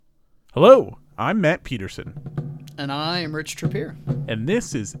Hello, I'm Matt Peterson, And I am Rich Trappier. and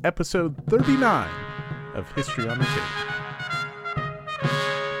this is episode 39 of History on the Table.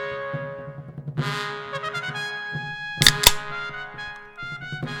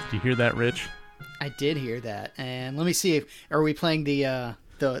 Did you hear that, Rich? I did hear that. And let me see are we playing the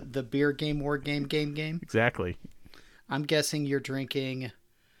beer game war game? Exactly. I'm guessing you're drinking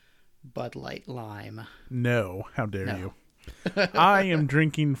Bud Light Lime. No, how dare No. you? I am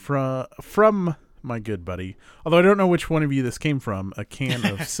drinking from my good buddy, although I don't know which one of you this came from, a can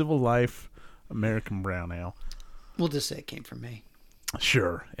of Civil Life American Brown Ale. We'll just say it came from me.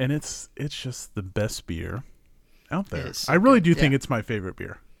 Sure, and it's just the best beer out there. It is so I really good, do think yeah. it's my favorite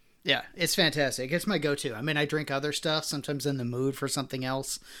beer. Yeah, it's fantastic. It's my go-to. I mean, I drink other stuff, sometimes in the mood for something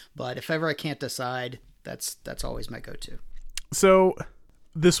else, but if ever I can't decide, that's always my go-to. So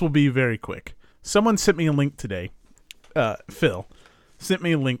this will be very quick. Someone sent me a link today. Phil sent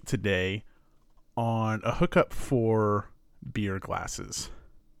me a link today on a hookup for beer glasses.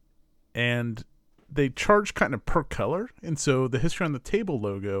 And they charge kind of per color. And so the History on the Table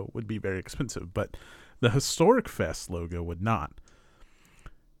logo would be very expensive, but the Historic Fest logo would not.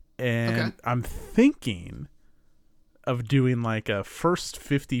 And Okay. I'm thinking of doing like a first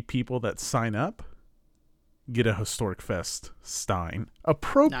 50 people that sign up get a Historic Fest Stein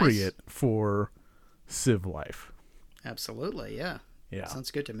appropriate for Civ Life. Absolutely, yeah. Yeah. Sounds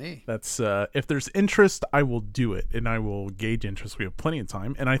good to me. That's if there's interest, I will do it, and I will gauge interest. We have plenty of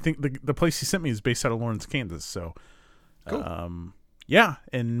time, and I think the place he sent me is based out of Lawrence, Kansas. So, Cool. yeah.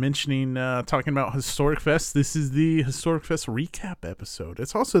 And mentioning talking about Historic Fest, this is the Historic Fest recap episode.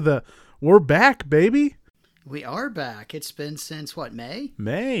 It's also we're back, baby. We are back. It's been since, what, May?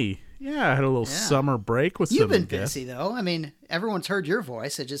 May. Yeah, I had a little Yeah. summer break with You've some been guests. busy, though. I mean, everyone's heard your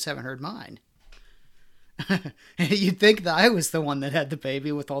voice. I just haven't heard mine. You'd think that I was the one that had the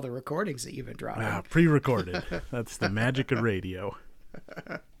baby with all the recordings that you've been dropping. Pre-recorded. That's the magic of radio.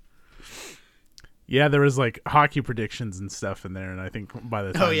 Yeah, there was like hockey predictions and stuff in there, and I think by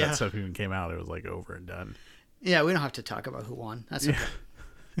the time yeah. that stuff even came out, it was like over and done. Yeah, we don't have to talk about who won. That's okay.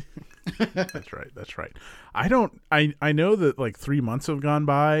 That's right. That's right. I know that like 3 months have gone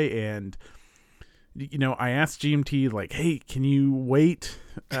by, and I asked GMT like, hey, can you wait?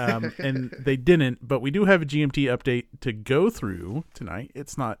 And they didn't, but we do have a GMT update to go through tonight.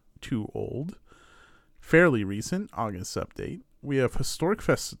 It's not too old. Fairly recent August update. We have Historic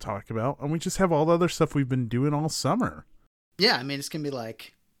Fest to talk about, and we just have all the other stuff we've been doing all summer. Yeah, I mean, it's going to be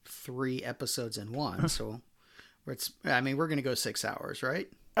like 3 episodes in one. So we're going to go 6 hours, right?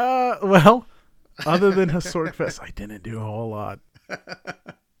 Well, other than Historic Fest, I didn't do a whole lot.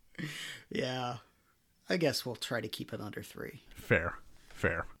 Yeah. I guess we'll try to keep it under 3. Fair.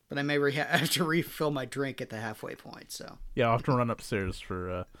 But I may have to refill my drink at the halfway point, so. Yeah, I'll have to run upstairs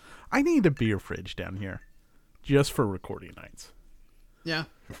for... I need a beer fridge down here. Just for recording nights. Yeah.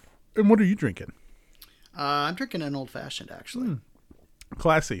 And what are you drinking? I'm drinking an old-fashioned, actually.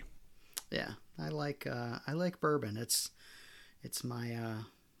 Classy. Yeah. I like bourbon. It's my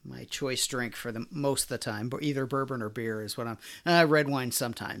my choice drink for the most of the time, but either bourbon or beer is what I'm. Red wine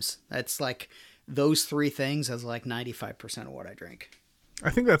sometimes. That's like those 3 things is like 95% of what I drink. I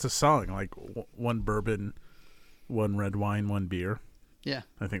think that's a song, like one bourbon, one red wine, one beer. Yeah.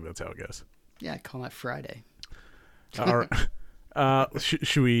 I think that's how it goes. Yeah, I call that Friday. All right.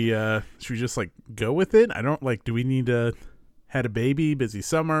 Should we just like go with it? I don't like. Do we need to? Had a baby, busy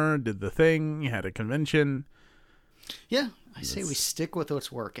summer, did the thing, had a convention. Yeah, I say we stick with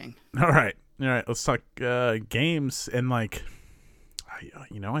what's working. All right. Let's talk games and like.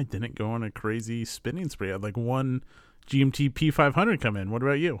 I didn't go on a crazy spinning spree. I had like one GMT P500 come in. What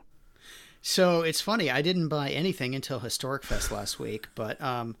about you? So it's funny. I didn't buy anything until Historic Fest last week, but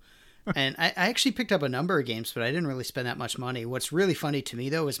and I actually picked up a number of games, but I didn't really spend that much money. What's really funny to me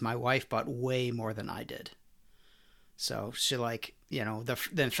though is my wife bought way more than I did. So she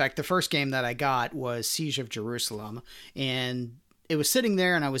in fact, the first game that I got was Siege of Jerusalem, and it was sitting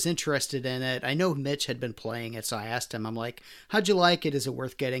there and I was interested in it. I know Mitch had been playing it, so I asked him, I'm like, how'd you like it? Is it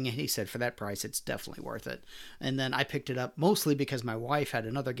worth getting? And he said, for that price, it's definitely worth it. And then I picked it up mostly because my wife had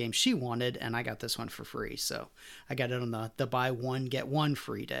another game she wanted, and I got this one for free. So I got it on the buy one, get one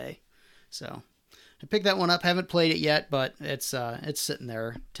free day. So I picked that one up. Haven't played it yet, but it's sitting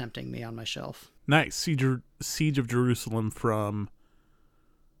there tempting me on my shelf. Nice. Siege of Jerusalem from...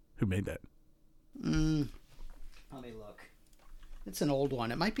 Who made that? Let me look. It's an old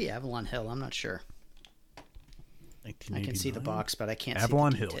one. It might be Avalon Hill. I'm not sure. I can see the box, but I can't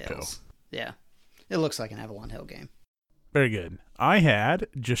Avalon see the Hill details. Yeah. It looks like an Avalon Hill game. Very good. I had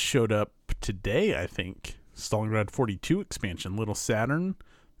just showed up today, I think, Stalingrad 42 expansion, Little Saturn.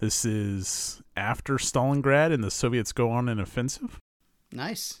 This is after Stalingrad and the Soviets go on an offensive.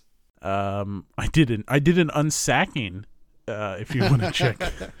 Nice. I did an unsacking. If you want to check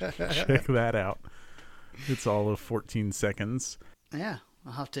that out, it's all of 14 seconds. Yeah,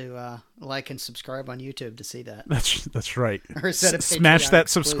 I'll have to like and subscribe on YouTube to see that. That's right. Or is that a Smash that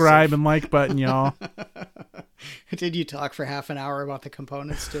subscribe and like button, y'all. Did you talk for half an hour about the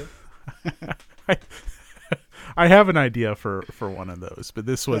components too? I have an idea for one of those, but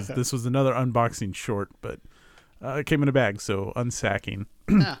this was another unboxing short, but it came in a bag, so unsacking.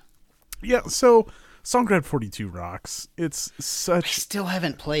 Yeah, so Stalingrad 42 rocks. It's such. I still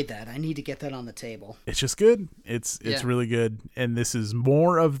haven't played that. I need to get that on the table. It's just good. It's really good, and this is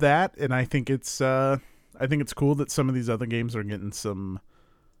more of that. And I think it's cool that some of these other games are getting some,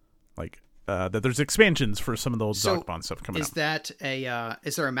 like, that there's expansions for some of the old Zogban stuff coming out.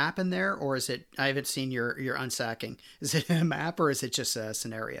 Is there a map in there, or is it? I haven't seen your unsacking. Is it a map, or is it just a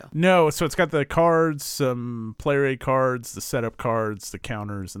scenario? No, so it's got the cards, some player aid cards, the setup cards, the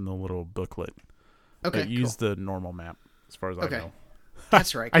counters, and the little booklet. Okay, use the normal map, as far as I know.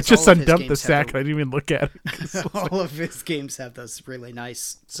 That's right. I just undumped the sack. I didn't even look at it. All of his games have those really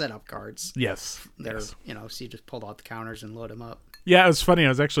nice setup cards. Yes. They're, so you just pull out the counters and load them up. Yeah, it was funny. I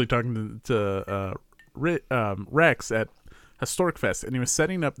was actually talking to Rex at Historic Fest, and he was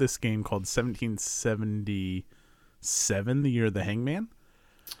setting up this game called 1777, the year of the Hangman.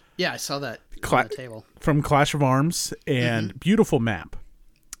 Yeah, I saw that on the table. From Clash of Arms, and beautiful map.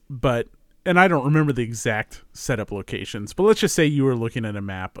 And I don't remember the exact setup locations, but let's just say you were looking at a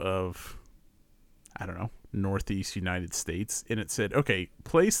map of, I don't know, Northeast United States, and it said, okay,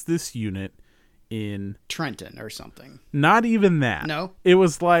 place this unit in Trenton or something. Not even that. No? It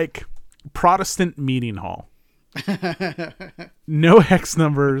was like Protestant meeting hall. No hex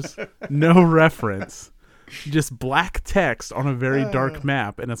numbers, no reference, just black text on a very dark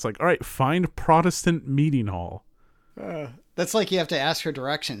map, and it's like, all right, find Protestant meeting hall. That's like you have to ask for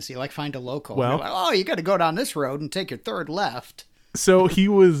directions. You find a local. Well, like, you got to go down this road and take your third left. So he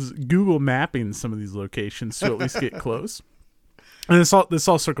was Google mapping some of these locations to at least get close. And this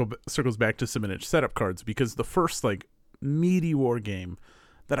all circles back to some miniature setup cards, because the first meaty war game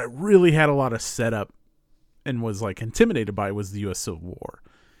that I really had a lot of setup and was intimidated by was the U.S. Civil War,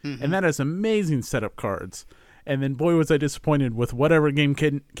 and that has amazing setup cards. And then boy was I disappointed with whatever game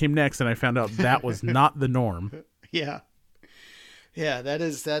came next, and I found out that was not the norm. Yeah. Yeah,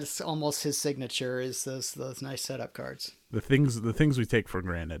 that's almost his signature, is those nice setup cards. The things we take for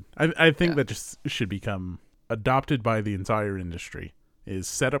granted. I think that just should become adopted by the entire industry, is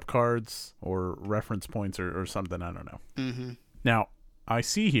setup cards or reference points or something. I don't know. Mm-hmm. Now, I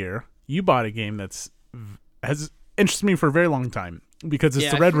see here you bought a game has interested me for a very long time, because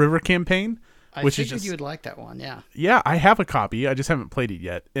it's the Red River campaign. I figured you would like that one, yeah. Yeah, I have a copy. I just haven't played it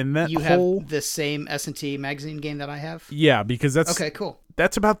yet. And that have the same S&T magazine game that I have? Yeah, because that's okay, cool.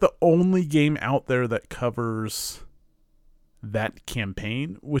 That's about the only game out there that covers that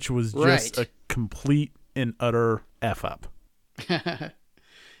campaign, which was just a complete and utter F up.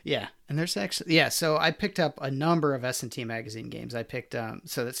 Yeah, and there's actually so I picked up a number of S&T magazine games. I picked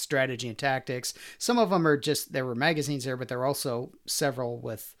so that's Strategy and Tactics. Some of them are just, there were magazines there, but there were also several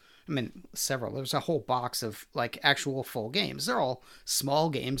with there's a whole box of actual full games. They're all small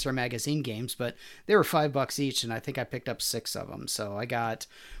games or magazine games, but they were $5 each, and I think I picked up 6 of them. So I got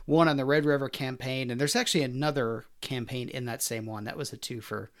one on the Red River campaign, and there's actually another campaign in that same one. That was a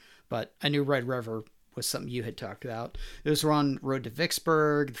twofer, but I knew Red River was something you had talked about. It was on Road to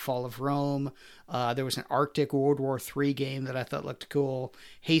Vicksburg, the Fall of Rome. There was an Arctic World War III game that I thought looked cool.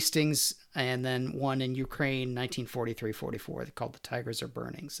 Hastings, and then one in Ukraine, 1943-44, called The Tigers Are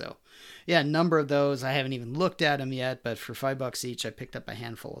Burning. So, yeah, a number of those. I haven't even looked at them yet, but for $5 each, I picked up a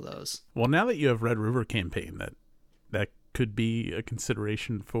handful of those. Well, now that you have Red River campaign, that could be a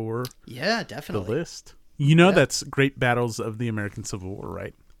consideration for definitely the list. That's Great Battles of the American Civil War,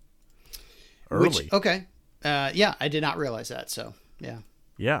 right? Early. I did not realize that. So, yeah.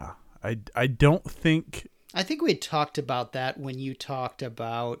 Yeah. I don't think... I think we had talked about that when you talked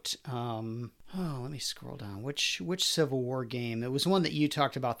about... let me scroll down. Which Civil War game? It was one that you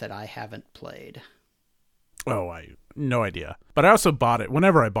talked about that I haven't played. Oh, no idea. But I also bought it.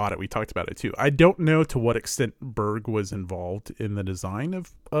 Whenever I bought it, we talked about it too. I don't know to what extent Berg was involved in the design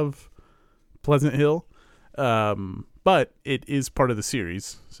of Pleasant Hill. But it is part of the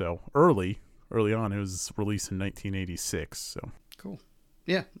series. So early on, it was released in 1986. So cool.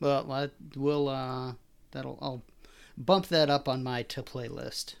 Yeah. Well, I'll bump that up on my to play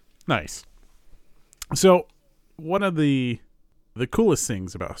list. Nice. So one of the coolest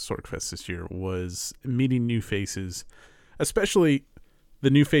things about Historic Fest this year was meeting new faces, especially the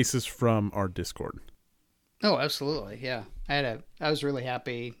new faces from our Discord. Oh, absolutely. Yeah. I was really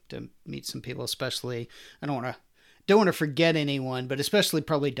happy to meet some people, especially, I don't want to forget anyone, but especially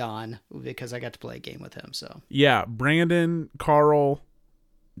probably Don, because I got to play a game with him. So yeah, Brandon, Carl,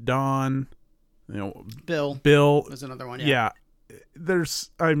 Don, Bill was another one. Yeah.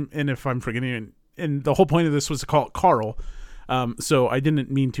 And if I'm forgetting, and the whole point of this was to call it Carl. So I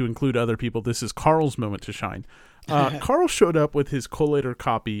didn't mean to include other people. This is Carl's moment to shine. Carl showed up with his collator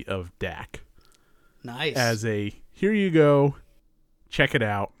copy of DAC. Nice. As a, here you go, check it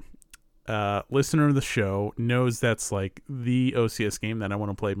out. Listener of the show knows that's like the OCS game that I want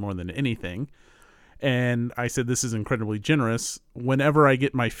to play more than anything. And I said, this is incredibly generous. Whenever I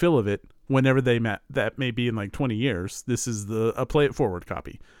get my fill of it, whenever that may be in like 20 years, this is a play it forward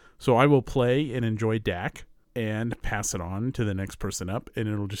copy. So I will play and enjoy DAC and pass it on to the next person up, and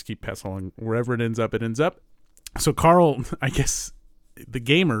it'll just keep passing along wherever it ends up. So Carl, I guess the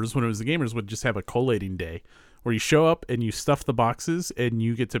gamers, when it was the gamers, would just have a collating day where you show up and you stuff the boxes and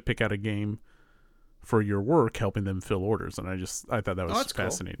you get to pick out a game for your work, helping them fill orders. And I thought that was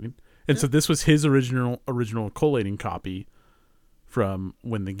fascinating. Cool. And so this was his original collating copy from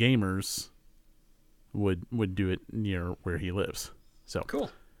when the gamers would do it near where he lives. So cool.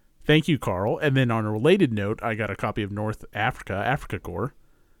 Thank you, Carl. And then on a related note, I got a copy of North Africa Core,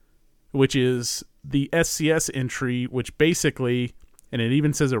 which is the SCS entry, which basically, and it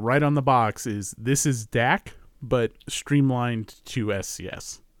even says it right on the box, this is DAC, but streamlined to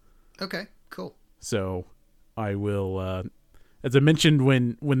SCS. Okay, cool. So I will, as I mentioned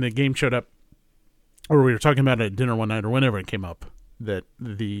when the game showed up, or we were talking about it at dinner one night or whenever it came up, that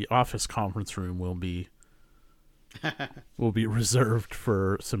the office conference room will be reserved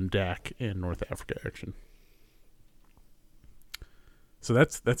for some DAC and North Africa action. So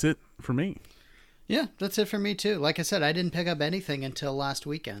that's it for me. Yeah, that's it for me too. Like I said, I didn't pick up anything until last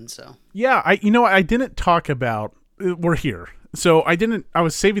weekend, so. Yeah, I didn't talk about, we're here. So I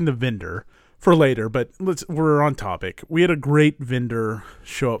was saving the vendor for later, but we're on topic. We had a great vendor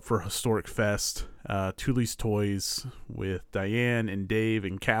show up for Historic Fest, Thule's Toys, with Diane and Dave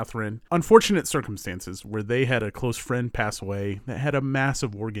and Catherine. Unfortunate circumstances where they had a close friend pass away that had a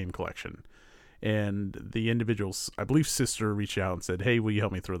massive war game collection. And the individual's, I believe, sister reached out and said, hey, will you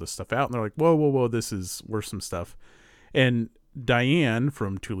help me throw this stuff out? And they're like, whoa, this is worth some stuff. And Diane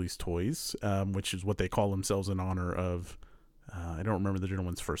from Thule's Toys, which is what they call themselves in honor of, I don't remember the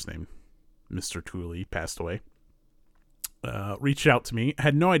gentleman's first name, Mr. Thule, passed away, reached out to me,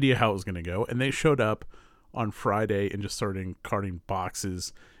 had no idea how it was going to go, and they showed up on Friday and just started carting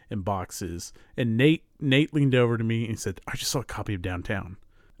boxes and boxes. And Nate leaned over to me and said, I just saw a copy of Downtown.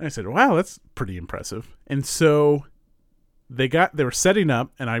 And I said, wow, that's pretty impressive. And so they were setting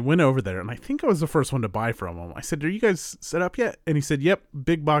up, and I went over there, and I think I was the first one to buy from them. I said, are you guys set up yet? And he said, yep,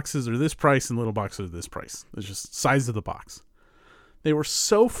 big boxes are this price and little boxes are this price. It's just size of the box. They were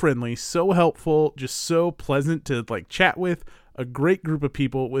so friendly, so helpful, just so pleasant to like chat with, a great group of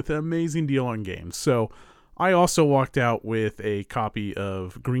people with an amazing deal on games. So I also walked out with a copy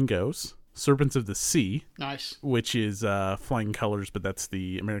of Gringos, Serpents of the Sea. Nice. Which is Flying Colors, but that's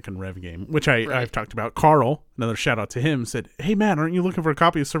the American Rev game, which I've talked about. Carl, another shout out to him, said, hey man, aren't you looking for a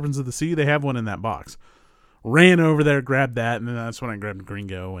copy of Serpents of the Sea? They have one in that box. Ran over there, grabbed that, and then that's when I grabbed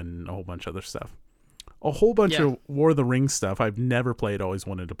Gringo and a whole bunch of other stuff. A whole bunch of War of the Rings stuff I've never played, always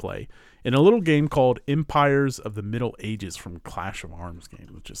wanted to play. In a little game called Empires of the Middle Ages from Clash of Arms game,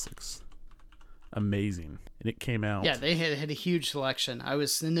 which just looks amazing. And it came out. Yeah, they had a huge selection. I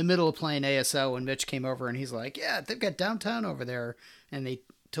was in the middle of playing ASL when Mitch came over, and he's like, yeah, they've got Downtown over there. And they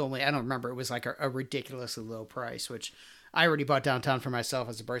told me, I don't remember, it was like a ridiculously low price, which I already bought Downtown for myself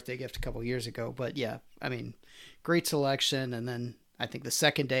as a birthday gift a couple years ago. But yeah, I mean, great selection. And then I think the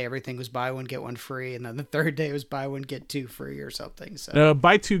second day everything was buy one get one free, and then the third day was buy one get two free or something. So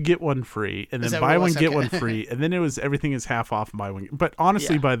buy two get one free, and then buy one get one free, and then it was everything is half off and buy one. But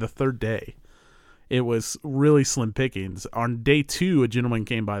honestly, by the third day, it was really slim pickings. On day two, a gentleman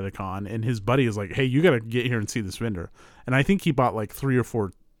came by the con, and his buddy was like, "Hey, you got to get here and see this vendor." And I think he bought like 3 or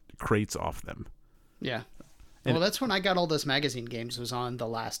 4 crates off them. Yeah. Well, that's when I got all those magazine games. Was on the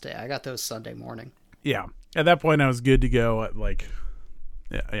last day. I got those Sunday morning. Yeah. At that point, I was good to go.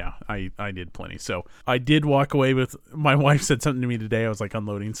 I did plenty. So I did walk away with, my wife said something to me today. I was like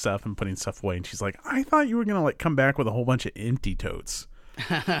unloading stuff and putting stuff away. And she's like, I thought you were going to like come back with a whole bunch of empty totes.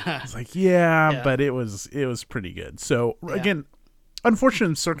 I was like, yeah, but it was pretty good. So again,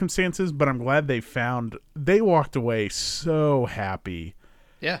 unfortunate circumstances, but I'm glad they walked away so happy.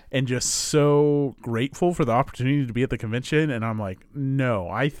 Yeah. And just so grateful for the opportunity to be at the convention. And I'm like, no,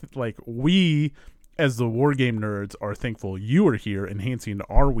 we as the war game nerds, are thankful you are here enhancing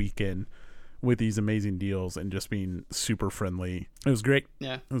our weekend with these amazing deals and just being super friendly. It was great.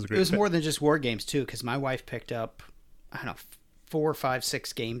 Yeah. It was great. It was more than just war games too, because my wife picked up, I don't know, 4, 5,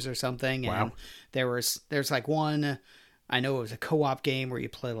 6 games or something. Wow. And there's like one, I know it was a co-op game where you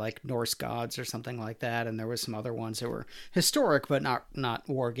play like Norse gods or something like that, and there was some other ones that were historic but not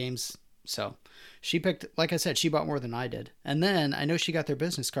war games. So she picked, like I said, she bought more than I did. And then I know she got their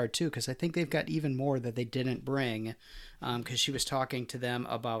business card too, because I think they've got even more that they didn't bring, because she was talking to them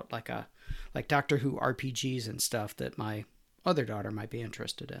about like Doctor Who RPGs and stuff that my other daughter might be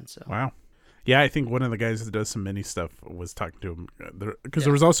interested in. So wow. Yeah, I think one of the guys that does some mini stuff was talking to him, because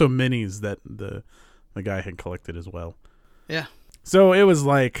there was also minis that the guy had collected as well. Yeah. So it was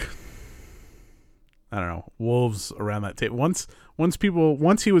like, I don't know, wolves around that table. Once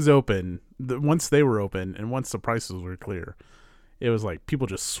he was open, once they were open, and once the prices were clear, it was like people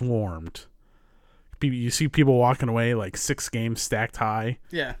just swarmed. You see people walking away like 6 games stacked high.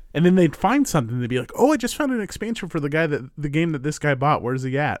 Yeah. And then they'd find something. They'd be like, "Oh, I just found an expansion for the game that this guy bought. Where's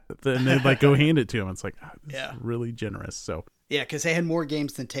he at?" And they'd like go hand it to him. It's like, this is really generous. So yeah, because they had more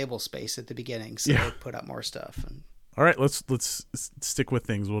games than table space at the beginning, so they put up more stuff. And all right, let's stick with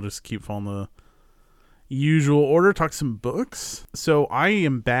things. We'll just keep following the usual order. Talk some books. So I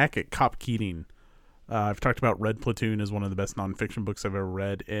am back at Cop Keating. I've talked about Red Platoon as one of the best nonfiction books I've ever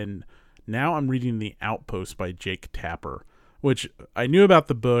read, and now I'm reading The Outpost by Jake Tapper, which I knew about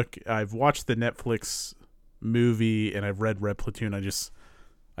the book. I've watched the Netflix movie, and I've read Red Platoon.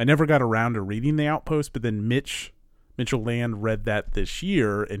 I never got around to reading The Outpost, but then Mitchell Land read that this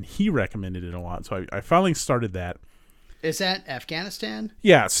year, and he recommended it a lot. So I finally started that. Is that Afghanistan?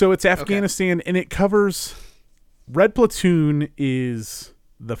 Yeah, so it's Afghanistan, and it covers... Red Platoon is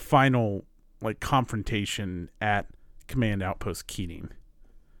the final like confrontation at Command Outpost Keating.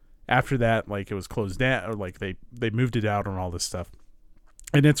 After that, like, it was closed down, or like they moved it out and all this stuff.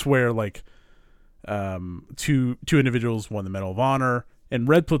 And it's where like two individuals won the Medal of Honor, and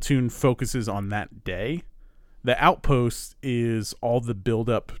Red Platoon focuses on that day. The Outpost is all the build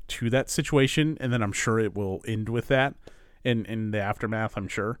up to that situation, and then I'm sure it will end with that in the aftermath, I'm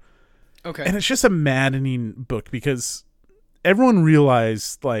sure. Okay. And it's just a maddening book because everyone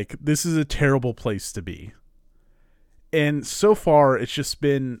realized like this is a terrible place to be. And so far it's just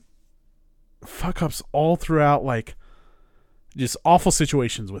been fuck ups all throughout, like just awful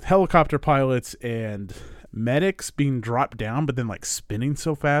situations with helicopter pilots and medics being dropped down but then like spinning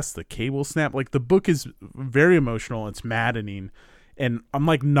so fast the cable snap. Like the book is very emotional, it's maddening, and I'm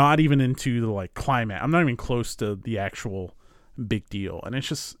like not even into the like climax. I'm not even close to the actual big deal, and it's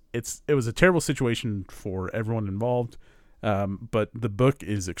just it was a terrible situation for everyone involved, but the book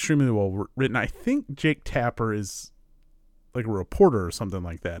is extremely well written. I think Jake Tapper is like a reporter or something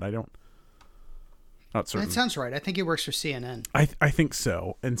like that. Not certain. That sounds right. I think he works for CNN. I think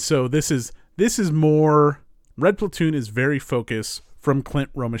so. And so this is more... Red Platoon is very focused from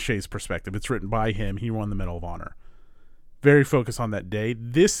Clint Romaché's perspective. It's written by him. He won the Medal of Honor. Very focused on that day.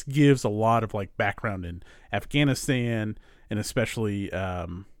 This gives a lot of like background in Afghanistan, and especially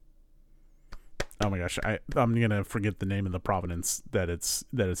oh my gosh, I'm gonna forget the name of the province that it's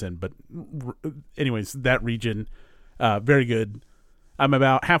in. But anyways, that region, very good. I'm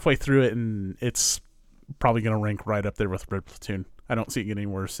about halfway through it, and it's probably going to rank right up there with Red Platoon. I don't see it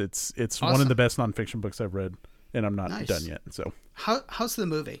getting worse. It's awesome. One of the best nonfiction books I've read, and I'm not done yet. So how's the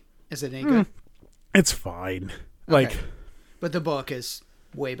movie? Is it any good? It's fine. Okay. Like, but the book is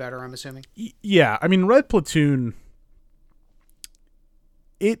way better, I'm assuming. Yeah, I mean, Red Platoon,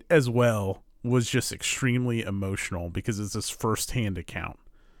 it as well was just extremely emotional because it's this first-hand account,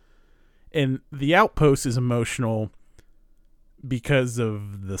 and The Outpost is emotional because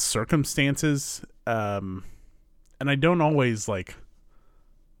of the circumstances, and I don't always like,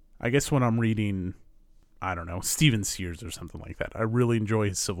 I guess when I'm reading, I don't know, Stephen Sears or something like that, I really enjoy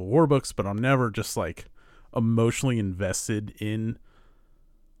his Civil War books, but I'm never just like emotionally invested in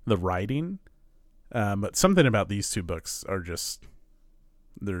the writing. But something about these two books are just,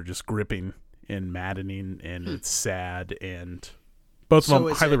 they're just gripping and maddening, and it's sad, and both of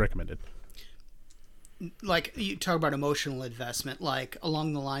them highly recommended. Like, you talk about emotional investment, like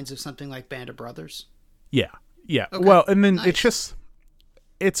along the lines of something like Band of Brothers. Yeah. Okay. Well, and then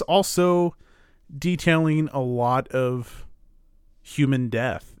it's also detailing a lot of human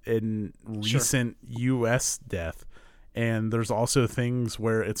death and recent U.S. death. And there's also things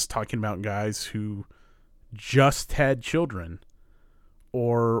where it's talking about guys who just had children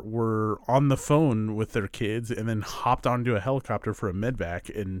or were on the phone with their kids and then hopped onto a helicopter for a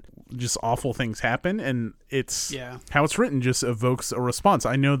medvac, and just awful things happen. And it's how it's written just evokes a response.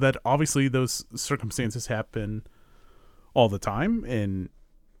 I know that obviously those circumstances happen all the time, and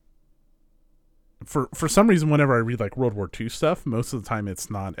for some reason, whenever I read like World War II stuff, most of the time it's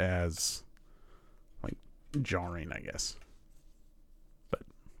not as like jarring, I guess. But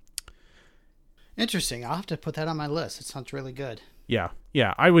interesting. I'll have to put that on my list. It sounds really good. Yeah.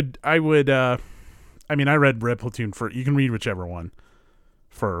 I would. I mean, I read Red Platoon you can read whichever one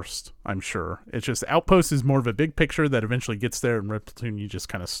first. I'm sure it's just Outpost is more of a big picture that eventually gets there, and Red Platoon you just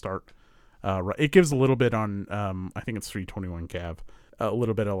kind of start. It gives a little bit on. I think it's 321 Cav. A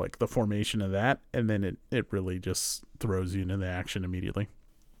little bit of like the formation of that, and then it really just throws you into the action immediately.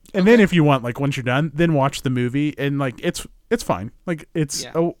 And then if you want, like once you're done, then watch the movie, and like it's fine. Like it's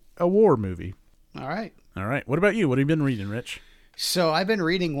a war movie. All right. What about you? What have you been reading, Rich? So I've been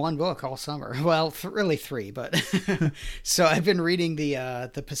reading one book all summer. Well, really three, but so I've been reading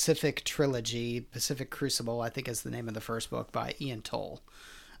the Pacific Trilogy. Pacific Crucible, I think, is the name of the first book by Ian Toll.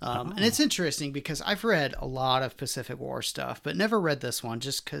 And it's interesting because I've read a lot of Pacific War stuff, but never read this one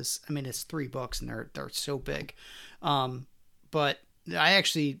just because, I mean, it's 3 books and they're so big. But I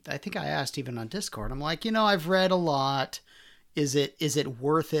think I asked even on Discord, I'm like, I've read a lot. Is it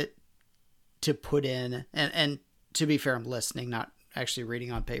worth it to put in? And to be fair, I'm listening, not actually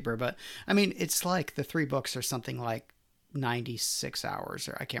reading on paper, but I mean, it's like the 3 books are something like 96 hours,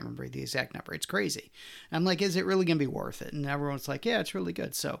 or I can't remember the exact number. It's crazy. I'm like, is it really going to be worth it? And everyone's like, yeah, it's really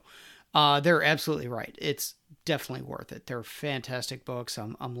good. So they're absolutely right. It's definitely worth it. They're fantastic books.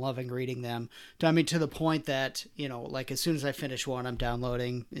 I'm loving reading them. I mean, to the point that, like as soon as I finish one, I'm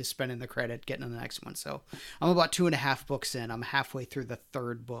downloading, spending the credit, getting to the next one. So I'm about 2.5 books in. I'm halfway through the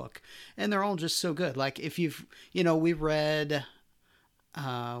 3rd book, and they're all just so good. Like if we read,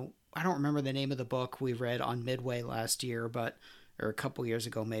 I don't remember the name of the book we read on Midway last year, or a couple years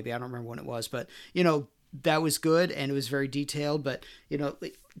ago, maybe. I don't remember when it was, but that was good and it was very detailed. But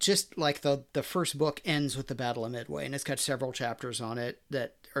just like the first book ends with the Battle of Midway, and it's got several chapters on it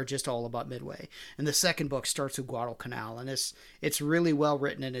that are just all about Midway. And the second book starts with Guadalcanal, and it's really well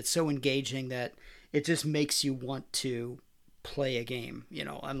written, and it's so engaging that it just makes you want to play a game.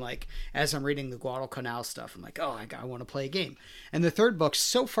 I'm like, as I'm reading the Guadalcanal stuff, I'm like, oh, I want to play a game. And the 3rd book,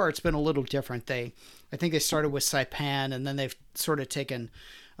 so far it's been a little different. I think they started with Saipan, and then they've sort of taken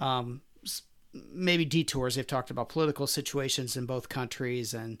maybe detours. They've talked about political situations in both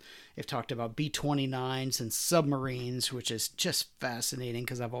countries, and they've talked about B-29s and submarines, which is just fascinating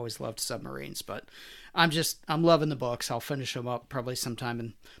because I've always loved submarines. But I'm loving the books. I'll finish them up probably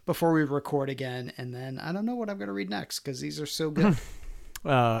sometime before we record again, and then I don't know what I'm going to read next because these are so good.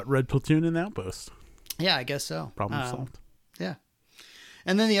 Red Platoon and Outpost. Yeah, I guess so. Problem solved. Yeah.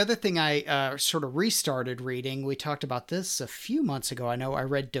 And then the other thing I sort of restarted reading, we talked about this a few months ago. I know I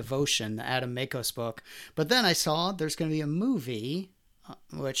read Devotion, the Adam Makos book, but then I saw there's going to be a movie,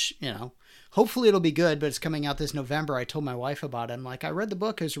 which, hopefully it'll be good, but it's coming out this November. I told my wife about it. I'm like, I read the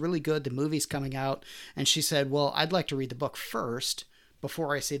book. It was really good. The movie's coming out. And she said, well, I'd like to read the book first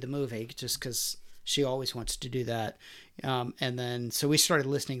before I see the movie, just because she always wants to do that. And then, so we started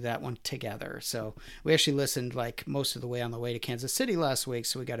listening to that one together. So we actually listened like most of the way on the way to Kansas City last week.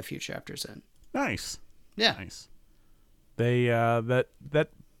 So we got a few chapters in. Nice. Yeah. Nice. They, that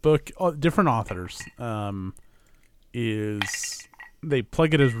book, different authors, they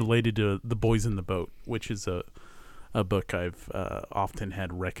plug it as related to The Boys in the Boat, which is a book I've often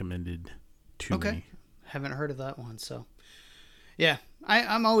had recommended to me. Haven't heard of that one. So yeah,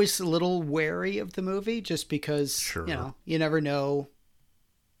 I'm always a little wary of the movie just because, you never know.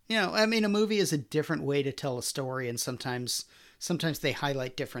 I mean, a movie is a different way to tell a story, and sometimes they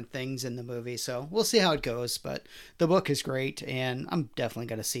highlight different things in the movie. So we'll see how it goes, but the book is great, and I'm definitely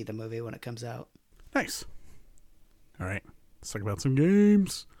going to see the movie when it comes out. Nice. All right. Let's talk about some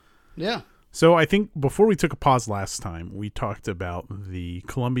games. Yeah. So I think before we took a pause last time, we talked about the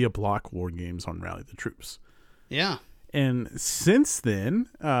Columbia Block War Games on Rally the Troops. Yeah. And since then,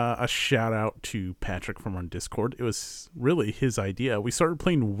 a shout out to Patrick from our Discord. It was really his idea. We started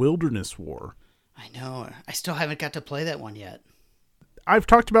playing Wilderness War. I know. I still haven't got to play that one yet. I've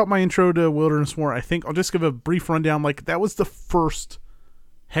talked about my intro to Wilderness War. I think I'll just give a brief rundown. Like, that was the first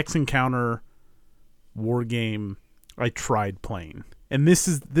Hex Encounter war game I tried playing. And this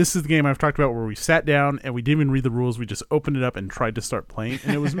is the game I've talked about where we sat down and we didn't even read the rules. We just opened it up and tried to start playing,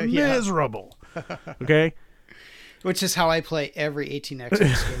 and it was miserable. Okay? Which is how I play every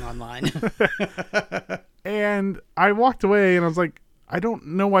 18xx game online. And I walked away and I was like, I don't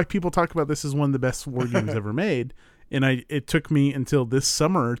know why people talk about this as one of the best war games ever made. and it took me until this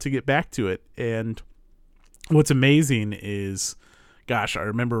summer to get back to it. And what's amazing is, gosh, I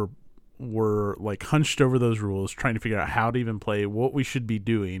remember we're like hunched over those rules, trying to figure out how to even play, what we should be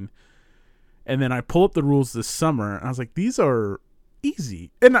doing. And then I pull up the rules this summer, and I was like, these are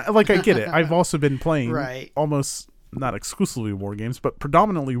easy. And I get it. I've also been playing almost not exclusively war games, but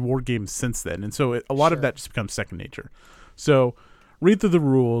predominantly war games since then. And so a lot of that just becomes second nature. So read through the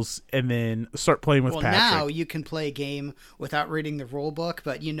rules and then start playing with Patrick. Now you can play a game without reading the rule book,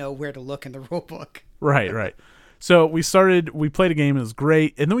 but you know where to look in the rule book. Right. So we played a game, it was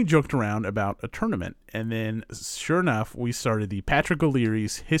great, and then we joked around about a tournament. And then, sure enough, we started the Patrick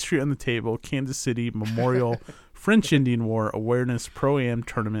O'Leary's History on the Table, Kansas City Memorial French Indian War Awareness Pro-Am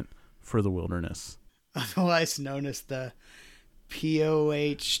Tournament for the Wilderness. Otherwise known as the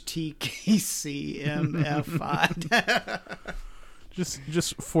POHTKCMF5.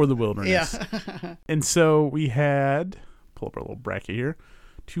 just for the Wilderness. Yeah. And so we had, pull up our little bracket here,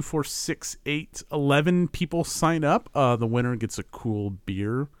 2, 4, 6, 8, 11 people sign up. The winner gets a cool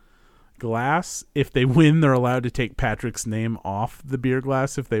beer glass. If they win, they're allowed to take Patrick's name off the beer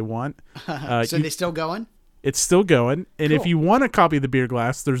glass if they want. So they still going? It's still going. And cool. If you want a copy of the beer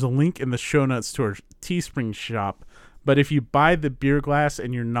glass, there's a link in the show notes to our Teespring shop. But if you buy the beer glass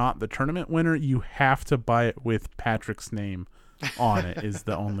and you're not the tournament winner, you have to buy it with Patrick's name on it is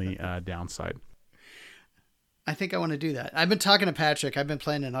the only downside. I think I want to do that. I've been talking to Patrick. I've been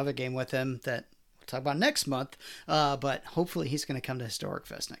playing another game with him that we'll talk about next month. But hopefully he's going to come to Historic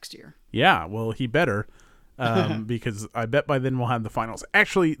Fest next year. Yeah, well, he better. Because I bet by then we'll have the finals.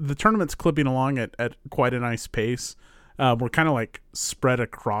 Actually, the tournament's clipping along at quite a nice pace. We're kind of like spread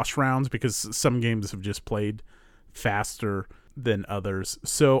across rounds because some games have just played faster than others.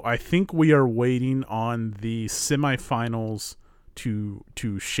 So I think we are waiting on the semifinals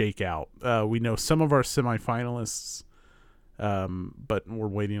to shake out. We know some of our semifinalists, but we're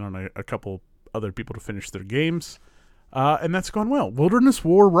waiting on a couple other people to finish their games. And that's gone well. Wilderness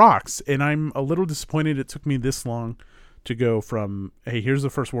War rocks, and I'm a little disappointed it took me this long to go from, hey, here's the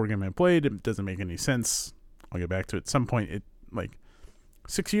first war game I played. It doesn't make any sense. I'll get back to it at some point. It like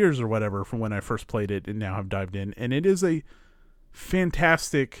 6 years or whatever from when I first played it, and now have dived in. And it is a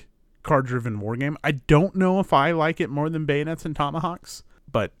fantastic card-driven war game. I don't know if I like it more than Bayonets and Tomahawks,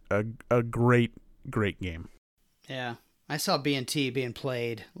 but a great game. Yeah, I saw B&T being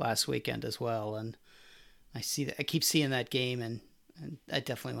played last weekend as well, and I see that. I keep seeing that game, and I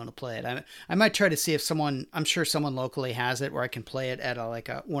definitely want to play it. I might try to see if I'm sure someone locally has it where I can play it at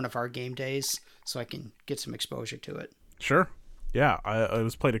one of our game days, so I can get some exposure to it. Sure. Yeah, I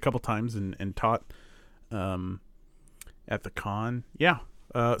was played a couple times and taught at the con. Yeah.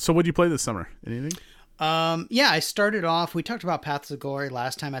 So what did you play this summer? Anything? Yeah, I started off, we talked about Paths of Glory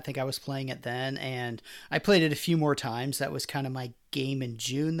last time. I think I was playing it then, and I played it a few more times. That was kind of my game in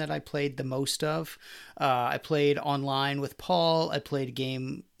June that I played the most of. I played online with Paul. I played a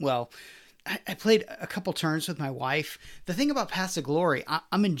game, I played a couple turns with my wife. The thing about Paths of Glory,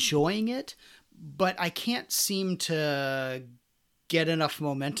 I'm enjoying it, but I can't seem to get enough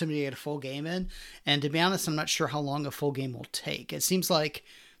momentum to get a full game in. And to be honest, I'm not sure how long a full game will take. It seems like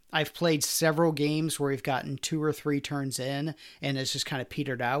I've played several games where we've gotten 2 or 3 turns in and it's just kind of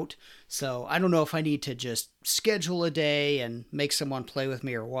petered out. So I don't know if I need to just schedule a day and make someone play with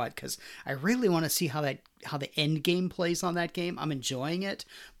me or what, because I really want to see how the end game plays on that game. I'm enjoying it,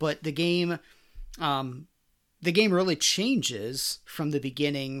 but the game really changes from the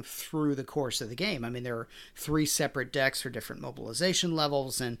beginning through the course of the game. I mean, there are 3 separate decks for different mobilization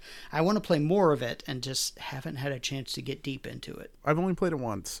levels, and I want to play more of it and just haven't had a chance to get deep into it. I've only played it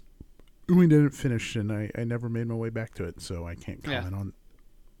once. We didn't finish, and I never made my way back to it, so I can't comment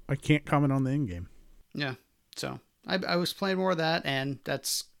on the end game. Yeah, so I was playing more of that, and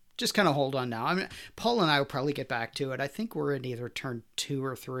that's just kind of hold on now. I mean, Paul and I will probably get back to it. I think we're in either turn 2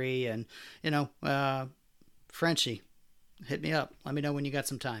 or 3, and Frenchie, hit me up. Let me know when you got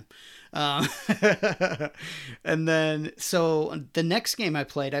some time. And then, so the next game I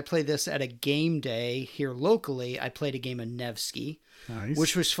played this at a game day here locally. I played a game of Nevsky, nice,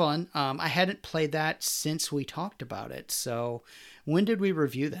 which was fun. I hadn't played that since we talked about it. So when did we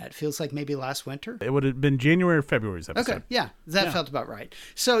review that? It feels like maybe last winter. It would have been January or February's episode. Okay, yeah, that felt about right.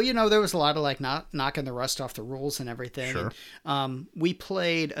 So, there was a lot of like knocking the rust off the rules and everything. Sure. And, we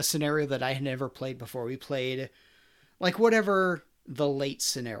played a scenario that I had never played before. We played like whatever the late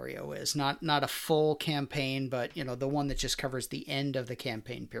scenario is. Not a full campaign, but the one that just covers the end of the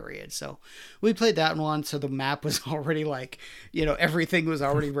campaign period. So we played that one. So the map was already like, everything was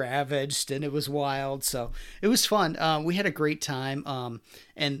already ravaged and it was wild. So it was fun. We had a great time.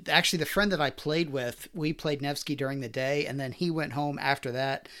 And actually the friend that I played with, we played Nevsky during the day, and then he went home after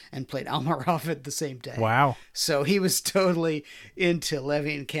that and played Almarovid the same day. Wow. So he was totally into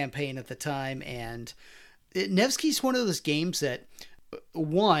Levian campaign at the time. And Nevsky's one of those games that,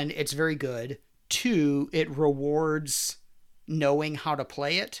 one, it's very good. Two, it rewards knowing how to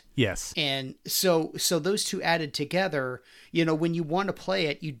play it. Yes. And so those two added together, when you want to play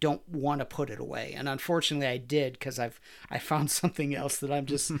it, you don't want to put it away. And unfortunately I did, because I found something else that I'm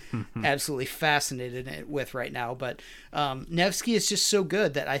just absolutely fascinated with right now. But Nevsky is just so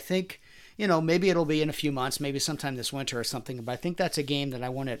good that I think, maybe it'll be in a few months, maybe sometime this winter or something. But I think that's a game that I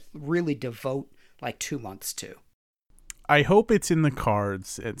want to really devote like 2 months to. I hope it's in the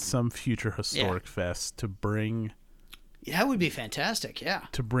cards at some future Historic Fest to bring. Yeah, that would be fantastic. Yeah,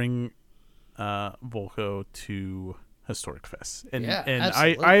 to bring Volko to Historic Fest, and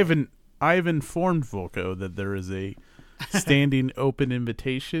absolutely. I've informed Volko that there is a standing open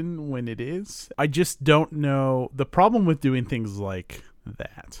invitation when it is. I just don't know. The problem with doing things like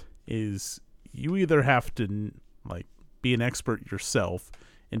that is you either have to like be an expert yourself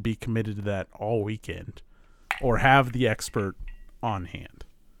and be committed to that all weekend, or have the expert on hand.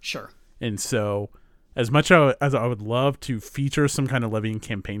 Sure. And so, as much as I would love to feature some kind of Levian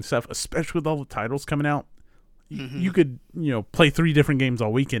campaign stuff, especially with all the titles coming out, you could, play 3 different games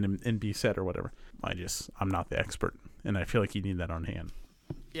all weekend and be set or whatever. I'm not the expert, and I feel like you need that on hand.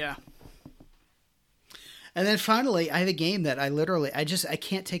 Yeah. And then finally, I have a game that I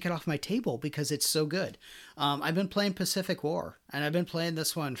can't take it off my table because it's so good. I've been playing Pacific War, and I've been playing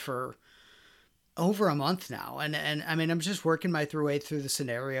this one for over a month now. And I mean, I'm just working my way through the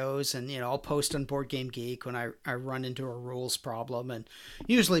scenarios, and, I'll post on Board Game Geek when I run into a rules problem. And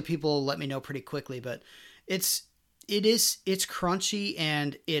usually people let me know pretty quickly, but it's crunchy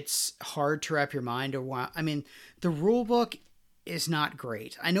and it's hard to wrap your mind around. I mean, the rule book is not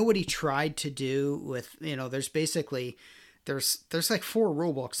great. I know what he tried to do with, there's basically, there's like 4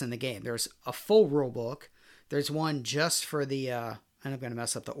 rule books in the game. There's a full rule book. There's one just for the, and I'm going to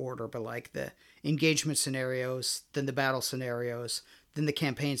mess up the order, but like the engagement scenarios, then the battle scenarios, then the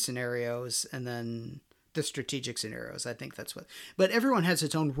campaign scenarios, and then the strategic scenarios. I think that's what, but everyone has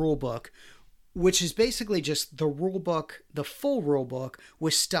its own rule book, which is basically just the rule book, the full rule book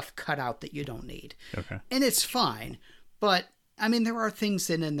with stuff cut out that you don't need. Okay. And it's fine, but I mean, there are things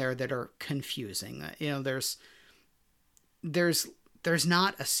in there that are confusing. There's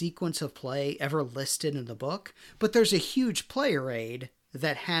not a sequence of play ever listed in the book, but there's a huge player aid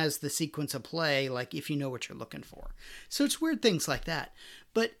that has the sequence of play, like if you know what you're looking for. So it's weird things like that.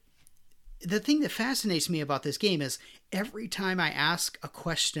 But the thing that fascinates me about this game is every time I ask a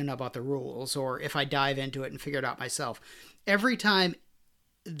question about the rules, or if I dive into it and figure it out myself, every time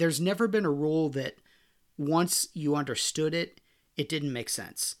there's never been a rule that once you understood it, it didn't make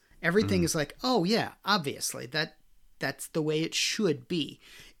sense. Everything is like, oh yeah, obviously that's the way it should be.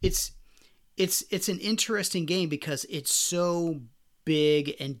 It's an interesting game because it's so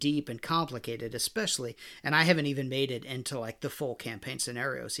big and deep and complicated, especially, and I haven't even made it into like the full campaign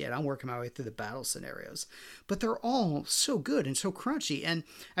scenarios yet. I'm working my way through the battle scenarios, but they're all so good and so crunchy. And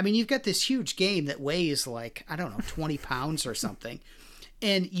I mean, you've got this huge game that weighs like, I don't know, 20 pounds or something.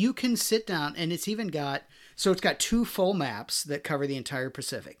 And you can sit down, and it's even got, so it's got 2 full maps that cover the entire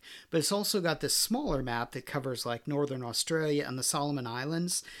Pacific, but it's also got this smaller map that covers like Northern Australia and the Solomon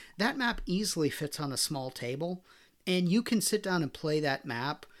Islands. That map easily fits on a small table, and you can sit down and play that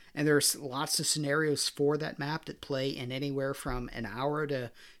map. And there's lots of scenarios for that map that play in anywhere from an hour to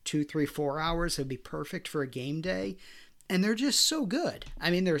 2, 3, 4 hours. It'd be perfect for a game day. And they're just so good.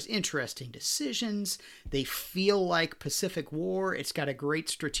 I mean, there's interesting decisions. They feel like Pacific War. It's got a great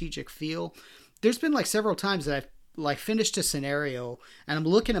strategic feel. There's been like several times that I've like finished a scenario and I'm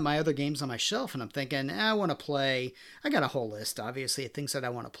looking at my other games on my shelf and I'm thinking, I want to play. I got a whole list, obviously, of things that I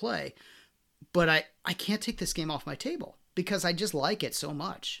want to play. But I can't take this game off my table because I just like it so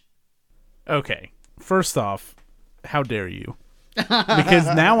much. Okay. First off, how dare you?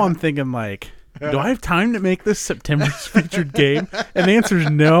 Because now I'm thinking like, do I have time to make this September's featured game? And the answer is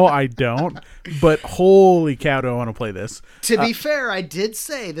no, I don't. But holy cow, do I want to play this. To be fair, I did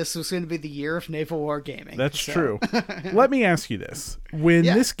say this was going to be the year of naval war gaming. That's true. Let me ask you this. When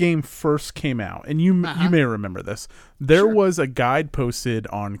this game first came out, and you may remember this, there was a guide posted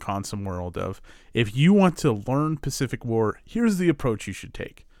on Consom World of, if you want to learn Pacific War, here's the approach you should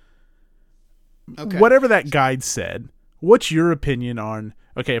take. Okay. Whatever that guide said what's your opinion on,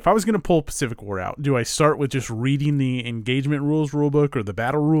 okay, if I was going to pull Pacific War out, do I start with just reading the engagement rules rulebook or the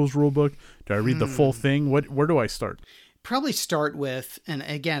battle rules rulebook? Do I read the full thing? Where do I start? Probably start with, and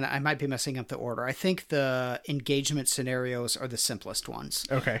again, I might be messing up the order. I think the engagement scenarios are the simplest ones.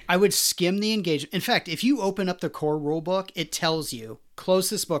 Okay. I would skim the engagement. In fact, if you open up the core rulebook, it tells you,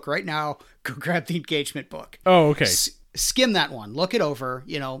 close this book right now, go grab the engagement book. Oh, okay. Skim that one. Look it over,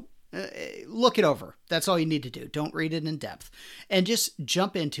 look it over. That's all you need to do. Don't read it in depth. And just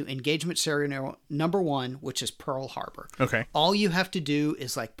jump into engagement scenario number 1, which is Pearl Harbor. Okay. All you have to do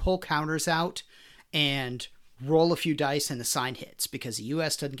is like pull counters out and roll a few dice and assign hits, because the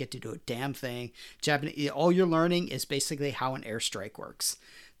U.S. doesn't get to do a damn thing. Japanese, all you're learning is basically how an airstrike works.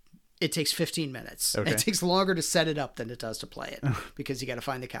 It takes 15 minutes. Okay. It takes longer to set it up than it does to play it, because you got to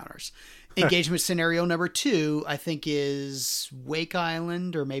find the counters. Engagement scenario number 2, I think, is Wake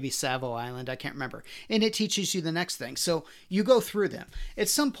Island or maybe Savo Island. I can't remember. And it teaches you the next thing. So you go through them. At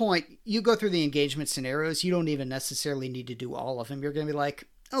some point, you go through the engagement scenarios. You don't even necessarily need to do all of them. You're going to be like,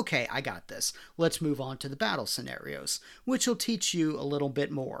 okay, I got this. Let's move on to the battle scenarios, which will teach you a little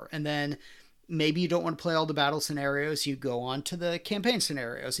bit more. And then maybe you don't want to play all the battle scenarios. You go on to the campaign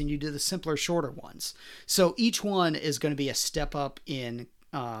scenarios and you do the simpler, shorter ones. So each one is going to be a step up in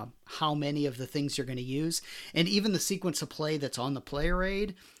how many of the things you're going to use. And even the sequence of play that's on the player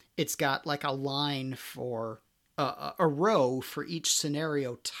aid, it's got like a line for a row for each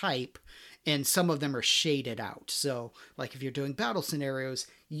scenario type. And some of them are shaded out. So like if you're doing battle scenarios,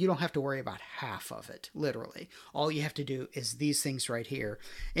 you don't have to worry about half of it, literally. All you have to do is these things right here.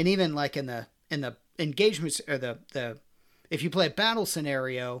 And even like in the engagements, or the if you play a battle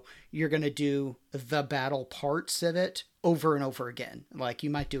scenario, you're going to do the battle parts of it over and over again. Like you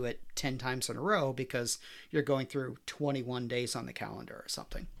might do it 10 times in a row because you're going through 21 days on the calendar or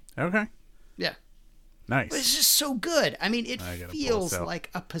something. Okay. Yeah. Nice. But it's just so good. I mean, it feels like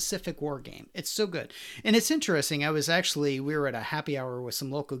a Pacific War game. It's so good. And it's interesting. We were at a happy hour with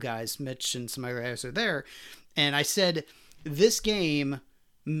some local guys, Mitch and some other guys are there. And I said, this game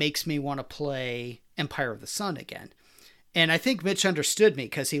makes me want to play Empire of the Sun again. And I think Mitch understood me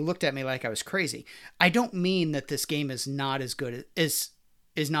because he looked at me like I was crazy. I don't mean that this game is not as good as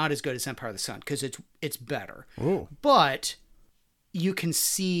Empire of the Sun, because it's better. Ooh. But you can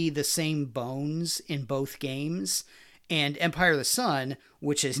see the same bones in both games, and Empire of the Sun,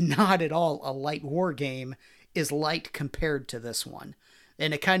 which is not at all a light war game, is light compared to this one.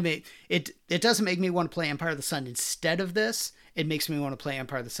 And it kind of it doesn't make me want to play Empire of the Sun instead of this. It makes me want to play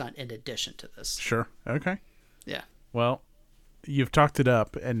Empire of the Sun in addition to this. Sure. Okay. Yeah. Well, you've talked it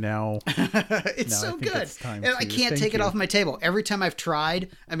up, and now it's so good. And I can't take it off my table. Every time I've tried,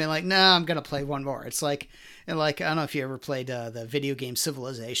 I've been like, "No, I'm gonna play one more." It's like, I don't know if you ever played the video game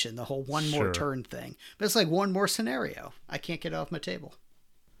Civilization, the whole one more turn thing, but it's like one more scenario. I can't get it off my table.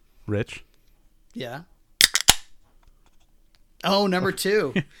 Rich. Yeah. Oh, number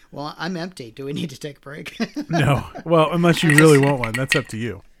 2. Well, I'm empty. Do we need to take a break? No. Well, unless you really want one, that's up to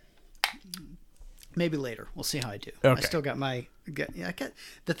you. Maybe later. We'll see how I do. Okay. I still got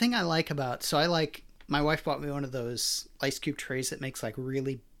the thing I like about, my wife bought me one of those ice cube trays that makes like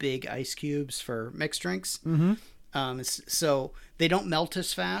really big ice cubes for mixed drinks. Mm-hmm. So they don't melt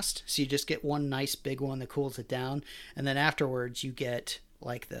as fast. So you just get one nice big one that cools it down. And then afterwards you get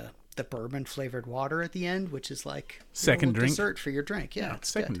like the bourbon flavored water at the end, which is like second drink dessert for your drink. Yeah.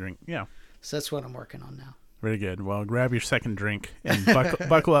 Second drink. Yeah. So that's what I'm working on now. Very good. Well, grab your second drink and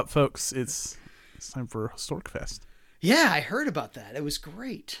buckle up, folks. It's time for Historic Fest. Yeah, I heard about that. It was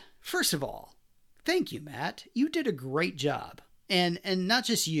great. First of all, thank you, Matt. You did a great job. And not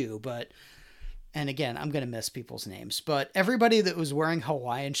just you, but, and again, I'm going to miss people's names, but everybody that was wearing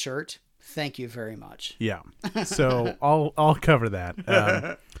Hawaiian shirt, thank you very much. Yeah. So I'll cover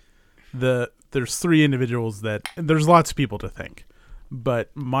that. There's 3 individuals there's lots of people to thank, but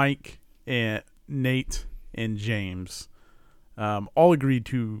Mike and Nate and James all agreed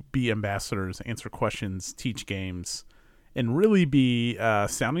to be ambassadors, answer questions, teach games, and really be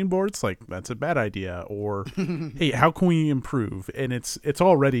sounding boards. Like, that's a bad idea, or hey, how can we improve? And it's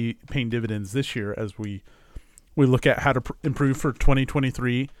already paying dividends this year as we look at how to improve for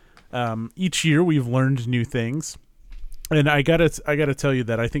 2023. Each year we've learned new things, and I gotta tell you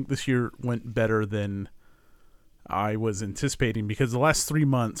that I think this year went better than I was anticipating, because the last 3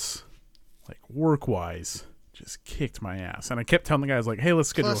 months, like work wise, just kicked my ass. And I kept telling the guys, like, hey, let's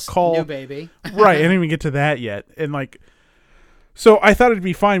schedule a call. New baby. Right. I didn't even get to that yet. And like, so I thought it'd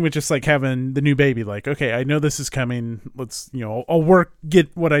be fine with just like having the new baby. Like, okay, I know this is coming. Let's, I'll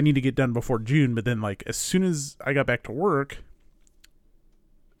get what I need to get done before June. But then like, as soon as I got back to work,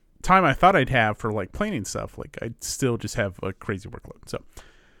 time I thought I'd have for like planning stuff. Like I'd still just have a crazy workload. So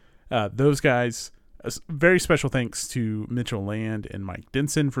those guys, very special thanks to Mitchell Land and Mike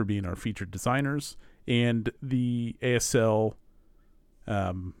Denson for being our featured designers, and the ASL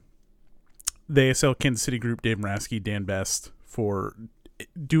Kansas City group, Dave Maraski, Dan Best, for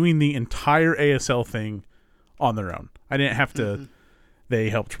doing the entire ASL thing on their own. I didn't have to. They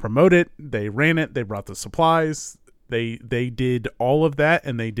helped promote it. They ran it. They brought the supplies. They did all of that,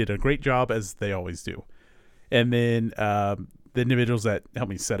 and they did a great job, as they always do. And then the individuals that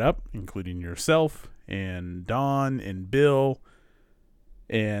helped me set up, including yourself and Don and Bill.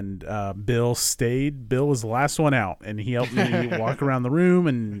 And Bill stayed. Bill was the last one out, and he helped me walk around the room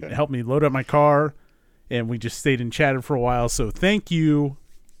and helped me load up my car. And we just stayed and chatted for a while. So thank you.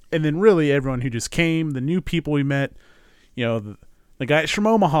 And then really everyone who just came, the new people we met, the guy at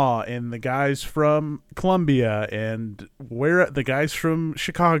Shmomaha and the guys from Columbia and the guys from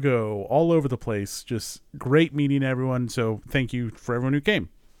Chicago, all over the place. Just great meeting everyone. So thank you for everyone who came.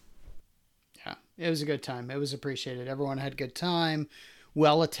 Yeah, it was a good time. It was appreciated. Everyone had a good time.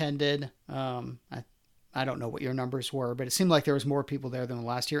 Well attended. I don't know what your numbers were, but it seemed like there was more people there than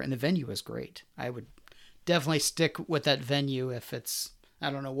last year, and the venue was great. I would definitely stick with that venue if it's,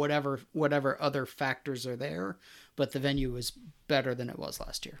 I don't know, whatever other factors are there, but the venue was better than it was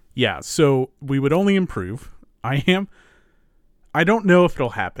last year. Yeah, so we would only improve. I don't know if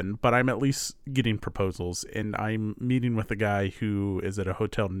it'll happen, but I'm at least getting proposals, and I'm meeting with a guy who is at a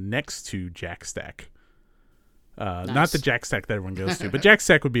hotel next to Jack Stack. Nice. Not the Jack Stack that everyone goes to, but Jack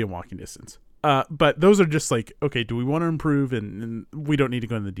Stack would be in walking distance. But those are just like, okay, do we want to improve? And we don't need to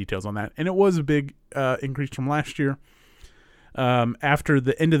go into the details on that. And it was a big increase from last year. After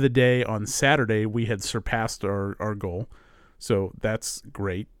the end of the day on Saturday, we had surpassed our goal. So that's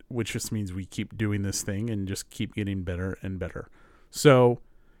great, which just means we keep doing this thing and just keep getting better and better. So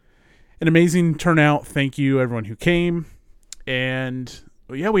an amazing turnout. Thank you, everyone who came. And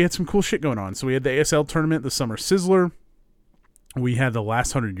yeah, we had some cool shit going on. So we had the ASL tournament, the Summer Sizzler. We had the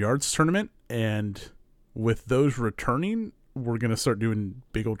last 100 yards tournament, and with those returning, we're going to start doing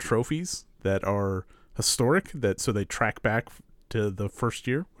big old trophies that are historic, so they track back to the first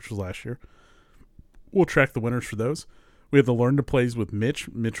year, which was last year. We'll track the winners for those. We have the Learn to Plays with Mitch.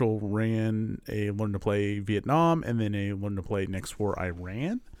 Mitchell ran a Learn to Play Vietnam and then a Learn to Play Next War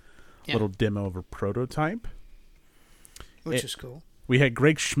Iran. Yeah. Little demo of a prototype. Which is cool. We had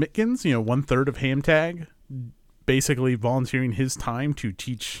Greg Schmitkins, 1/3 of Hamtag, basically volunteering his time to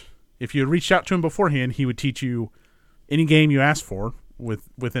teach. If you had reached out to him beforehand, he would teach you any game you asked for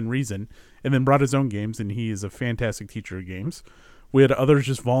within reason, and then brought his own games, and he is a fantastic teacher of games. We had others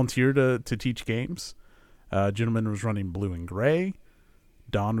just volunteer to teach games. A gentleman was running Blue and Gray.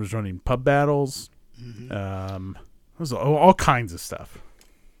 Don was running Pub Battles. There was all kinds of stuff.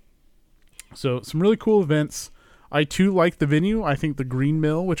 So some really cool events. I too like the venue. I think the Green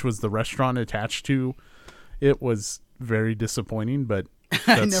Mill, which was the restaurant attached to it, was very disappointing, but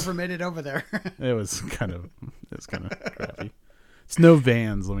I never made it over there. it was kind of crappy. It's no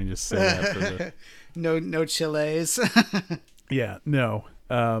Vans, let me just say that. No Chiles. Yeah, no.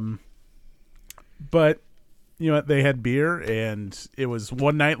 But you know, they had beer, and it was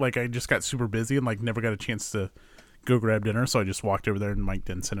one night like I just got super busy and like never got a chance to go grab dinner, so I just walked over there, and Mike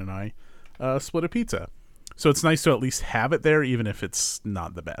Denson and I split a pizza. So it's nice to at least have it there, even if it's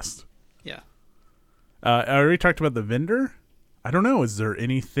not the best. Yeah. I already talked about the vendor. I don't know. Is there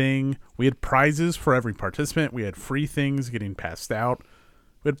anything? We had prizes for every participant. We had free things getting passed out.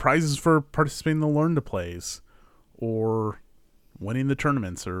 We had prizes for participating in the Learn to Plays or winning the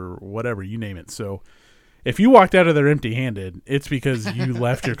tournaments or whatever, you name it. So if you walked out of there empty-handed, it's because you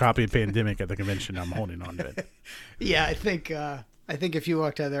left your copy of Pandemic at the convention. I'm holding on to it. Yeah, I think if you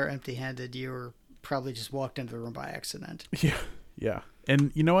walked out of there empty-handed, you were probably just walked into the room by accident. Yeah.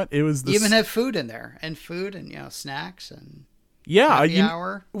 And you know what? It was you even had food in there, and food and snacks and happy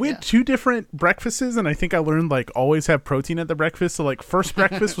hour. We had two different breakfasts, and I think I learned like always have protein at the breakfast. So like first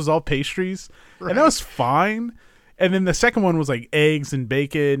breakfast was all pastries, right, and that was fine. And then the second one was like eggs and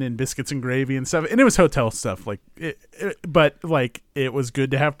bacon and biscuits and gravy and stuff, and it was hotel stuff. Like, but like it was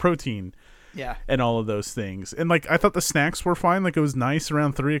good to have protein. Yeah, and all of those things. And like I thought the snacks were fine. Like it was nice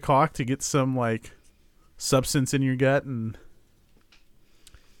around 3:00 to get some like substance in your gut. And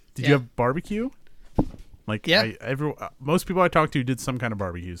did you have barbecue? Like most people I talked to did some kind of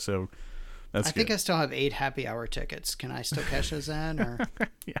barbecue, so that's I think I still have 8 happy hour tickets. Can I still cash those in? Or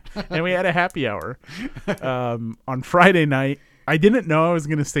yeah, and we had a happy hour on Friday night. I didn't know I was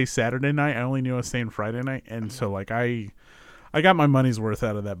going to stay Saturday night. I only knew I was staying Friday night, and so like I got my money's worth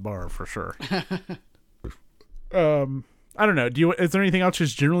out of that bar for sure. I don't know. Is there anything else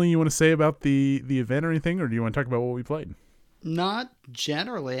just generally you want to say about the event or anything, or do you want to talk about what we played? Not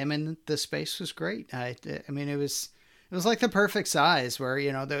generally. I mean, the space was great. I mean, it was like the perfect size where,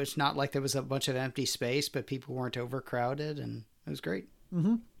 there was not like there was a bunch of empty space, but people weren't overcrowded, and it was great.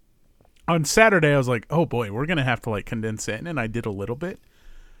 Mm-hmm. On Saturday, I was like, oh boy, we're going to have to like condense in, and I did a little bit.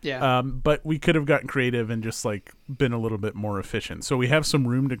 Yeah. But we could have gotten creative and just like been a little bit more efficient. So we have some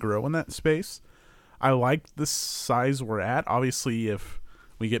room to grow in that space. I like the size we're at. Obviously, if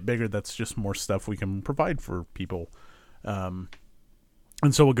we get bigger, that's just more stuff we can provide for people. And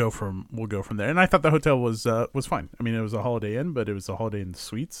so we'll go from there. And I thought the hotel was fine. I mean, it was a Holiday Inn, but it was a Holiday Inn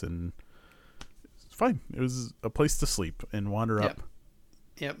Suites, and it's fine. It was a place to sleep and wander up.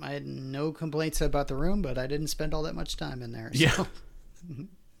 Yep, I had no complaints about the room, but I didn't spend all that much time in there. So. Yeah.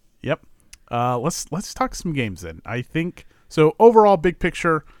 Yep. Let's talk some games then. I think so. Overall, big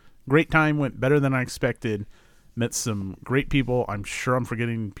picture, great time. Went better than I expected. Met some great people. I'm sure I'm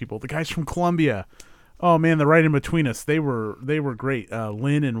forgetting people. The guys from Columbia. Oh man, they're right in between us. They were great.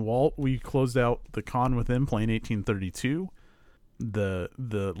 Lynn and Walt. We closed out the con with them playing 1832.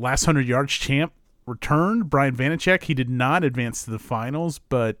 The last 100 yards champ returned. Brian Vanacek. He did not advance to the finals,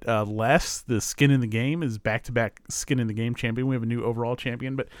 but Les, the skin in the game, is back-to-back skin in the game champion. We have a new overall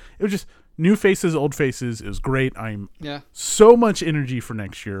champion, but it was just new faces, old faces. It was great. I'm so much energy for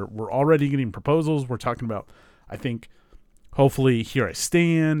next year. We're already getting proposals. We're talking about, I think, hopefully Here I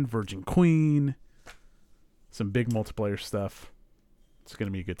Stand, Virgin Queen, some big multiplayer stuff. It's going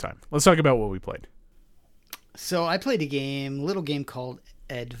to be a good time. Let's talk about what we played. So I played a little game called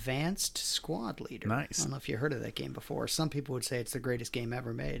Advanced Squad Leader. Nice. I don't know if you heard of that game before. Some people would say it's the greatest game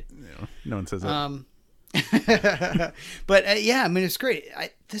ever made. Yeah, no one says that. But I mean, it's great.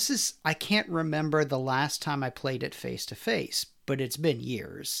 I can't remember the last time I played it face to face, but it's been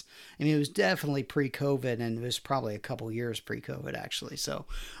years. I mean, it was definitely pre-COVID, and it was probably a couple years pre-COVID actually. So,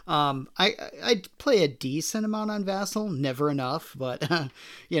 I play a decent amount on Vassal, never enough, but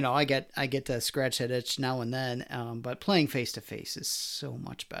I get to scratch that itch now and then. But playing face to face is so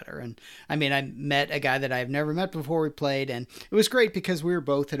much better. And I mean, I met a guy that I've never met before we played, and it was great because we were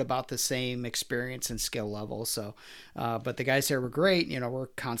both at about the same experience and skill level. So, but the guys there were great. We're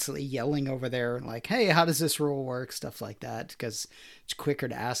constantly yelling over there like, "Hey, how does this rule work?" Stuff like that, because it's quicker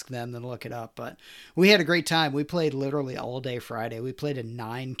to ask them than look it up. But we had a great time. We played literally all day Friday. We played a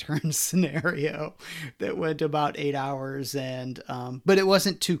 9-turn scenario that went about 8 hours, and but it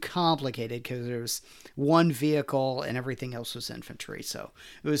wasn't too complicated because there was one vehicle and everything else was infantry. So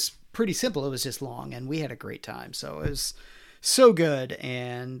it was pretty simple. It was just long, and we had a great time. So it was so good,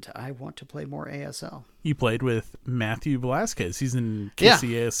 and I want to play more ASL. You played with Matthew Velasquez. He's an KC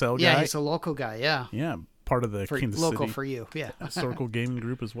ASL guy. Yeah, he's a local guy. Yeah. Yeah, part of the Kansas local City for you. Yeah. historical gaming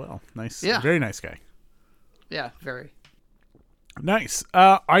group as well. Nice. Yeah. Very nice guy. Yeah, very. Nice.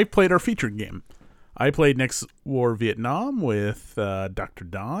 I played our featured game. I played Next War Vietnam with Dr.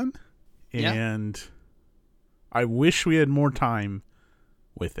 Don, and I wish we had more time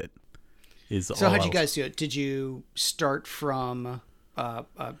with it. So how'd you guys do it? Did you start from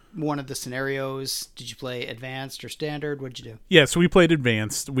one of the scenarios? Did you play advanced or standard? What'd you do? Yeah, so we played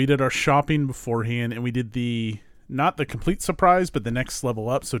advanced. We did our shopping beforehand, and we did not the complete surprise, but the next level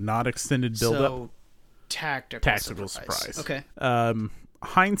up, so not extended build-up. So tactical surprise. Okay.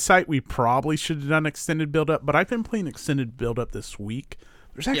 Hindsight, we probably should have done extended build-up, but I've been playing extended build-up this week.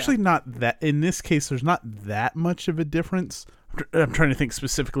 There's actually not that, in this case, there's not that much of a difference. I'm trying to think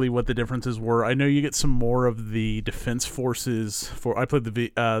specifically what the differences were. I know you get some more of the defense forces. I played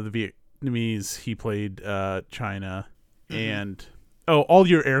the Vietnamese. He played China, and all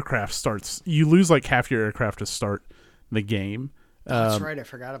your aircraft starts. You lose like half your aircraft to start the game. That's right. I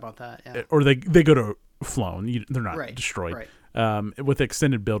forgot about that. Yeah. Or they go to flown. They're not destroyed. Right. With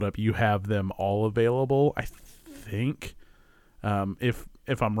extended buildup, you have them all available. I think.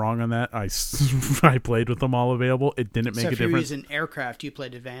 If I'm wrong on that, I played with them all available. It didn't make a difference. So if you're using aircraft, you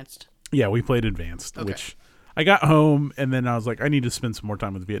played advanced? Yeah, we played advanced, which I got home, and then I was like, I need to spend some more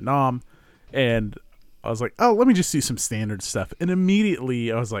time with Vietnam. And I was like, oh, let me just do some standard stuff. And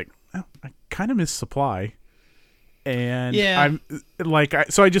immediately I was like, oh, I kind of miss supply. And I'm like,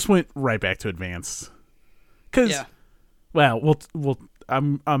 so I just went right back to advanced. Because,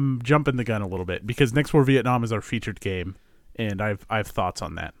 I'm jumping the gun a little bit because Next War Vietnam is our featured game. And I've thoughts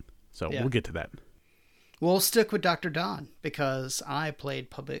on that, so we'll get to that. We'll stick with Dr. Don because I played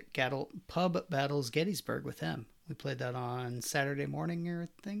Pub Battles Gettysburg with him. We played that on Saturday morning, I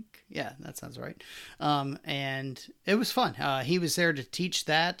think. Yeah, that sounds right. And it was fun. He was there to teach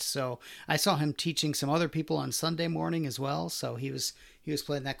that, so I saw him teaching some other people on Sunday morning as well. So he was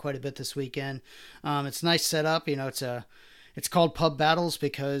playing that quite a bit this weekend. It's a nice setup. It's called Pub Battles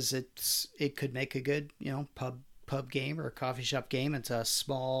because it could make a good pub game or a coffee shop game. It's a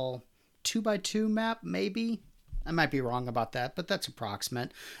small 2x2 map, maybe. I might be wrong about that, but that's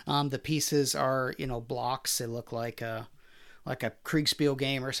approximate. The pieces are, blocks. They look like a Kriegspiel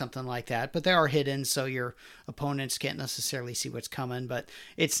game or something like that, but they are hidden, so your opponents can't necessarily see what's coming. But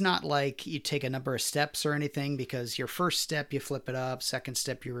it's not like you take a number of steps or anything, because your first step, you flip it up. Second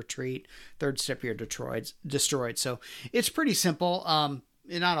step, you retreat. Third step, you're destroyed. So it's pretty simple.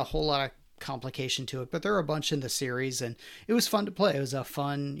 Not a whole lot of complication to it, but there are a bunch in the series, and it was fun to play. It was a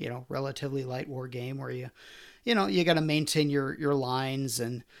fun, relatively light war game where you got to maintain your lines.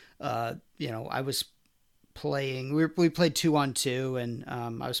 And, I was playing, we played 2-on-2, and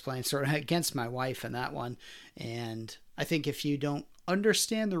I was playing sort of against my wife in that one. And I think if you don't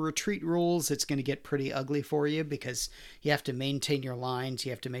understand the retreat rules, it's going to get pretty ugly for you, because you have to maintain your lines.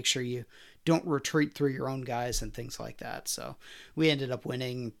 You have to make sure you don't retreat through your own guys and things like that. So we ended up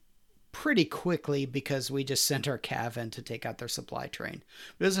winning pretty quickly because we just sent our cav in to take out their supply train.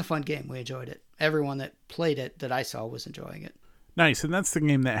 But it was a fun game. We enjoyed it. Everyone that played it that I saw was enjoying it. Nice. And that's the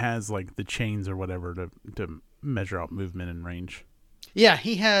game that has like the chains or whatever to measure out movement and range. Yeah,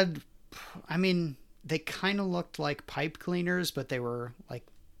 he had, they kind of looked like pipe cleaners, but they were like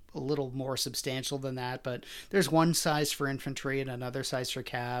a little more substantial than that. But there's one size for infantry and another size for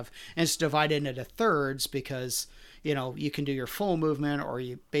cav, and it's divided into thirds because you can do your full movement, or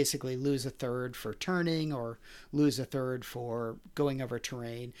you basically lose a third for turning, or lose a third for going over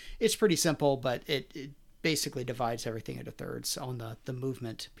terrain. It's pretty simple, but it basically divides everything into thirds on the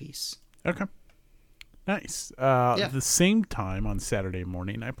movement piece. Okay. Nice. At the same time on Saturday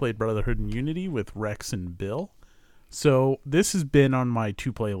morning, I played Brotherhood and Unity with Rex and Bill. So this has been on my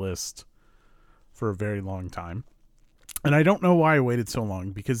to-play list for a very long time. And I don't know why I waited so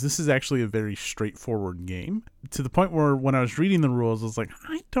long, because this is actually a very straightforward game, to the point where when I was reading the rules, I was like,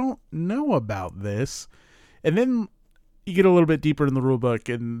 I don't know about this. And then you get a little bit deeper in the rule book,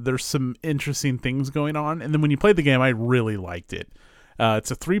 and there's some interesting things going on. And then when you play the game, I really liked it. It's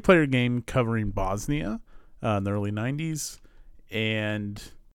a 3-player game covering Bosnia in the early 90s. And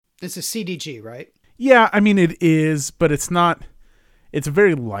it's a CDG, right? Yeah, it is, but it's not. It's a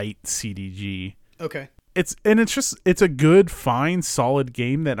very light CDG. Okay. It's a good, fine, solid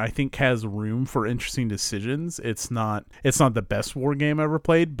game that I think has room for interesting decisions. It's not the best war game I ever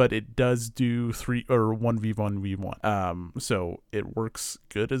played, but it does do 1v1v1. So it works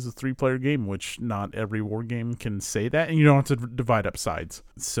good as a 3-player game, which not every war game can say that, and you don't have to divide up sides.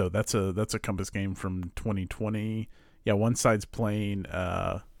 So that's a Compass game from 2020. Yeah, one side's playing.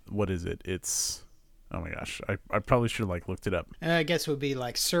 What is it? It's. Oh my gosh, I probably should have looked it up. I guess it would be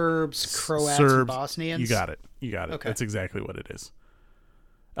like Serbs, Croats, and Bosnians. You got it. Okay. That's exactly what it is.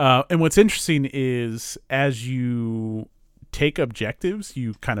 And what's interesting is as you take objectives,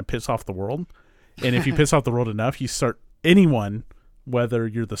 you kind of piss off the world. And if you piss off the world enough, anyone, whether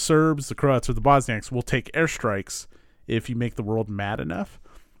you're the Serbs, the Croats, or the Bosniaks, will take airstrikes if you make the world mad enough.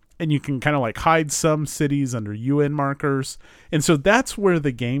 And you can kind of hide some cities under UN markers. And so that's where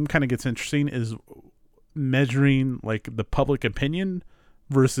the game kind of gets interesting, is measuring the public opinion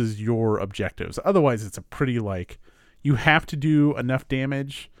versus your objectives. Otherwise, it's a pretty you have to do enough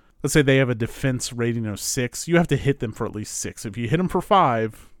damage. Let's say they have a defense rating of 6. You have to hit them for at least 6. If you hit them for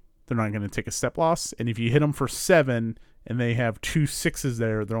 5, they're not going to take a step loss. And if you hit them for 7 and they have 2 6s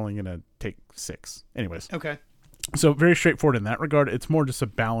there, they're only going to take 6. Anyways. Okay. So very straightforward in that regard. It's more just a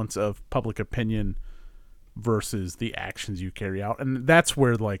balance of public opinion versus the actions you carry out. And that's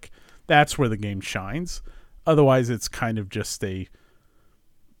where the game shines. Otherwise, it's kind of just a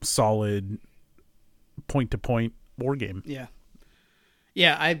solid point-to-point war game. Yeah.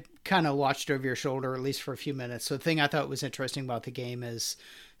 Yeah, I kind of watched over your shoulder, at least for a few minutes. So the thing I thought was interesting about the game is,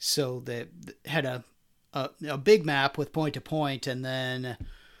 so they had a big map with point-to-point, and then,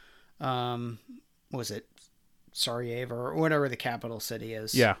 was it Sarajevo or whatever the capital city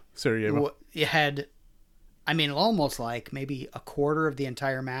is? Yeah, Sarajevo. You had... almost maybe a quarter of the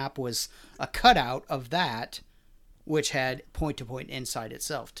entire map was a cutout of that, which had point-to-point inside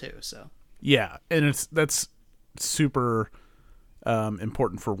itself too. So yeah, and that's super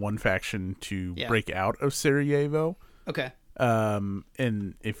important for one faction to break out of Sarajevo. Okay.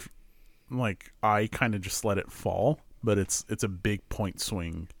 And if I kind of just let it fall, but it's a big point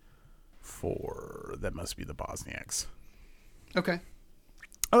swing for that must be the Bosniaks. Okay.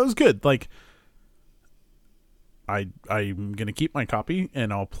 Oh, it was good. I'm gonna keep my copy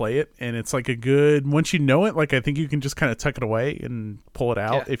and I'll play it. And it's like a good, once you know it, like I think you can just kind of tuck it away and pull it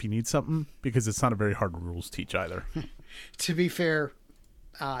out if you need something, because it's not a very hard rules teach either. To be fair,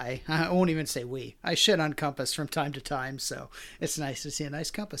 I won't even say we. I shit on Compass from time to time, so it's nice to see a nice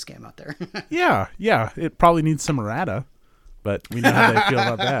Compass game out there. yeah. It probably needs some errata, but we know how they feel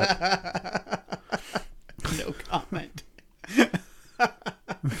about that. No comment.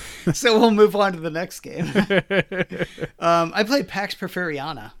 So we'll move on to the next game. I played Pax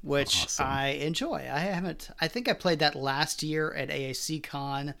Porfiriana, which awesome. I enjoy. I think I played that last year at AAC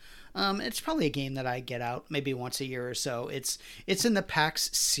Con. It's probably a game that I get out maybe once a year or so. It's in the PAX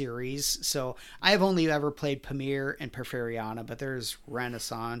series, so I have only ever played Pamir and Porfiriana, but there's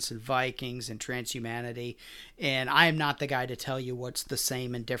Renaissance and Vikings and Transhumanity, and I am not the guy to tell you what's the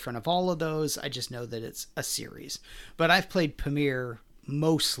same and different of all of those. I just know that it's a series. But I've played Pamir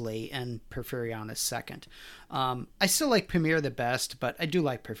mostly and Porfiriana second. I still like Pamir the best, but I do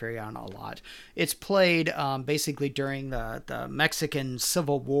like Porfiriana a lot. It's played basically during the Mexican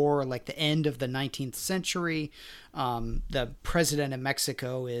Civil War, like the end of the 19th century. The president of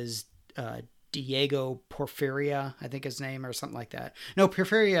Mexico is Diego Porfiria, I think his name, or something like that. No,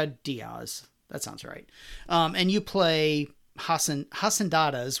 Porfirio Diaz. That sounds right. And you play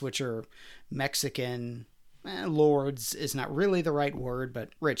hacendadas, which are Mexican lords is not really the right word, but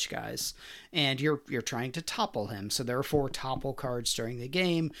rich guys, and you're trying to topple him. So there are 4 topple cards during the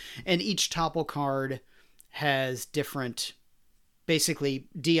game, and each topple card has different, basically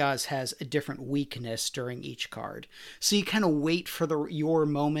Diaz has a different weakness during each card. So you kind of wait for your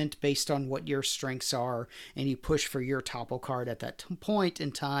moment based on what your strengths are, and you push for your topple card at that point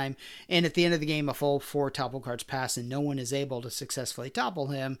in time. And at the end of the game, if all 4 topple cards pass and no one is able to successfully topple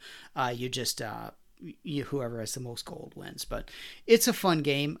him, you just whoever has the most gold wins. But it's a fun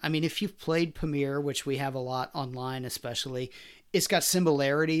game. I mean, if you've played Pamir, which we have a lot online especially, it's got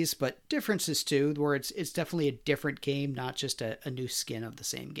similarities but differences too, where it's definitely a different game, not just a new skin of the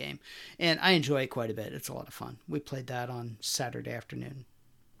same game. And I enjoy it quite a bit. It's a lot of fun. We played that on Saturday afternoon.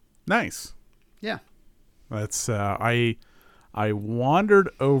 Nice. Yeah. That's I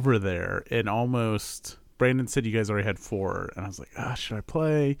wandered over there and almost, Brandon said you guys already had 4, and I was like, should I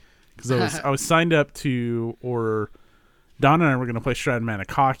play? Because I was signed up to, or Don and I were going to play Strad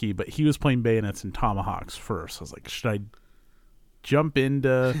Manicocky, but he was playing Bayonets and Tomahawks first. I was like, should I jump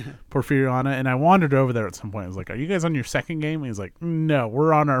into Porfiriana? And I wandered over there at some point. I was like, are you guys on your second game? And he's like, no,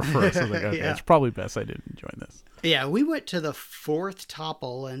 we're on our first. I was like, okay, it's probably best I didn't join this. Yeah, we went to the 4th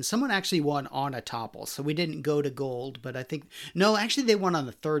topple, and someone actually won on a topple, so we didn't go to gold, but I think, no, actually they won on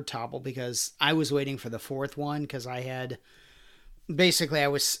the 3rd topple, because I was waiting for the 4th one, because I had... Basically, I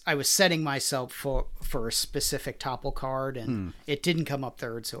was setting myself for a specific topple card, and it didn't come up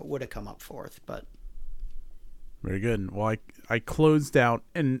 3rd, so it would have come up 4th. But very good. Well, I closed out,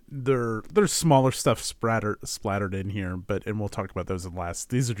 and there's smaller stuff splattered in here, and we'll talk about those in last.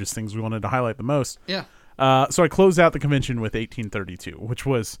 These are just things we wanted to highlight the most. Yeah. So I closed out the convention with 1832, which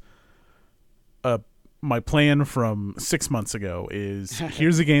was my plan from 6 months ago. Is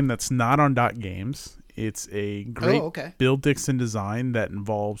here's a game that's not on Dot Games. It's a great Bill Dixon design that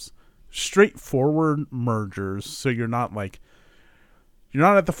involves straightforward mergers. So you're not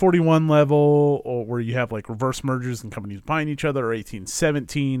at the 41 level, or where you have like reverse mergers and companies buying each other, or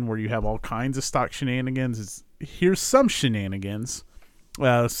 1817 where you have all kinds of stock shenanigans. Here's some shenanigans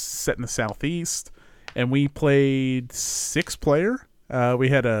set in the Southeast, and we played 6-player. We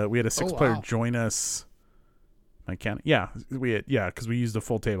had a 6-player join us. I can't. Yeah, because we used a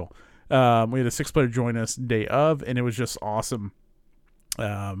full table. We had a 6-player join us day of, and it was just awesome.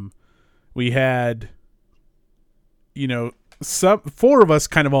 We had, 4 of us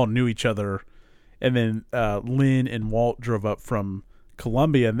kind of all knew each other, and then Lynn and Walt drove up from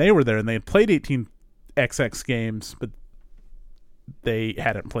Columbia, and they were there, and they had played 18XX games, but they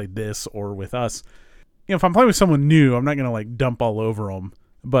hadn't played this or with us. If I'm playing with someone new, I'm not going to dump all over them,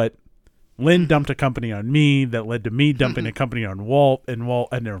 but Lynn dumped a company on me that led to me dumping a company on Walt, and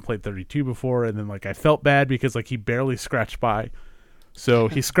Walt had never played 32 before, and then I felt bad because he barely scratched by. So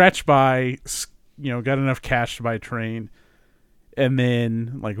he scratched by, got enough cash to buy a train, and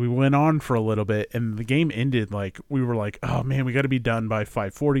then we went on for a little bit, and the game ended we were like, oh man, we got to be done by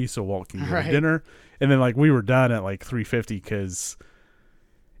 5:40 so Walt can go to dinner, and then we were done at 3:50 because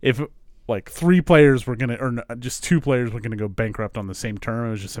if 3 players were gonna, or just 2 players were gonna go bankrupt on the same term.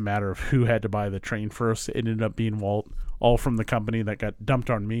 It was just a matter of who had to buy the train first. It ended up being Walt, all from the company that got dumped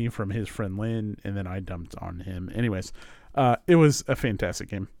on me from his friend Lynn, and then I dumped on him. Anyways, it was a fantastic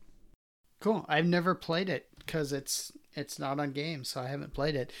game. Cool. I've never played it because it's not on games, so I haven't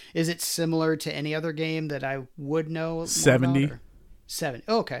played it. Is it similar to any other game that I would know? 70. 70.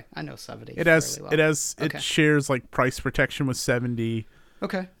 Oh, okay, I know 70. It shares like price protection with 70.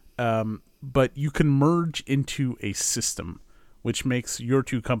 Okay. But you can merge into a system, which makes your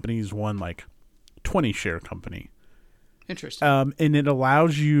two companies one like 20 share company. Interesting. And it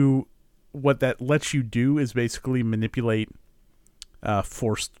allows you, what that lets you do is basically manipulate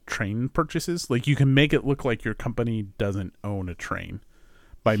forced train purchases. Like you can make it look like your company doesn't own a train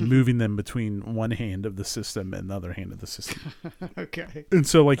by moving them between one hand of the system and the other hand of the system. Okay. And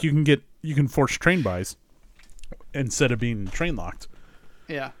so like you can force train buys instead of being train locked.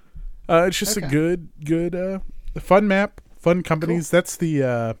 Yeah. It's just a good fun map, fun companies. Cool. That's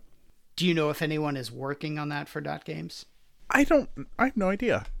the Do you know if anyone is working on that for Dot Games? I have no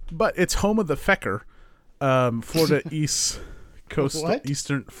idea. But it's home of the Fecker, Florida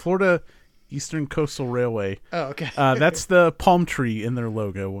Eastern Coastal Railway. Oh, okay. That's the palm tree in their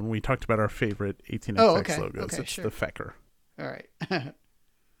logo when we talked about our favorite 18XX logos. Okay, it's the Fecker. All right.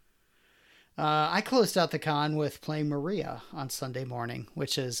 I closed out the con with playing Maria on Sunday morning,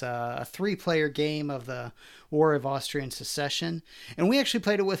 which is a 3-player game of the War of Austrian Succession. And we actually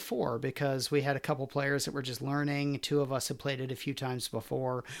played it with 4 because we had a couple players that were just learning. 2 of us had played it a few times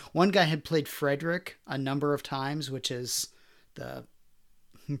before. One guy had played Frederick a number of times, which is the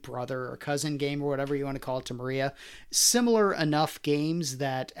brother or cousin game or whatever you want to call it to Maria. Similar enough games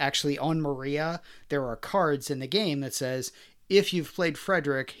that actually on Maria, there are cards in the game that says, if you've played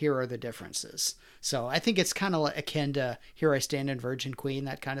Frederick, here are the differences. So I think it's kind of akin to Here I Stand in Virgin Queen,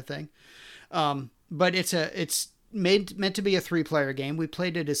 that kind of thing. But it's meant to be a 3-player game. We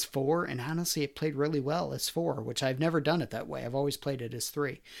played it as 4, and honestly, it played really well as 4, which I've never done it that way. I've always played it as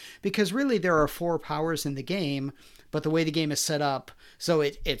 3. Because really, there are 4 powers in the game, but the way the game is set up, so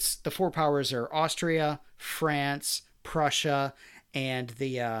it's the 4 powers are Austria, France, Prussia, and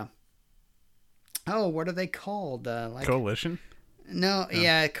the... what are they called? Coalition? No,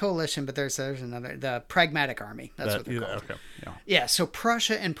 yeah, coalition, but there's another, the Pragmatic Army. That's what they're called. Okay. Yeah, so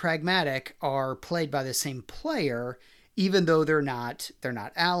Prussia and Pragmatic are played by the same player, even though they're not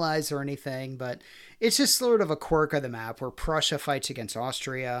allies or anything, but it's just sort of a quirk of the map where Prussia fights against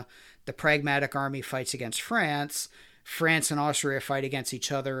Austria, the Pragmatic Army fights against France, France and Austria fight against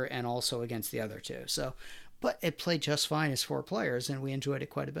each other and also against the other two. So but it played just fine as 4 players, and we enjoyed it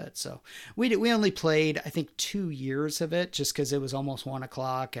quite a bit. So we only played, I think, 2 years of it, just because it was almost 1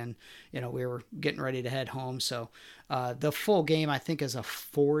 o'clock, and we were getting ready to head home. So the full game, I think, is a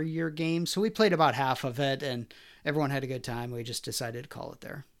 4-year game. So we played about half of it, and everyone had a good time. We just decided to call it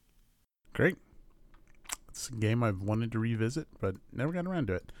there. Great. It's a game I've wanted to revisit, but never got around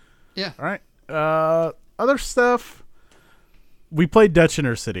to it. Yeah. All right. Other stuff. We played Dutch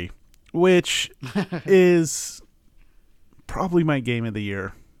Inner City, which is probably my game of the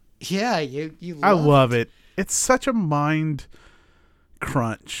year. Yeah, you I love it. It's such a mind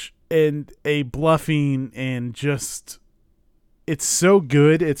crunch and a bluffing, and just it's so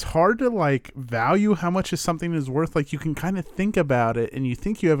good. It's hard to value how much something is worth. Like, you can kind of think about it and you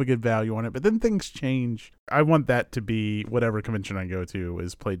think you have a good value on it, but then things change. I want that to be whatever convention I go to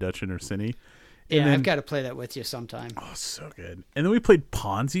is play Dutch Inner City. Yeah, then, I've got to play that with you sometime. Oh, so good. And then we played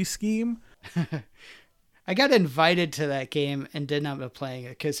Ponzi Scheme. I got invited to that game and didn't end up playing it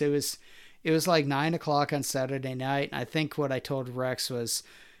because it was like 9 o'clock on Saturday night. And I think what I told Rex was,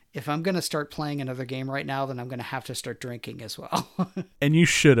 if I'm going to start playing another game right now, then I'm going to have to start drinking as well. And you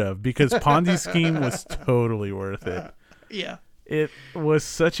should have, because Ponzi Scheme was totally worth it. Yeah. It was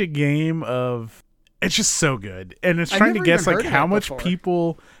such a game of... It's just so good. And it's trying to guess how much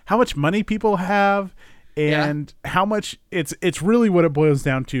money people have, and how much it's really what it boils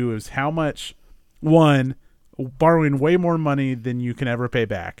down to is how much, one, borrowing way more money than you can ever pay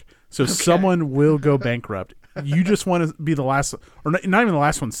back. So someone will go bankrupt. You just want to be the last, or not even the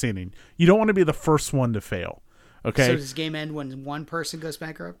last one standing. You don't want to be the first one to fail. Okay. So does this game end when one person goes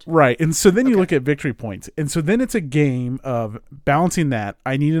bankrupt? Right. And so then you look at victory points. And so then it's a game of balancing that.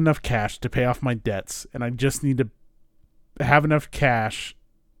 I need enough cash to pay off my debts, and I just need to have enough cash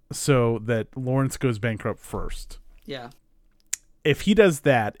so that Lawrence goes bankrupt first. Yeah. If he does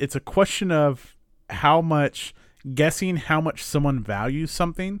that, it's a question of guessing how much someone values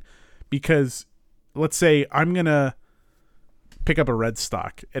something, because let's say I'm going to pick up a red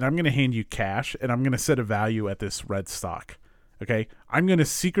stock and I'm going to hand you cash and I'm going to set a value at this red stock. Okay. I'm going to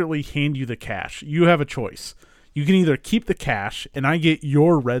secretly hand you the cash. You have a choice. You can either keep the cash and I get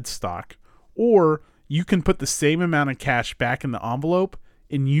your red stock, or you can put the same amount of cash back in the envelope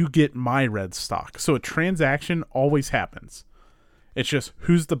and you get my red stock. So a transaction always happens. It's just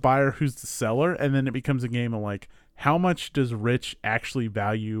who's the buyer, who's the seller, and then it becomes a game of like, how much does Rich actually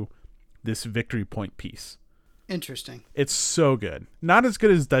value this victory point piece? Interesting. It's so good. Not as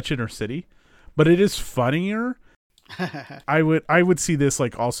good as Dutch Inner City, but it is funnier. I would see this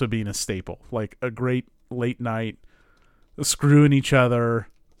like also being a staple, like a great late night screwing each other,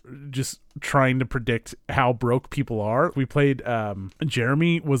 just trying to predict how broke people are. We played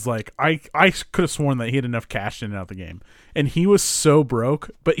Jeremy was like, I could have sworn that he had enough cash in and out the game, and he was so broke,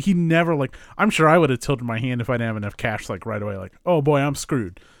 but he never, like, I'm sure I would have tilted my hand if I didn't have enough cash, like right away, like, oh boy, I'm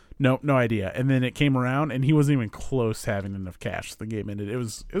screwed. No idea. And then it came around and he wasn't even close to having enough cash. The game ended. It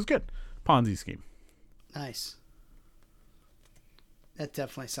was good. Ponzi scheme. Nice. That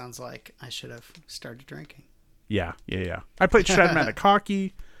definitely sounds like I should have started drinking. Yeah. I played Stratomatic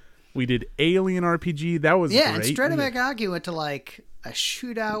Hockey. We did Alien RPG. That was great. And Stratomatic Hockey went to like a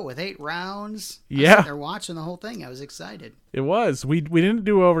shootout with 8 rounds. Yeah. They're watching the whole thing. I was excited. It was. We didn't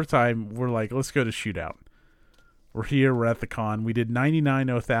do overtime. We're like, let's go to shootout. We're here. We're at the con. We did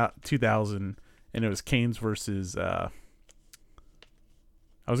 99-2000, and it was Canes versus. I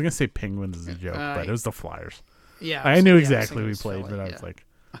was gonna say Penguins as a joke, but it was the Flyers. Yeah, I knew exactly who we played, but I was like,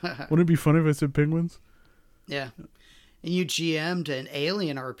 wouldn't it be funny if I said Penguins? Yeah. And you GM'd an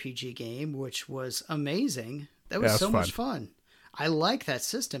Alien RPG game, which was amazing. That was so much fun. I like that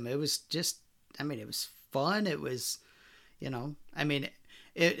system. It was just, it was fun. It was, it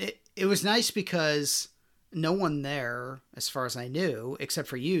was nice because no one there, as far as I knew, except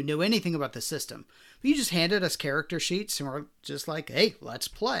for you, knew anything about the system. You just handed us character sheets and we're just like, hey, let's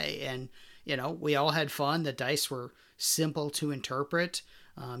play. And, we all had fun. The dice were simple to interpret.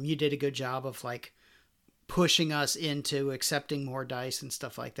 You did a good job of like pushing us into accepting more dice and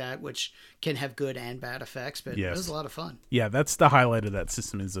stuff like that, which can have good and bad effects, but it was a lot of fun. Yeah, that's the highlight of that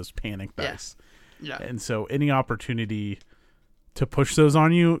system is those panic dice. Yeah. And so any opportunity to push those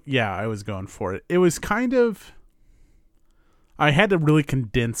on you, I was going for it. It was kind of, I had to really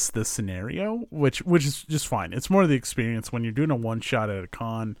condense the scenario, which is just fine. It's more of the experience when you're doing a one shot at a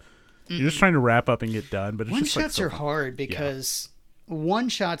con. You're just trying to wrap up and get done, but it's one just shots like are hard because one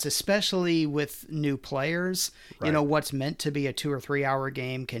shots, especially with new players, what's meant to be a 2 or 3 hour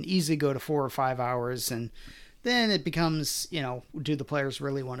game can easily go to 4 or 5 hours, and then it becomes, do the players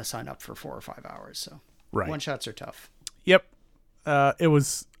really want to sign up for 4 or 5 hours? So one shots are tough. Yep. It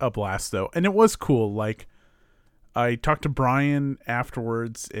was a blast though, and it was cool. Like, I talked to Brian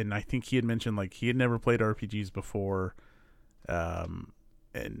afterwards, and I think he had mentioned like he had never played RPGs before.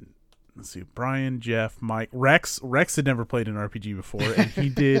 And let's see, Brian, Jeff, Mike, Rex had never played an RPG before, and he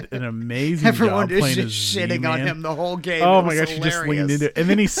did an amazing Everyone job playing is just shitting on him the whole game. Oh my gosh, he just leaned into it. And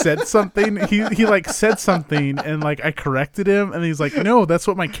then he said something. he like said something, and like I corrected him, and he's like, "No, that's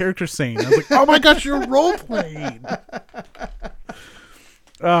what my character's saying." I was like, "Oh my gosh, you're role playing."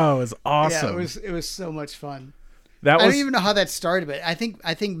 Oh, it was awesome. Yeah, it was so much fun. I don't even know how that started, but I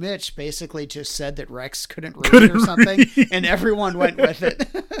think Mitch basically just said that Rex couldn't read or something, and everyone went with it.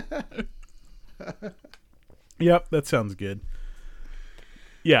 Yep, that sounds good.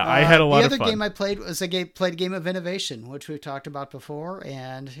 Yeah, I had a lot of fun. The other game I played was a game of Innovation, which we've talked about before,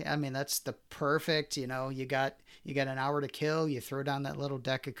 and that's the perfect. You got an hour to kill. You throw down that little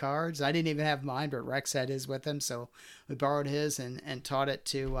deck of cards. I didn't even have mine, but Rex had his with him, so we borrowed his and taught it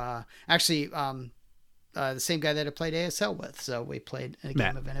to the same guy that I played ASL with. So we played a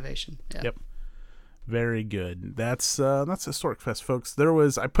game of Innovation. Yeah. Yep. Very good. That's Historic Fest, folks.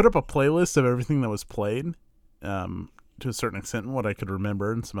 I put up a playlist of everything that was played, to a certain extent, and what I could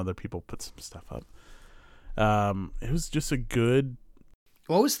remember, and some other people put some stuff up. It was just a good.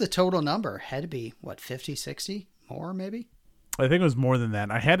 What was the total number? Had to be 50, 60 more, maybe. I think it was more than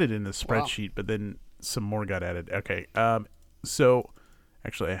that. I had it in the spreadsheet, but then some more got added. Okay. So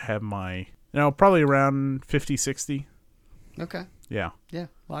actually, I have my. Probably around 50, 60. Okay. Yeah. Yeah,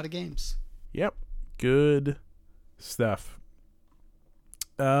 a lot of games. Yep. Good stuff.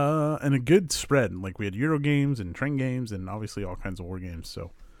 And a good spread. Like, we had Euro games and train games and obviously all kinds of war games.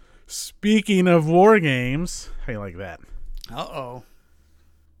 So, speaking of war games, how you like that? Uh-oh.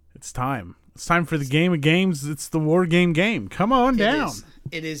 It's time. It's time for the game of games. It's the war game. Come on down.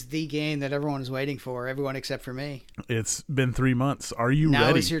 It is the game that everyone is waiting for, everyone except for me. It's been 3 months. Are you ready?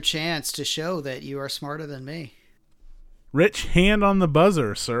 Now is your chance to show that you are smarter than me. Rich, hand on the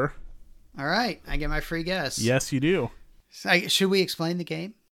buzzer, sir. All right. I get my free guess. Yes, you do. Should we explain the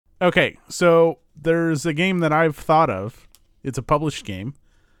game? Okay. So there's a game that I've thought of. It's a published game,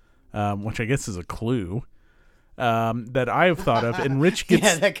 which I guess is a clue. That I've thought of, and Rich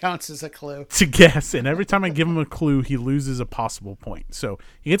gets that counts as a clue to guess, and every time I give him a clue, he loses a possible point. So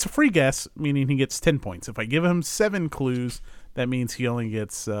he gets a free guess, meaning he gets 10 points. If I give him 7 clues, that means he only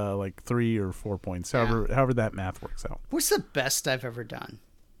gets like 3 or 4 points. However that math works out. What's the best I've ever done?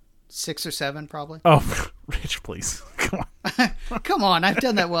 6 or 7, probably. Oh, Rich, please. Come on. Come on, I've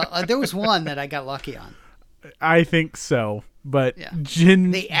done that well. There was one that I got lucky on. I think so, but Yeah.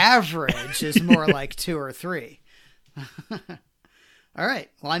 The average is more like 2 or 3. All right.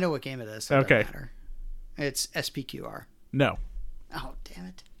 Well, I know what game it is. So it doesn't matter. It's SPQR. No. Oh, damn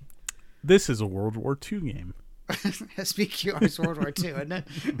it. This is a World War II game. SPQR is World War II, isn't it?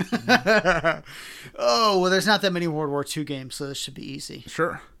 Oh, well, there's not that many World War II games, so this should be easy.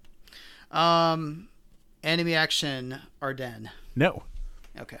 Sure. Enemy Action Ardennes. No.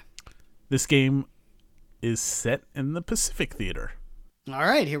 Okay. This game is set in the Pacific Theater. All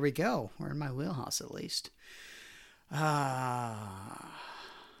right, here we go. We're in my wheelhouse, at least.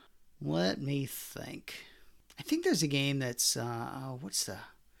 Let me think. I think there's a game that's what's the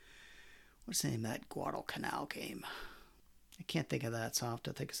name of that Guadalcanal game? I can't think of that, so I'll have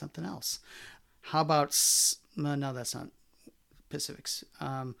to think of something else. How about no, that's not Pacifics.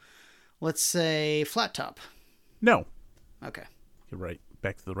 Let's say Flat Top. No. Okay. You're right.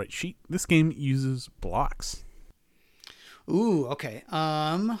 Back to the right sheet. This game uses blocks. Ooh, okay.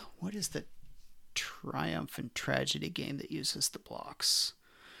 What is the Triumph and Tragedy game that uses the blocks?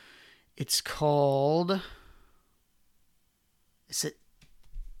 It's called... Is it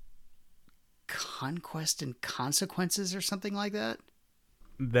Conquest and Consequences or something like that?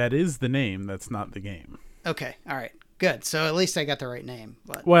 That is the name. That's not the game. Okay, all right. Good. So at least I got the right name.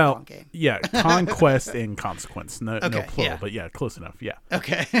 But well, wrong game. Yeah, Conquest and Consequence. No plural, yeah. but yeah, close enough. Yeah.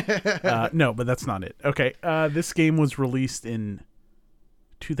 Okay. No, but that's not it. Okay. This game was released in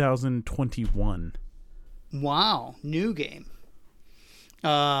 2021. Wow. New game.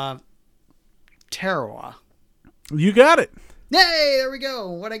 Tarawa. You got it. Yay, there we go.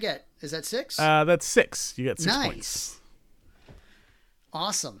 What'd I get? Is that 6? That's 6. You got 6 nice. points.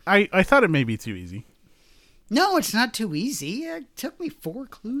 Awesome. I thought it may be too easy. No, it's not too easy. It took me 4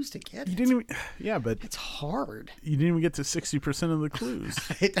 clues to get it. You didn't even, yeah, but it's hard. You didn't even get to 60% of the clues.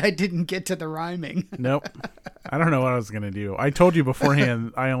 I didn't get to the rhyming. Nope. I don't know what I was going to do. I told you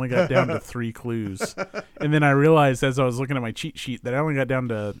beforehand I only got down to 3 clues. And then I realized as I was looking at my cheat sheet that I only got down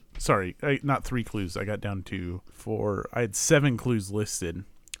to, not 3 clues. I got down to 4. I had 7 clues listed.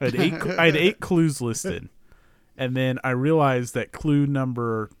 I had 8 clues listed. And then I realized that clue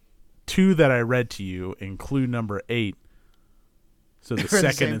number 2 that I read to you and clue number 8. So the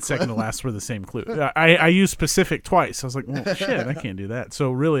second and second to last were the same clue. I used Pacific twice. I was like, well, shit, I can't do that.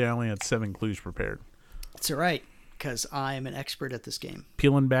 So really, I only had 7 clues prepared. That's all right, because I am an expert at this game.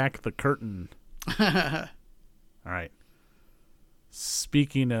 Peeling back the curtain. All right.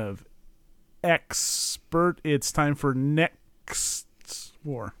 Speaking of expert, it's time for next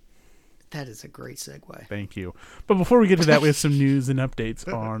war. That is a great segue. Thank you. But before we get to that, we have some news and updates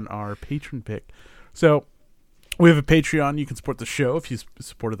on our patron pick. So we have a Patreon. You can support the show if you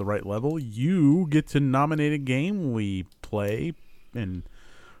support at the right level. You get to nominate a game we play and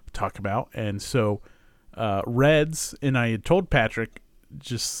talk about. And so Reds, and I had told Patrick,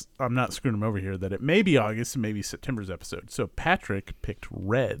 I'm not screwing him over here, that it may be August and maybe September's episode. So Patrick picked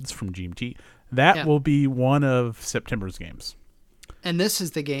Reds from GMT. That will be one of September's games. And this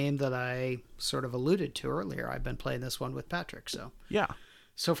is the game that I sort of alluded to earlier. I've been playing this one with Patrick. So yeah.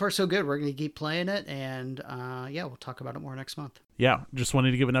 So far, so good. We're going to keep playing it. And we'll talk about it more next month. Yeah. Just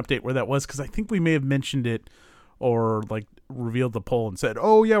wanted to give an update where that was, because I think we may have mentioned it or like revealed the poll and said,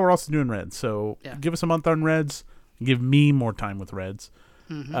 oh, yeah, we're also doing Reds. So give us a month on Reds. Give me more time with Reds.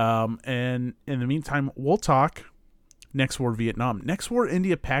 Mm-hmm. And in the meantime, we'll talk Next War Vietnam. Next War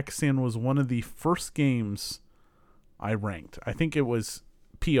India-Pakistan was one of the first games I ranked. I think it was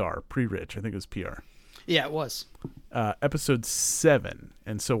PR, pre-Rich. I think it was PR. Yeah, it was. Episode 7.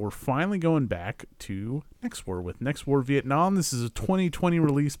 And so we're finally going back to Next War with Next War Vietnam. This is a 2020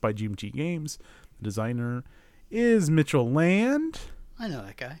 release by GMT Games. The designer is Mitchell Land. I know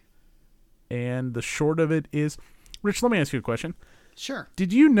that guy. And the short of it is... Rich, let me ask you a question. Sure.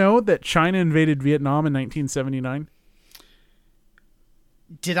 Did you know that China invaded Vietnam in 1979?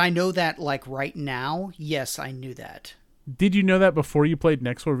 Did I know that like right now? Yes, I knew that. Did you know that before you played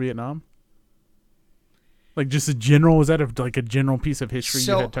Next War Vietnam? Like just a general, was that like a general piece of history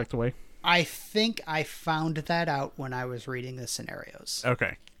you had tucked away? I think I found that out when I was reading the scenarios.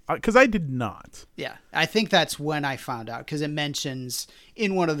 Okay. Because I did not. Yeah, I think that's when I found out, because it mentions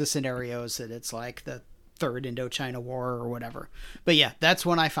in one of the scenarios that it's like the Third Indochina War or whatever. But yeah, that's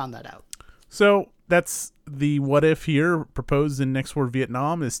when I found that out. So that's the what if here proposed in Next War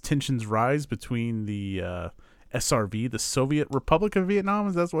Vietnam is tensions rise between the SRV, the Soviet Republic of Vietnam.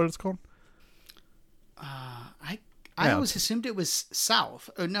 Is that what it's called? I I always assumed it was South.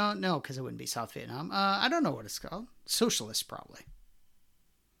 Oh, no, because it wouldn't be South Vietnam. I don't know what it's called. Socialist, probably.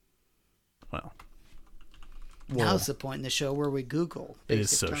 Well, now's the point in the show where we Google. It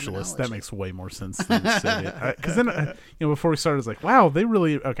is socialist. That makes way more sense than you said it. Because then, before we started, I was like, wow, they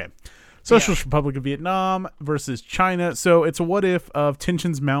really... Okay. Socialist Republic of Vietnam versus China. So it's a what if of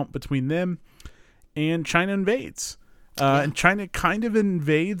tensions mount between them and China invades. And China kind of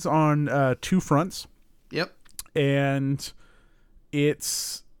invades on two fronts. Yep. And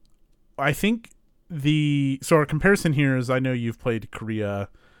it's... I think so our comparison here is, I know you've played Korea.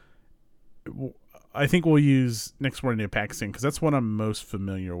 I think we'll use next one into Pakistan because that's what I'm most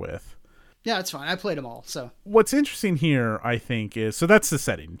familiar with. Yeah, it's fine. I played them all. So what's interesting here, I think, is that's the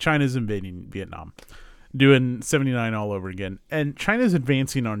setting. China's invading Vietnam, doing 79 all over again, and China's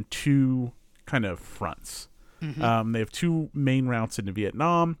advancing on two kind of fronts. Mm-hmm. They have two main routes into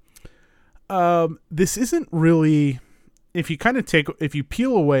Vietnam. This isn't really, if you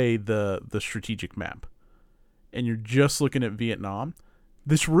peel away the strategic map, and you're just looking at Vietnam,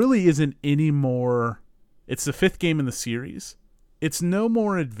 this really isn't any more. It's the fifth game in the series. It's no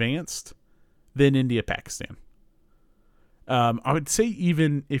more advanced than India-Pakistan. I would say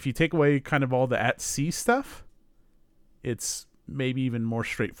even if you take away kind of all the at-sea stuff, it's maybe even more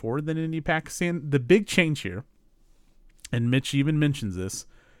straightforward than India-Pakistan. The big change here, and Mitch even mentions this,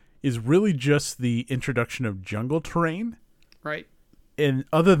 is really just the introduction of jungle terrain. Right. And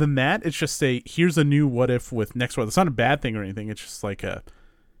other than that, it's just here's a new what if with next one. It's not a bad thing or anything. It's just like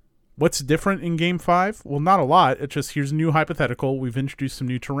what's different in Game 5? Well, not a lot. It's just here's a new hypothetical. We've introduced some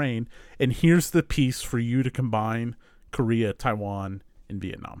new terrain. And here's the piece for you to combine Korea, Taiwan, and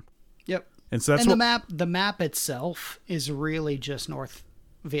Vietnam. Yep. And so that's the map itself is really just North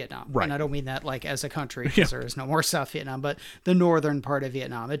Vietnam. Right. And I don't mean that like as a country because there is no more South Vietnam, but the northern part of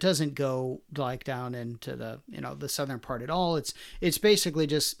Vietnam. It doesn't go like down into the southern part at all. It's basically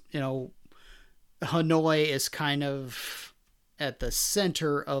just, Hanoi is kind of at the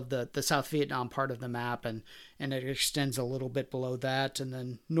center of the South Vietnam part of the map, and it extends a little bit below that, and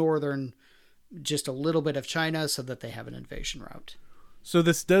then northern, just a little bit of China, so that they have an invasion route. So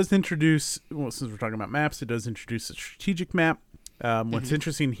this does introduce, since we're talking about maps, it does introduce a strategic map. What's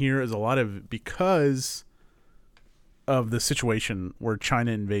interesting here is because of the situation where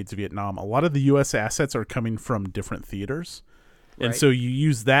China invades Vietnam, a lot of the U.S. assets are coming from different theaters. Right. And so you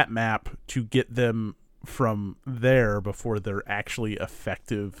use that map to get them from there before they're actually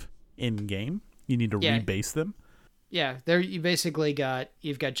effective in game. You need to rebase them. Yeah, there you've got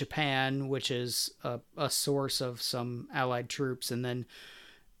Japan, which is a source of some allied troops, and then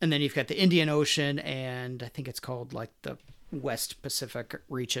you've got the Indian Ocean, and I think it's called like the West Pacific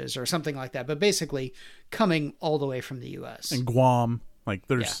reaches or something like that. But basically, coming all the way from the U.S. and Guam,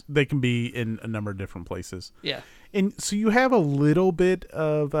 they can be in a number of different places. Yeah. And so you have a little bit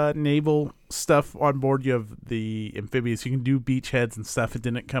of naval stuff on board. You have the amphibious. You can do beachheads and stuff. It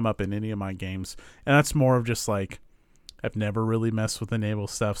didn't come up in any of my games. And that's more of just I've never really messed with the naval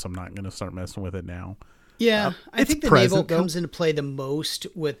stuff, so I'm not going to start messing with it now. Yeah, I think the naval comes into play the most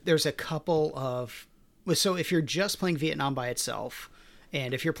there's a couple of... So if you're just playing Vietnam by itself,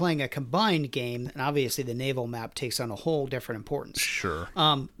 and if you're playing a combined game, then obviously the naval map takes on a whole different importance. Sure.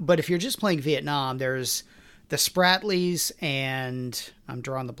 But if you're just playing Vietnam, there's the Spratlys, and I'm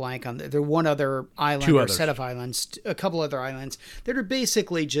drawing the blank on there. One other island or set of islands, a couple other islands that are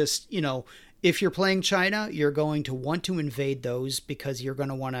basically just, if you're playing China, you're going to want to invade those because you're going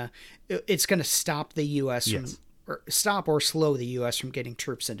to want to. It's going to stop the U.S. stop or slow the U.S. from getting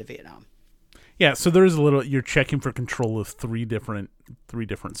troops into Vietnam. Yeah, so there's a little. You're checking for control of three different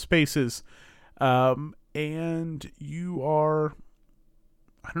spaces, and you are.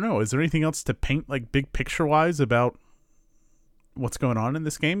 I don't know. Is there anything else to paint, big picture wise, about what's going on in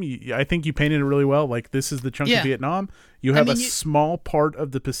this game? I think you painted it really well. This is the chunk of Vietnam. You have a small part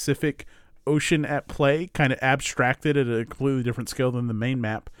of the Pacific Ocean at play, kind of abstracted at a completely different scale than the main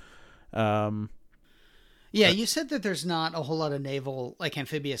map. You said that there's not a whole lot of naval,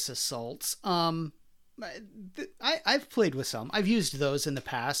 amphibious assaults. I've played with some. I've used those in the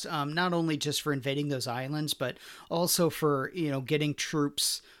past, not only just for invading those islands, but also for, getting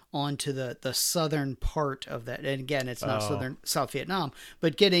troops onto the southern part of that. And again, it's not South Vietnam,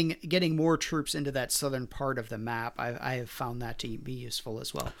 but getting more troops into that southern part of the map. I have found that to be useful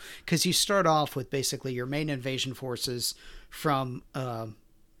as well, because you start off with basically your main invasion forces from,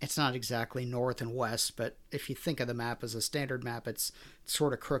 it's not exactly north and west, but if you think of the map as a standard map, it's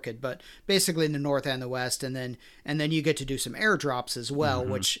sort of crooked, but basically in the north and the west, and then you get to do some airdrops as well,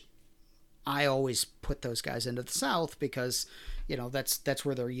 which I always put those guys into the south because, that's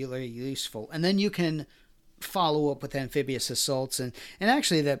where they're really useful. And then you can follow up with amphibious assaults, and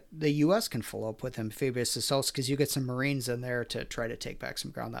actually the U.S. can follow up with amphibious assaults because you get some Marines in there to try to take back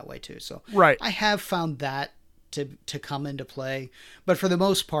some ground that way too. So right. I have found that to come into play, but for the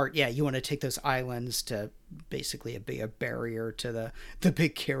most part, yeah, you want to take those islands to basically be a barrier to the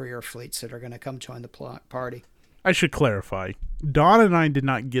big carrier fleets that are going to come join the party. I should clarify. Dawn and I did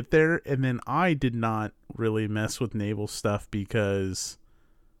not get there, and then I did not really mess with naval stuff because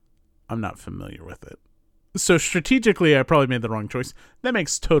I'm not familiar with it. So strategically, I probably made the wrong choice. That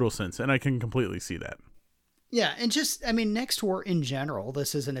makes total sense, and I can completely see that. Yeah, and just, I mean, Next War in general,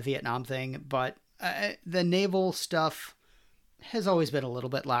 this isn't a Vietnam thing, but the naval stuff has always been a little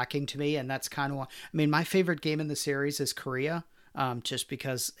bit lacking to me, and that's kind of why. I mean, my favorite game in the series is Korea, just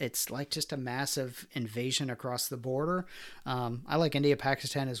because it's like just a massive invasion across the border. I like India,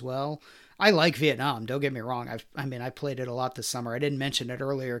 Pakistan as well. I like Vietnam, don't get me wrong. I played it a lot this summer. I didn't mention it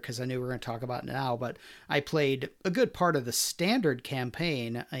earlier because I knew we were going to talk about it now, but I played a good part of the standard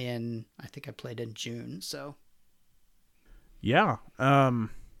campaign I think I played in June, so. Yeah.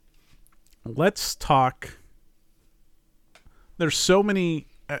 Let's talk. There's so many.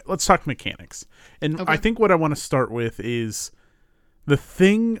 Let's talk mechanics. And okay. I think what I want to start with is the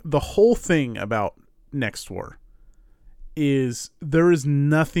whole thing about Next War is there is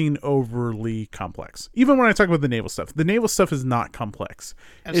nothing overly complex. Even when I talk about the naval stuff is not complex.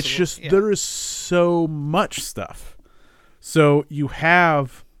 Absolutely. It's just there is so much stuff. So you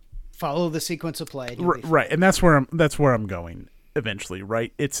have follow the sequence of play. Right. And that's where I'm going eventually,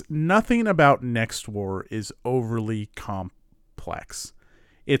 right? It's nothing about Next War is overly complex.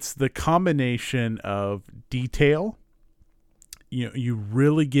 It's the combination of detail. You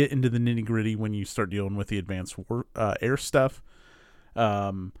really get into the nitty-gritty when you start dealing with the advanced air stuff.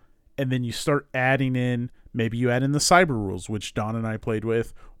 And then you start adding in, maybe you add in the cyber rules, which Don and I played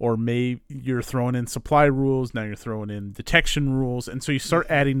with, or maybe you're throwing in supply rules, now you're throwing in detection rules, and so you start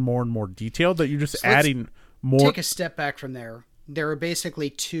adding more and more detail that you're just adding more. Take a step back from there. There are basically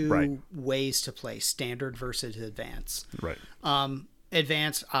two ways to play, standard versus advanced. Right.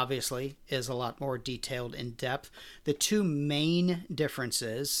 Advanced, obviously, is a lot more detailed in depth. The two main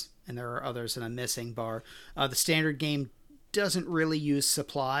differences, and there are others that I'm missing, the standard game doesn't really use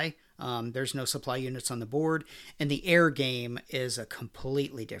supply. There's no supply units on the board. And the air game is a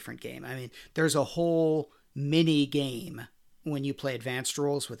completely different game. I mean, there's a whole mini game when you play advanced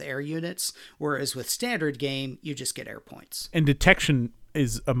roles with air units, whereas with standard game, you just get air points. And detection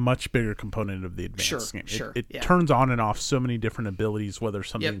is a much bigger component of the advanced game. It turns on and off so many different abilities, whether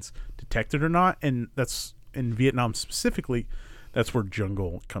something's detected or not. And that's, in Vietnam specifically, that's where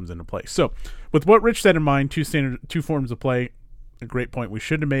jungle comes into play. So with what Rich said in mind, two forms of play, a great point we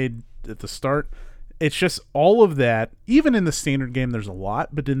should have made at the start. It's just all of that. Even in the standard game, there's a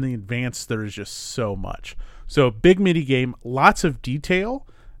lot, but in the advanced, there is just so much. So big mini game, lots of detail,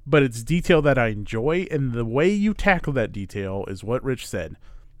 but it's detail that I enjoy. And the way you tackle that detail is what Rich said.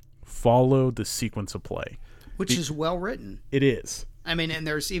 Follow the sequence of play. Which is well written. It is. I mean, and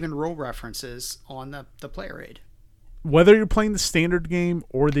there's even rule references on the player aid. Whether you're playing the standard game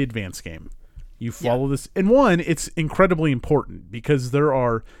or the advanced game, you follow this. And one, it's incredibly important because there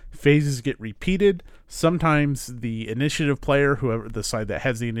are phases get repeated. Sometimes the initiative player, whoever the side that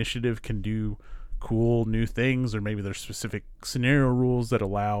has the initiative, can do cool new things, or maybe there's specific scenario rules that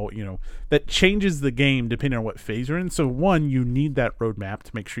allow, that changes the game depending on what phase you're in. So one, you need that roadmap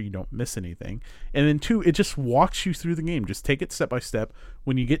to make sure you don't miss anything. And then two, it just walks you through the game. Just take it step by step.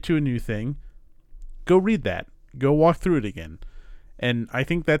 When you get to a new thing, go read that. Go walk through it again. And I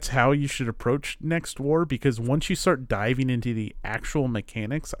think that's how you should approach Next War, because once you start diving into the actual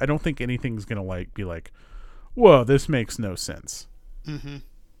mechanics, I don't think anything's going to be like, whoa, this makes no sense. Mm-hmm.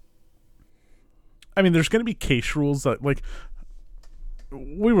 I mean, there's going to be case rules that,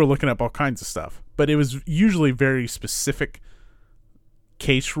 we were looking up all kinds of stuff, but it was usually very specific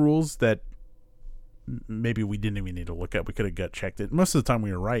case rules that maybe we didn't even need to look at. We could have gut checked it. Most of the time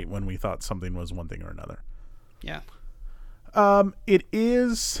we were right when we thought something was one thing or another. Yeah. It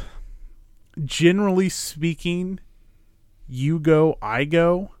is, generally speaking, you go, I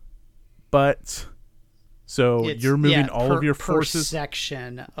go, but so you're moving all of your forces. Per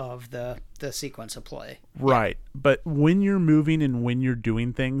section of the sequence of play. Right. Yeah. But when you're moving and when you're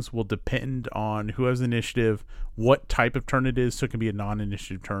doing things will depend on who has initiative, what type of turn it is. So it can be a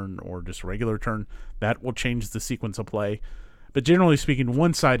non-initiative turn or just a regular turn. That will change the sequence of play. But generally speaking,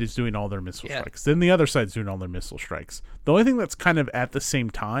 one side is doing all their missile strikes. Then the other side's doing all their missile strikes. The only thing that's kind of at the same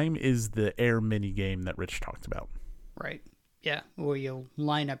time is the air mini game that Rich talked about. Right. Yeah, where you'll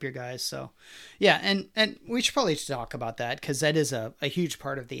line up your guys. So, yeah, and we should probably talk about that because that is a huge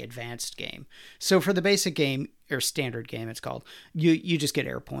part of the advanced game. So for the basic game or standard game, it's called, you just get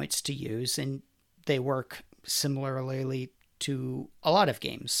air points to use, and they work similarly to a lot of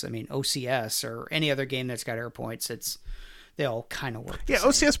games. I mean, OCS or any other game that's got air points, they all kind of work. Yeah,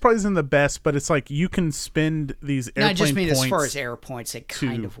 same. OCS probably isn't the best, but it's like you can spend these airplane I just mean points as far as air points, they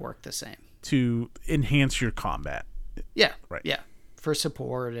kind of work the same to enhance your combat. Yeah, right. Yeah, for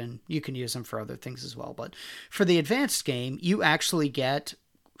support, and you can use them for other things as well. But for the advanced game, you actually get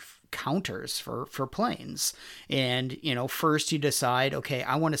counters for planes, and first you decide, okay,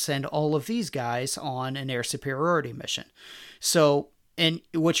 I want to send all of these guys on an air superiority mission. So, and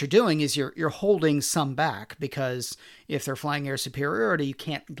what you're doing is you're holding some back, because if they're flying air superiority, you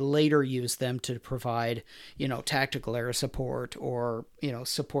can't later use them to provide, tactical air support or,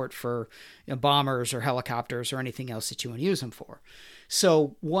 support for bombers or helicopters or anything else that you want to use them for.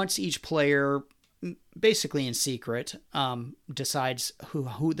 So once each player, basically in secret, decides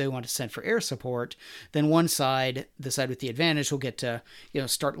who they want to send for air support, then one side, the side with the advantage, will get to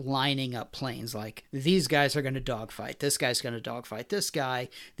start lining up planes. Like, these guys are going to dogfight, this guy's going to dogfight this guy,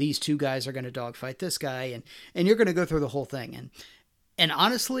 these two guys are going to dogfight this guy, and you're going to go through the whole thing. And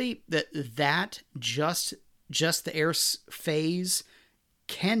honestly, that just the air phase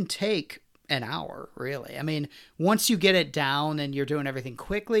can take an hour, really. I mean, once you get it down and you're doing everything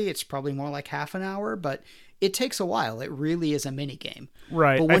quickly, it's probably more like half an hour, but it takes a while. It really is a mini game.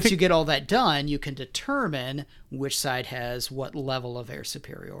 Right. But once you get all that done, you can determine which side has what level of air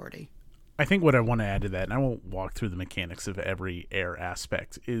superiority. I think what I want to add to that, and I won't walk through the mechanics of every air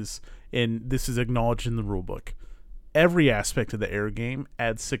aspect, is, and this is acknowledged in the rulebook, every aspect of the air game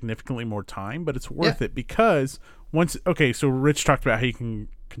adds significantly more time, but it's worth it, because so Rich talked about how you can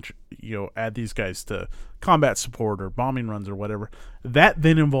add these guys to combat support or bombing runs or whatever. That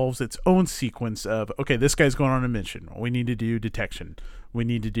then involves its own sequence of, okay, this guy's going on a mission, we need to do detection, we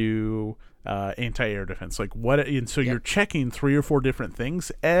need to do anti-air defense, like what, and so you're checking 3 or 4 different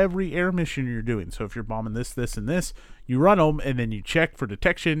things every air mission you're doing. So if you're bombing this and this, you run them, and then you check for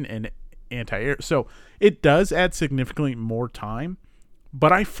detection and anti-air. So it does add significantly more time,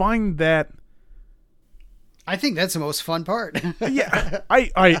 but I find that, I think that's the most fun part. Yeah,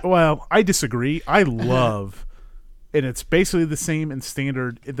 I disagree. I love, and it's basically the same in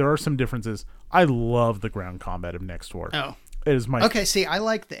standard. There are some differences. I love the ground combat of Next War. Oh, it is my okay. See, I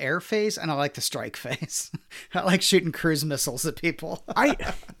like the air phase and I like the strike phase. I like shooting cruise missiles at people.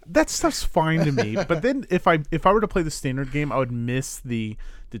 That stuff's fine to me. But then if I were to play the standard game, I would miss the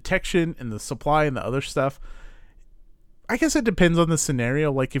detection and the supply and the other stuff. I guess it depends on the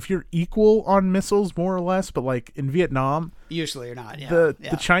scenario. Like, if you're equal on missiles, more or less, but like in Vietnam, usually you're not. Yeah,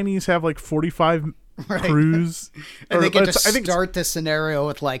 the Chinese have like 45 crews, and they get to start the scenario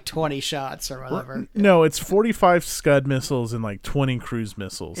with like 20 shots or whatever. No, it's 45 Scud missiles and like 20 cruise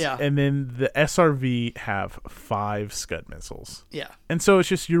missiles. Yeah, and then the SRV have 5 Scud missiles. Yeah, and so it's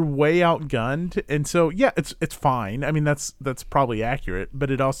just, you're way outgunned, and so yeah, it's fine. I mean, that's probably accurate,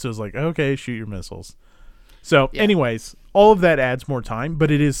 but it also is like, okay, shoot your missiles. So, anyways, all of that adds more time, but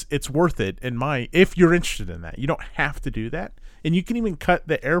it's worth it if you're interested in that. You don't have to do that, and you can even cut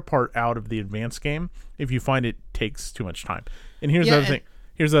the air part out of the advanced game if you find it takes too much time. And here's the other thing.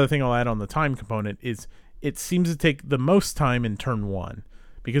 Here's the other thing I'll add on the time component is, it seems to take the most time in turn 1,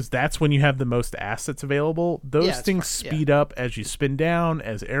 because that's when you have the most assets available. Those things speed up as you spin down,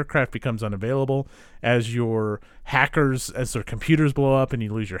 as aircraft becomes unavailable, as your hackers, as their computers blow up and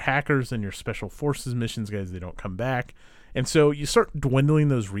you lose your hackers and your special forces missions guys, they don't come back. And so you start dwindling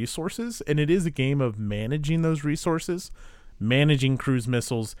those resources, and it is a game of managing those resources, managing cruise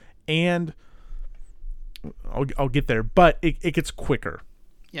missiles, and I'll get there, but it gets quicker.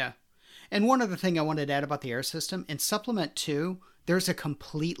 Yeah. And one other thing I wanted to add about the air system, in Supplement 2, there's a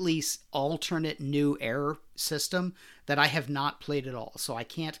completely alternate new air system that I have not played at all, so I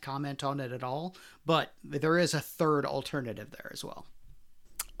can't comment on it at all, but there is a third alternative there as well.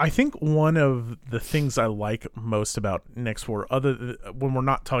 I think one of the things I like most about Next War, when we're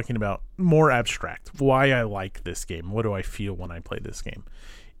not talking about more abstract, why I like this game, what do I feel when I play this game,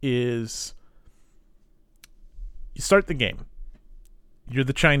 is you start the game, you're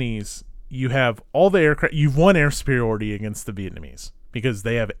the Chinese, you have all the aircraft, you've won air superiority against the Vietnamese because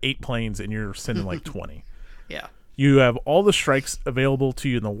they have 8 planes and you're sending like 20. Yeah. You have all the strikes available to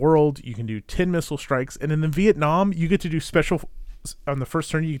you in the world. You can do 10 missile strikes. And in the Vietnam, you get to do on the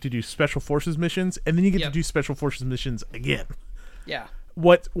first turn, you get to do special forces missions, and then you get to do special forces missions again. Yeah.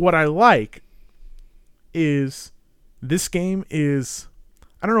 What I like is this game is,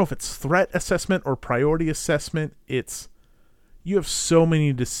 I don't know if it's threat assessment or priority assessment. It's you have so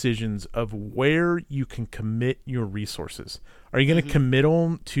many decisions of where you can commit your resources. Are you going to commit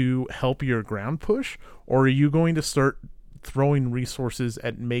them to help your ground push, or are you going to start throwing resources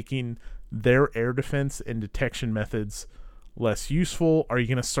at making their air defense and detection methods less useful? Are you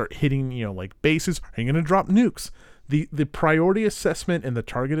going to start hitting, like bases? Are you going to drop nukes? The priority assessment and the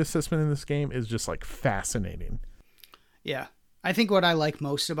target assessment in this game is just like fascinating. Yeah. I think what I like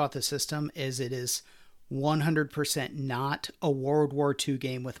most about the system is it is 100% not a World War II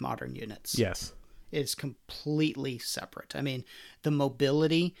game with modern units. Yes. It's completely separate. I mean, the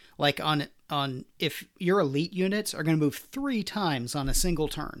mobility, like on if your elite units are going to move 3 times on a single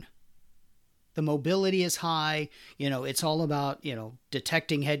turn. The mobility is high. It's all about,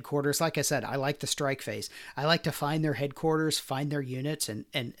 detecting headquarters. Like I said, I like the strike phase. I like to find their headquarters, find their units,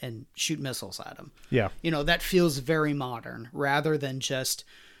 and shoot missiles at them. Yeah. That feels very modern rather than just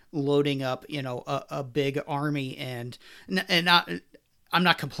loading up, a big army and not. I'm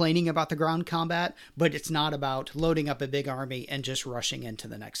not complaining about the ground combat, but it's not about loading up a big army and just rushing into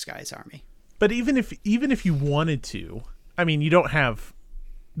the next guy's army. But even if you wanted to, I mean, you don't have.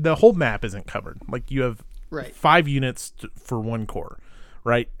 The whole map isn't covered. Like you have 5 units for 1 corps,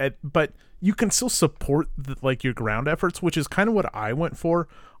 right? But you can still support your ground efforts, which is kind of what I went for.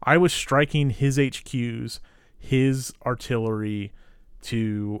 I was striking his HQs, his artillery,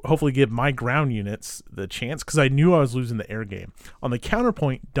 to hopefully give my ground units the chance, because I knew I was losing the air game. On the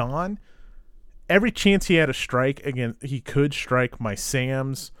counterpoint, Don, every chance he had a strike, again, he could strike my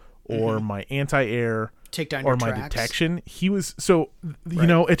SAMs or my anti-air, take down or your my tracks. detection. He was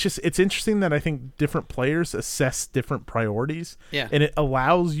it's interesting that I think different players assess different priorities. Yeah. And it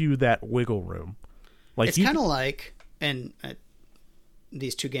allows you that wiggle room. Like it's kind of like, and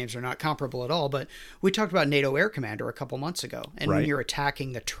these two games are not comparable at all, but we talked about NATO Air Commander a couple months ago. And when you're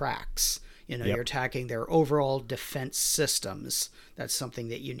attacking the tracks, you're attacking their overall defense systems. That's something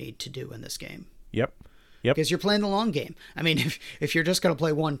that you need to do in this game. Yep. Because you're playing the long game. I mean, if you're just going to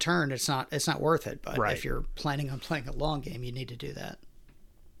play one turn, it's not worth it. But if you're planning on playing a long game, you need to do that.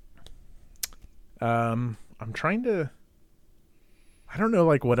 I'm trying to. I don't know,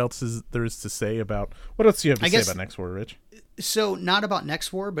 what else there is to say about. What else do you have to say about Next War, Rich? So not about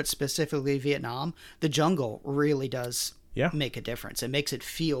Next War, but specifically Vietnam. The jungle really does make a difference. It makes it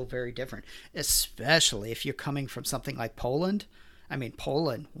feel very different, especially if you're coming from something like Poland. I mean,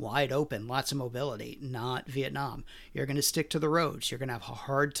 Poland, wide open, lots of mobility, not Vietnam. You're going to stick to the roads. You're going to have a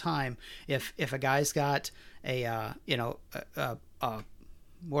hard time if a guy's got what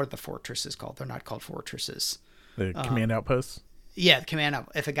are the fortresses called? They're not called fortresses. The command outposts? Yeah, the command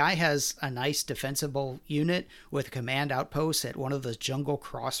outpost. If a guy has a nice defensible unit with a command outpost at one of those jungle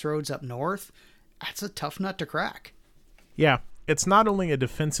crossroads up north, that's a tough nut to crack. Yeah. It's not only a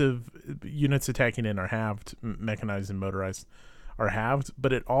defensive units attacking in are halved, mechanized and motorized, are halved,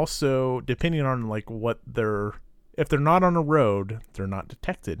 but it also, depending on what if they're not on a road, they're not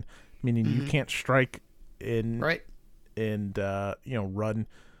detected, meaning you can't strike in and run.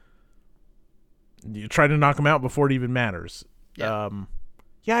 You try to knock them out before it even matters. I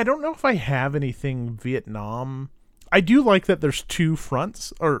don't know if I have anything Vietnam. I do like that there's 2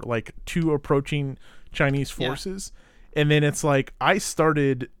 fronts, or 2 approaching Chinese forces, and then it's I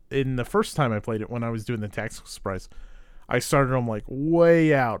started in the first time I played it when I was doing the tactical surprise. I started them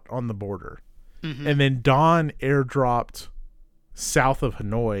way out on the border. And then Don airdropped south of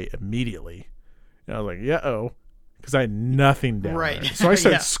Hanoi immediately. And I was like, because I had nothing down there. So I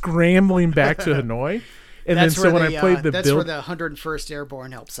started scrambling back to Hanoi. And that's then when I played the that's build, where the 101st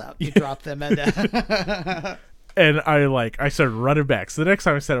Airborne helps out. You drop them in there. And I started running back. So the next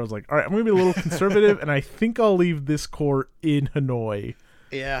time I said, I was like, all right, I'm going to be a little conservative, and I think I'll leave this corps in Hanoi.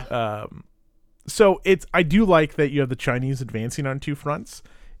 Yeah. So I do like that you have the Chinese advancing on 2 fronts,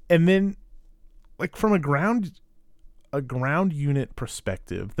 and then from a ground unit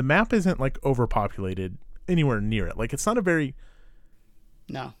perspective, the map isn't overpopulated anywhere near it. It's not a very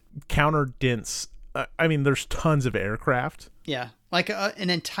counter dense. I mean, there's tons of aircraft. Yeah, an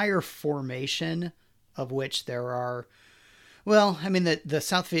entire formation of which there are. Well, I mean, the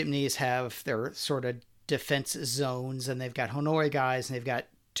South Vietnamese have their sort of defense zones, and they've got Hanoi guys, and they've got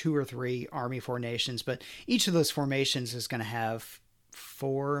 2 or 3 Army formations, but each of those formations is going to have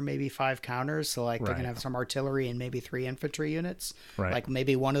 4, maybe 5 counters. So they're going to have some artillery and maybe 3 infantry units. Right.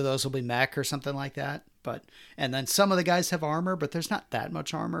 Maybe one of those will be mech or something like that. And then some of the guys have armor, but there's not that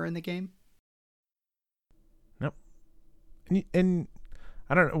much armor in the game. Nope. And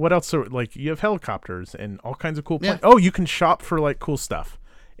I don't know what else. You have helicopters and all kinds of cool planes. Oh, you can shop for cool stuff.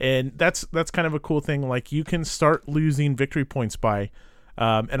 And that's kind of a cool thing. You can start losing victory points by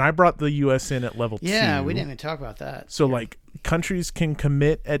And I brought the U.S. in at level 2. Yeah, we didn't even talk about that. So, like, countries can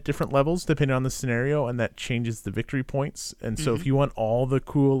commit at different levels depending on the scenario, and that changes the victory points. And so if you want all the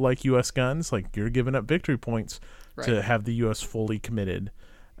cool, like, U.S. guns, like, you're giving up victory points to have the U.S. fully committed.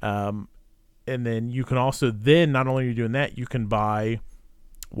 And then you can also, then not only are you doing that, you can buy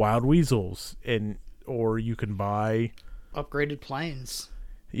Wild Weasels, or you can buy upgraded planes.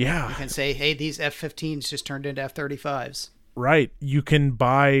 Yeah. You can say, hey, these F-15s just turned into F-35s. Right. You can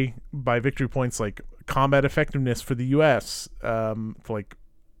buy victory points like combat effectiveness for the U.S. To like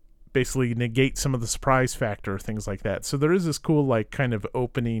basically negate some of the surprise factor, things like that. So there is this cool like kind of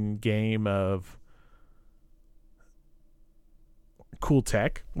opening game of cool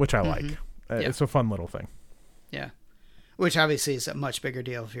tech, which I like. It's a fun little thing. Yeah. Which obviously is a much bigger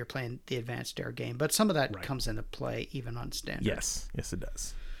deal if you're playing the advanced air game. But some of that comes into play even on standard. Yes. Yes, it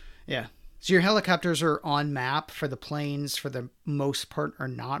does. Yeah. So your helicopters are on map. For the planes, for the most part, are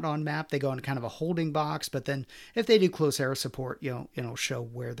not on map. They go in kind of a holding box, but then if they do close air support, show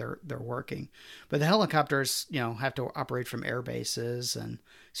where they're working. But the helicopters, have to operate from air bases, and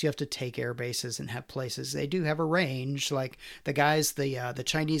so you have to take air bases and have places. They do have a range, like the guys, the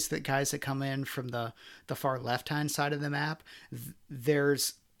Chinese guys that come in from the far left hand side of the map.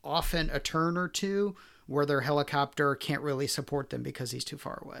 There's often a turn or two where their helicopter can't really support them because he's too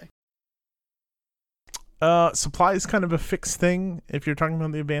far away. Supply is kind of a fixed thing. If you're talking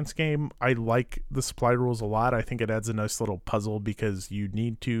about the advanced game, I like the supply rules a lot. I think it adds a nice little puzzle because you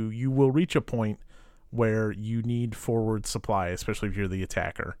will reach a point where you need forward supply, especially if you're the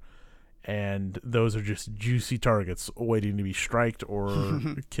attacker. And those are just juicy targets waiting to be striked or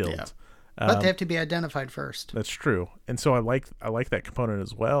killed. Yeah. But they have to be identified first. That's true. And so I like that component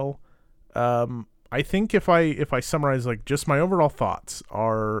as well. I think if I summarize like just my overall thoughts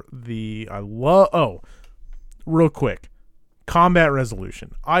are real quick, combat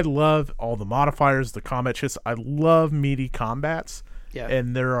resolution. I love all the modifiers, the combat shifts. I love meaty combats. Yeah.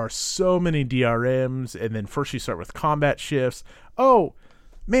 And there are so many DRMs, and then first you start with combat shifts. Oh,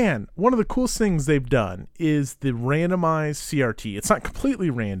 man, one of the coolest things they've done is the randomized CRT. It's not completely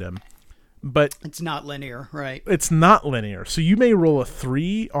random, but it's not linear, right? It's not linear. So you may roll a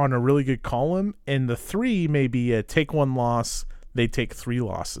 3 on a really good column, and the 3 may be a take 1 loss, they take 3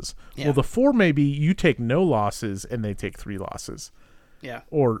 losses. Yeah. Well, the 4 may be you take no losses and they take 3 losses. Yeah.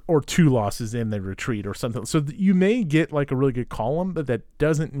 Or 2 losses and they retreat or something. So you may get like a really good column, but that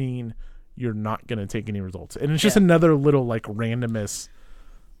doesn't mean you're not going to take any results. And it's just another little like randomness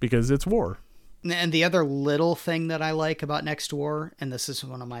because it's war. And the other little thing that I like about Next War, and this is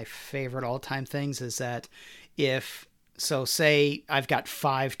one of my favorite all-time things, is that say I've got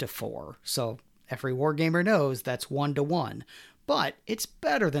 5-4. So every wargamer knows that's 1-1. But it's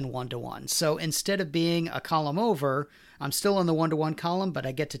better than 1-1. So instead of being a column over, I'm still in the 1-1 column, but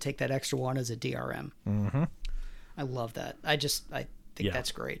I get to take that extra 1 as a DRM. Mm-hmm. I love that. I think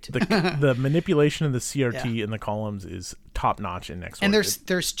that's great. The manipulation of the CRT in the columns is top notch in Next War. And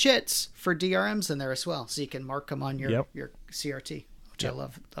there's chits for DRMs in there as well, so you can mark them on your CRT, which I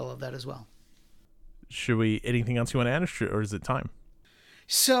love. I love that as well. Should we? Anything else you want to add, or is it time?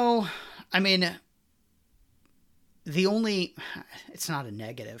 So, I mean, it's not a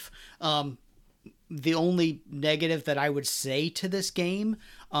negative. The only negative that I would say to this game,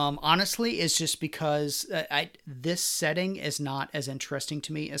 honestly, is just because this setting is not as interesting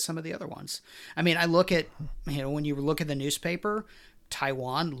to me as some of the other ones. I mean, I look at, when you look at the newspaper,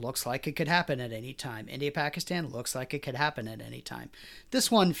 Taiwan looks like it could happen at any time. India, Pakistan looks like it could happen at any time. This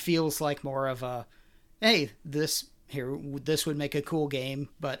one feels like more of a, hey, this would make a cool game,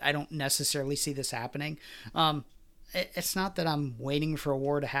 but I don't necessarily see this happening. It's not that I'm waiting for a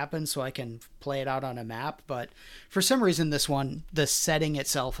war to happen so I can play it out on a map, but for some reason this one, the setting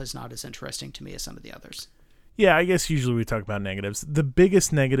itself is not as interesting to me as some of the others. Yeah, I guess usually we talk about negatives. The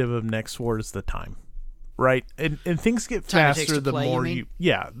biggest negative of Next War is the time, right? And things get faster the more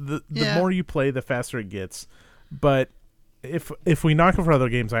the more you play, the faster it gets. But if we knock it for other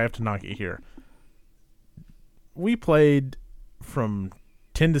games, I have to knock it here. We played from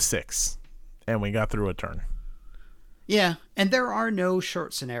 10 to 6, and we got through a turn. Yeah, and there are no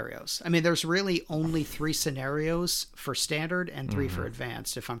short scenarios. I mean, there's really only 3 scenarios for standard and 3 for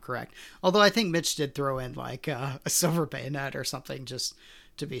advanced, if I'm correct. Although I think Mitch did throw in like a silver bayonet or something just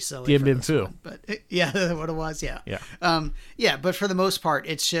to be silly. Gambin too. But what it was, yeah. But for the most part,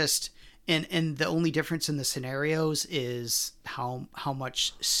 it's just And the only difference in the scenarios is how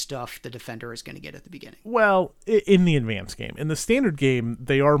much stuff the defender is going to get at the beginning. Well, in the advanced game. In the standard game,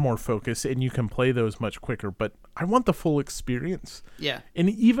 they are more focused, and you can play those much quicker, but I want the full experience. Yeah. And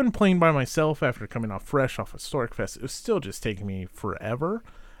even playing by myself after coming off fresh off Historic Fest, it was still just taking me forever.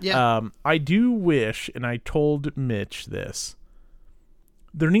 Yeah. I do wish, and I told Mitch this,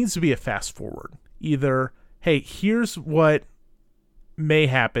 there needs to be a fast forward. Either, hey, here's what may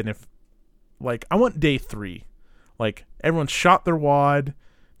happen if, like, I want day 3. Like, everyone shot their wad.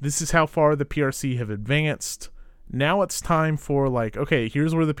 This is how far the PRC have advanced. Now it's time for, like, okay,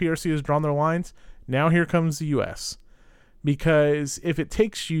 here's where the PRC has drawn their lines. Now here comes the U.S. Because if it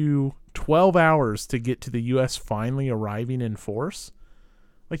takes you 12 hours to get to the U.S. finally arriving in force,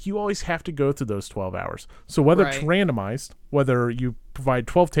 like, you always have to go through those 12 hours. So whether it's randomized, whether you provide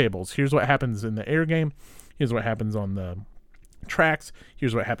 12 tables, here's what happens in the air game, here's what happens on the tracks,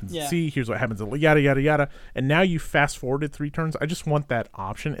 here's what happens at sea, here's what happens at yada, yada, yada, and now you fast forwarded 3 turns. I just want that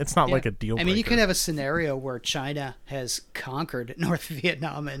option. It's not like a deal breaker. I mean, you could have a scenario where China has conquered North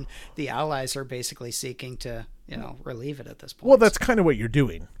Vietnam and the Allies are basically seeking to, relieve it at this point. Well, that's kind of what you're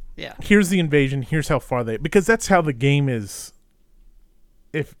doing. Yeah. Here's the invasion, here's how far because that's how the game is.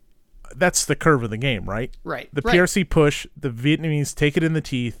 If that's the curve of the game, right? Right. The PRC push, the Vietnamese take it in the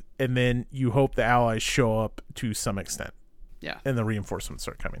teeth, and then you hope the Allies show up to some extent. Yeah. And the reinforcements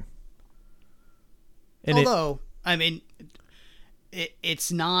start coming. And although,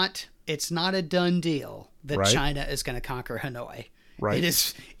 it's not a done deal that China is going to conquer Hanoi. Right.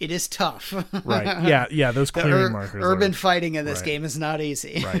 It is tough. Right. Yeah, those clearing markers. Urban fighting in this game is not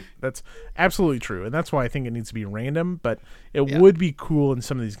easy. Right. That's absolutely true. And that's why I think it needs to be random, but it would be cool in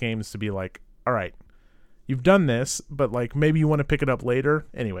some of these games to be like, all right, you've done this, but like maybe you want to pick it up later.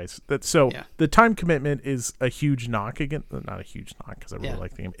 Anyways, the time commitment is a huge knock against, not a huge knock because I really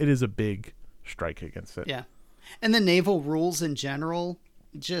like the game. It is a big strike against it. Yeah. And the naval rules in general,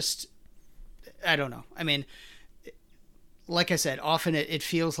 just, I don't know. I mean, like I said, often it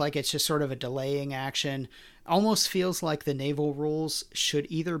feels like it's just sort of a delaying action. Almost feels like the naval rules should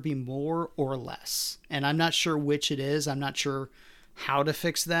either be more or less. And I'm not sure which it is. I'm not sure how to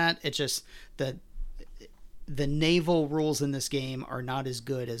fix that. It's just that the naval rules in this game are not as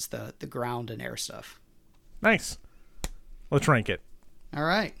good as the ground and air stuff. Nice. Let's rank it. All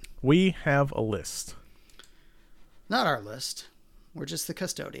right. We have a list. Not our list. We're just the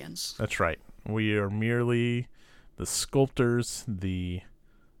custodians. That's right. We are merely the sculptors, we're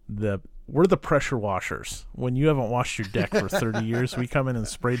the pressure washers. When you haven't washed your deck for 30 years, we come in and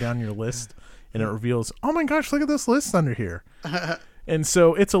spray down your list, and it reveals, oh my gosh, look at this list under here. And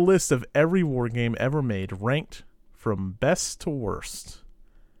so it's a list of every war game ever made, ranked from best to worst.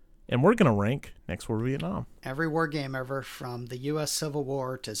 And we're going to rank Next War Vietnam. Every war game ever, from the U.S. Civil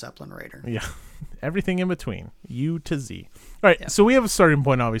War to Zeppelin Raider. Yeah, everything in between, U to Z. All right, so we have a starting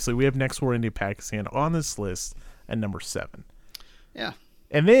point, obviously. We have Next War India-Pakistan on this list at number 7. Yeah.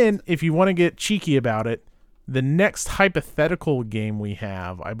 And then, if you want to get cheeky about it, the next hypothetical game we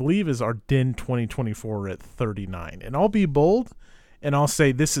have, I believe, is Ardennes 2024 at 39. And I'll be bold, and I'll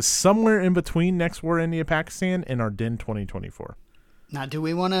say this is somewhere in between Next War India-Pakistan and Ardennes 2024. Now, do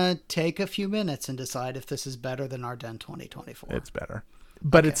we want to take a few minutes and decide if this is better than Ardennes 2024? It's better.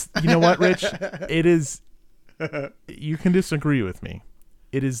 But it's, you know what, Rich? It is, you can disagree with me.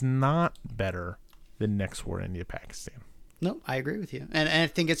 It is not better than Next War India-Pakistan. No, I agree with you. And I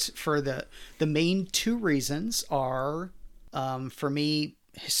think it's for the main 2 reasons are, for me,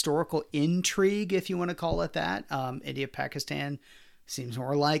 historical intrigue, if you want to call it that. India-Pakistan seems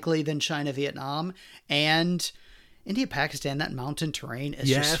more likely than China-Vietnam. And India-Pakistan, that mountain terrain is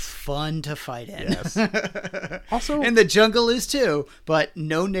just fun to fight in. Yes. Also, and the jungle is too, but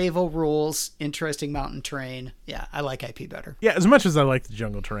no naval rules, interesting mountain terrain. Yeah, I like IP better. Yeah, as much as I like the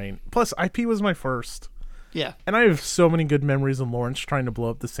jungle terrain. Plus, IP was my first. Yeah. And I have so many good memories of Lawrence trying to blow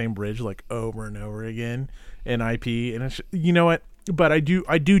up the same bridge like over and over again in IP. And it's, you know what? But I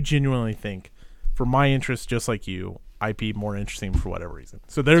do genuinely think, for my interest, just like you, IP more interesting for whatever reason.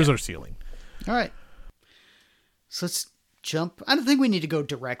 So there's our ceiling. All right. So let's jump. I don't think we need to go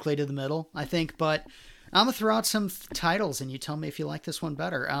directly to the middle, I think, but I'm going to throw out some titles and you tell me if you like this one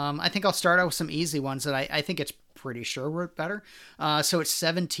better. I think I'll start out with some easy ones that I think it's pretty sure were better. So it's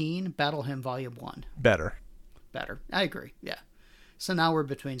 17, Battle Hymn Volume 1. Better. I agree, yeah. So now we're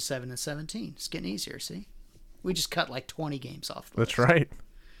between 7 and 17. It's getting easier, see? We just cut like 20 games off the list. That's right.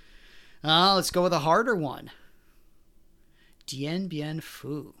 Let's go with a harder one. Dien Bien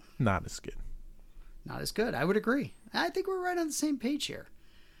Phu. Not as good. Not as good. I would agree. I think we're right on the same page here.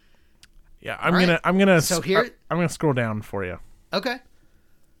 Yeah, I'm gonna scroll down for you. Okay.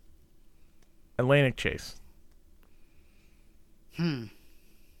 Atlantic Chase.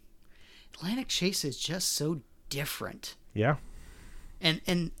 Atlantic Chase is just so different. Yeah.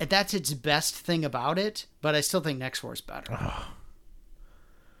 And that's its best thing about it, but I still think Next War is better.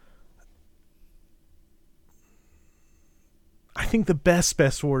 I think the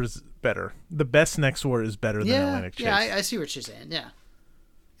best war is better. The best Next War is better than Atlantic Chase. Yeah, I see what you're saying. Yeah.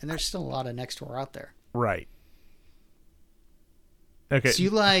 And there's still a lot of Next War out there. Right. Okay. So you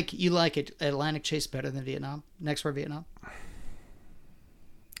like Atlantic Chase better than Vietnam? Next War Vietnam?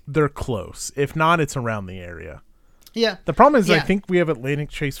 They're close. If not, it's around the area. Yeah. The problem is I think we have Atlantic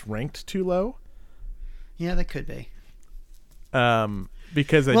Chase ranked too low. Yeah, that could be.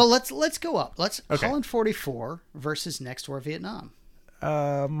 Because let's go up. Holland 44 versus Next War Vietnam.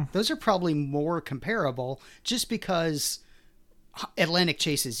 Those are probably more comparable just because Atlantic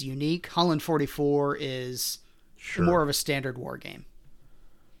Chase is unique. Holland 44 is more of a standard war game.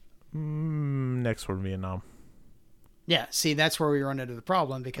 Next War Vietnam. Yeah, see, that's where we run into the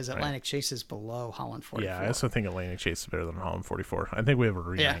problem because Atlantic Chase is below Holland 44. Yeah, I also think Atlantic Chase is better than Holland 44. I think we have a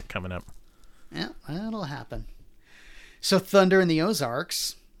rematch coming up. Yeah, that'll happen. So Thunder in the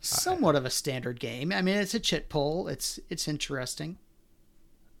Ozarks, somewhat of a standard game. I mean, it's a chit pull. It's interesting.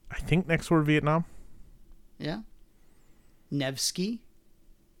 I think Next War Vietnam. Yeah. Nevsky,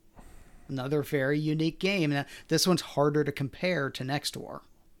 another very unique game. Now, this one's harder to compare to Next War.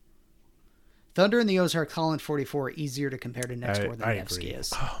 Thunder in the Ozarks, Holland 44, easier to compare to Next War than Nevsky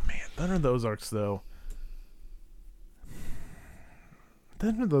is. Oh, man. Thunder in the Ozarks, though.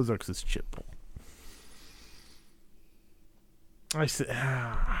 Thunder in the Ozarks is chit pull.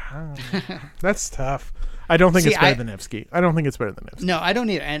 That's tough. I don't think it's better than Nevsky. I don't think it's better than Nevsky. No, I don't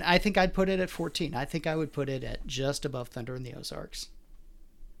either. And I think I'd put it at 14. I think I would put it at just above Thunder in the Ozarks.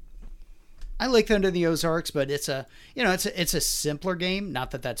 I like Thunder in the Ozarks, but it's a simpler game.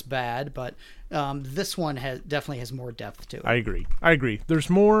 Not that that's bad, but this one definitely has more depth to it. I agree. There's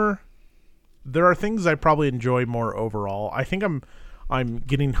more. There are things I probably enjoy more overall. I think I'm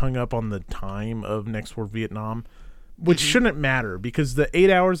getting hung up on the time of Next War Vietnam, which shouldn't matter because the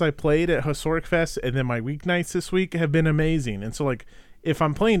 8 hours I played at Historic Fest and then my weeknights this week have been amazing. And so, like, if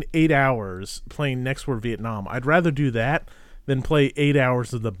I'm playing 8 hours playing Next War Vietnam, I'd rather do that than play 8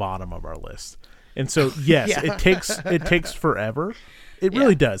 hours at the bottom of our list. And so, yes, it takes forever. It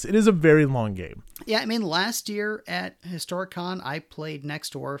really does. It is a very long game. Yeah, I mean, last year at HistoricCon, I played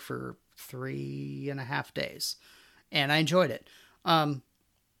Next Door for 3.5 days, and I enjoyed it.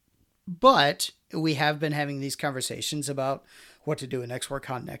 But we have been having these conversations about what to do at Next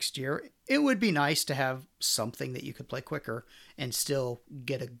WarCon next year. It would be nice to have something that you could play quicker and still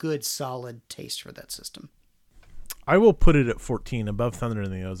get a good, solid taste for that system. I will put it at 14 above Thunder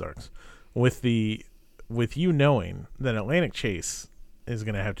in the Ozarks with you knowing that Atlantic Chase is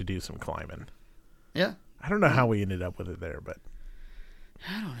going to have to do some climbing. Yeah. I don't know how we ended up with it there, but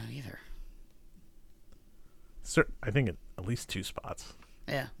I don't know either. I think at least 2 spots.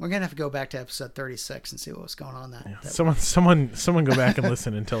 Yeah, we're going to have to go back to episode 36 and see what was going on that. Yeah. Someone go back and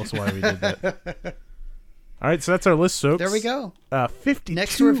listen and tell us why we did that. All right, so that's our list, folks. There we go. 52.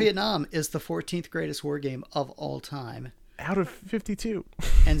 Next War Vietnam is the 14th greatest war game of all time. Out of 52.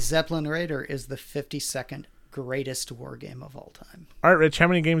 And Zeppelin Raider is the 52nd greatest war game of all time. All right, Rich, how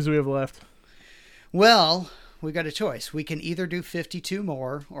many games do we have left? Well, we got a choice. We can either do 52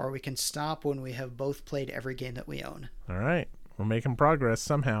 more, or we can stop when we have both played every game that we own. All right. We're making progress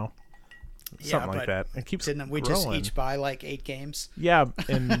somehow. Something like that. It keeps didn't we growing. Just each buy like 8 games? Yeah,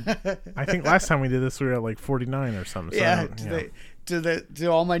 and I think last time we did this, we were at like 49 or something. Yeah.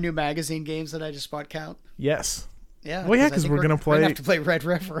 Do all my new magazine games that I just bought count? Yes. Yeah. Well, yeah, because we're going to play. We're going to have to play Red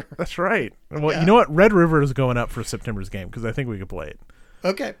River. That's right. Well, You know what? Red River is going up for September's game because I think we could play it.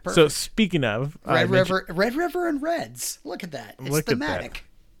 Okay, perfect. So speaking of Red River and Reds. Look at that. It's thematic.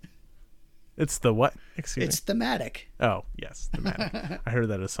 It's the what? Excuse me. It's thematic. Oh, yes, thematic. I heard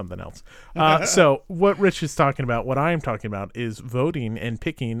that as something else. So what Rich is talking about, what I am talking about, is voting and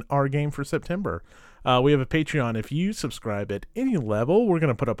picking our game for September. We have a Patreon. If you subscribe at any level, we're going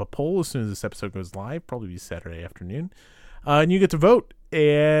to put up a poll as soon as this episode goes live, probably be Saturday afternoon. And you get to vote.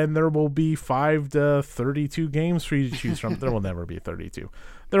 And there will be 5 to 32 games for you to choose from. There will never be 32.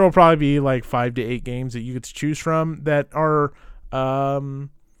 There will probably be like 5 to 8 games that you get to choose from that are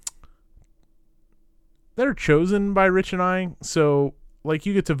chosen by Rich and I. So like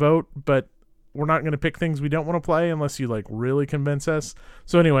you get to vote, but we're not going to pick things we don't want to play unless you like really convince us.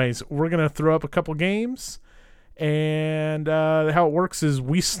 So anyways, we're going to throw up a couple games. And how it works is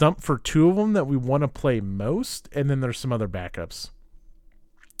we stump for 2 of them that we want to play most. And then there's some other backups.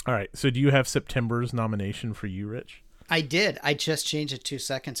 All right. So do you have September's nomination for you, Rich? I did. I just changed it 2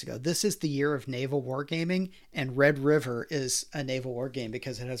 seconds ago. This is the year of naval wargaming, and Red River is a naval war game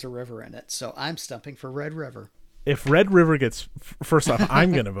because it has a river in it. So I'm stumping for Red River. If Red River gets, first off,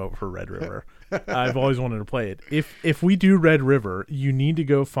 I'm going to vote for Red River. I've always wanted to play it. If we do Red River, you need to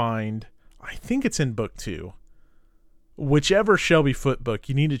go find, I think it's in book 2, whichever Shelby Foote book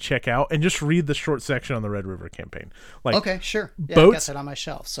you need to check out and just read the short section on the Red River campaign. Like, okay, sure. Yeah, boats, I got that on my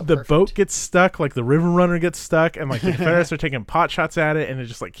shelf. So the perfect. boat gets stuck, like the River Runner gets stuck, and like the Confederates are taking pot shots at it, and it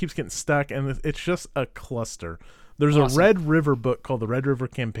just like keeps getting stuck, and it's just a cluster. There's a Red River book called the Red River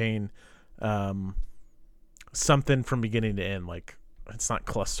Campaign, something from beginning to end. Like, it's not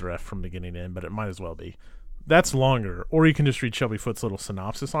cluster F from beginning to end, but it might as well be. That's longer, or you can just read Shelby Foote's little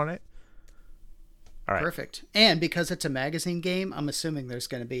synopsis on it. All right. Perfect. And because it's a magazine game, I'm assuming there's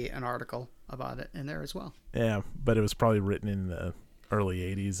going to be an article about it in there as well. Yeah, but it was probably written in the early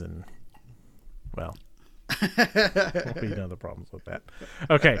 80s, and, well, we know the problems with that.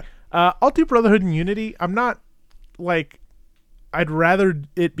 Okay, I'll do Brotherhood and Unity. I'm not, like, I'd rather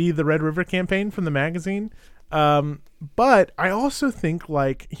it be the Red River campaign from the magazine, but I also think,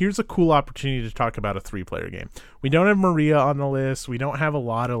 like, here's a cool opportunity to talk about a 3-player game. We don't have Maria on the list. We don't have a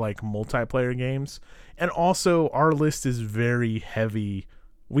lot of, like, multiplayer games. And also, our list is very heavy.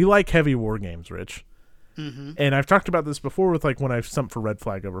 We like heavy war games, Rich. Mm-hmm. And I've talked about this before with, like, when I've stumped for Red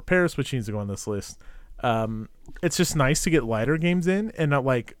Flag over Paris, which needs to go on this list. It's just nice to get lighter games in. And,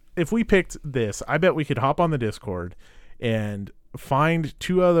 like, if we picked this, I bet we could hop on the Discord and find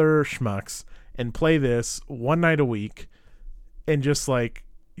 2 other schmucks and play this one night a week, and just, like,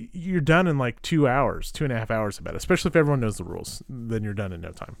 you're done in like 2 hours, 2.5 hours about it. Especially if everyone knows the rules, then you're done in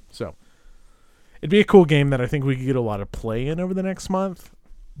no time. So it'd be a cool game that I think we could get a lot of play in over the next month.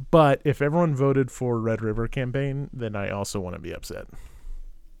 But if everyone voted for Red River campaign, then I also want to be upset.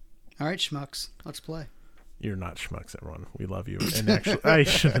 All right, schmucks, let's play. You're not schmucks, everyone. We love you. And actually, I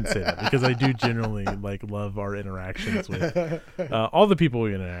shouldn't say that, because I do generally, like, love our interactions with all the people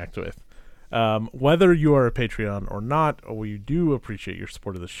we interact with. Whether you are a Patreon or not, we do appreciate your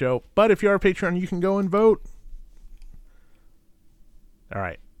support of the show. But if you are a Patreon, you can go and vote. All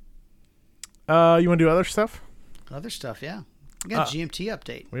right. You want to do other stuff? Other stuff, yeah. We got a GMT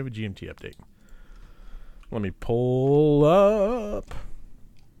update. We have a GMT update. Let me pull up.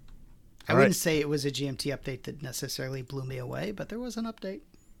 I wouldn't say it was a GMT update that necessarily blew me away, but there was an update.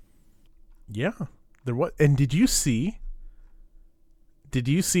 Yeah, there was. And did you see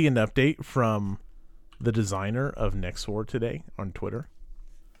an update from the designer of Next War today on Twitter?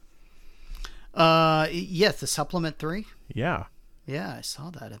 Yes, the Supplement 3. Yeah. Yeah, I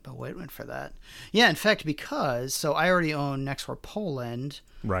saw that. I've been waiting for that. Yeah, in fact, so I already own Next War Poland.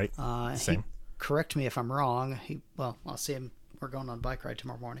 Right. Same. Correct me if I'm wrong. I'll see him. We're going on a bike ride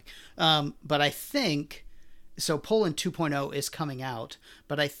tomorrow morning. But I think, so Poland 2.0 is coming out,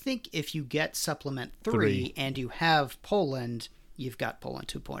 but I think if you get Supplement 3 and you have Poland, you've got Poland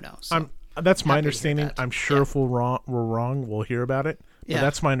 2.0. So that's my understanding. I'm sure if we're wrong, we'll hear about it. But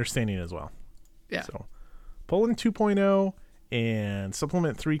that's my understanding as well. Yeah. So Poland 2.0 and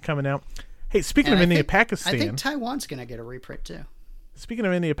Supplement 3 coming out. Hey, speaking of India, Pakistan. I think Taiwan's going to get a reprint too. Speaking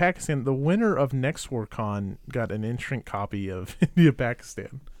of India, Pakistan, the winner of Next War Con got an instant copy of India,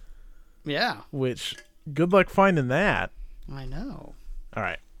 Pakistan. Yeah. Which, good luck finding that. I know. All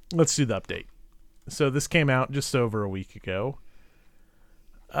right, let's do the update. So this came out just over a week ago.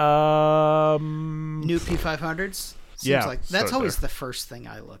 New P500s? Seems like that's always the first thing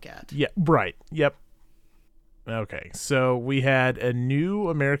I look at. Yeah, right. Yep. Okay, so we had a new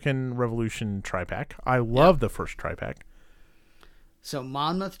American Revolution tri-pack. I love the first tri-pack. So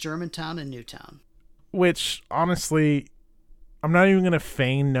Monmouth, Germantown, and Newtown. Which, honestly, I'm not even going to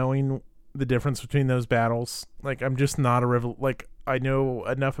feign knowing the difference between those battles. Like, I'm just not I know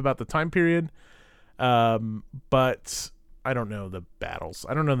enough about the time period, but I don't know the battles.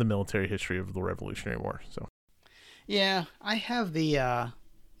 I don't know the military history of the Revolutionary War. So, yeah, I have the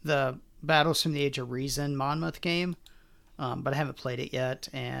Battles from the Age of Reason Monmouth game, but I haven't played it yet.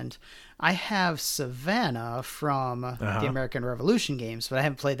 And I have Savannah from the American Revolution games, but I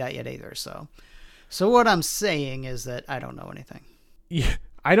haven't played that yet either. So what I'm saying is that I don't know anything. Yeah,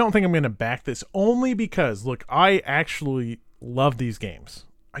 I don't think I'm going to back this, only because, look, I actually love these games.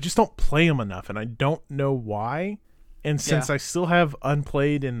 I just don't play them enough, and I don't know why. And since I still have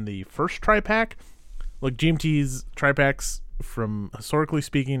unplayed in the first tri-pack, look, GMT's tri-packs, from historically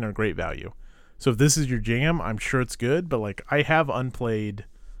speaking, are great value. So if this is your jam, I'm sure it's good, but like, I have unplayed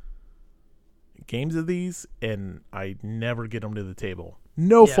games of these and I never get them to the table.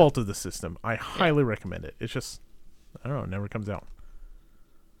 No fault of the system. I highly recommend it. It's just, I don't know, it never comes out.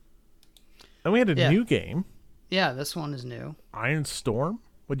 Then we had a new game. Yeah, this one is new. Iron Storm.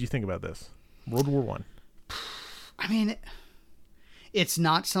 What do you think about this? World War One. I mean, it's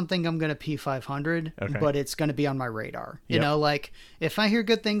not something I'm going to P500, Okay. but it's going to be on my radar. You Yep. know, like if I hear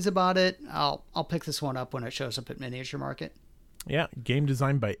good things about it, I'll pick this one up when it shows up at Miniature Market. Yeah, game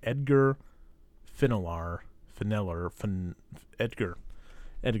designed by Edgar Fennelar.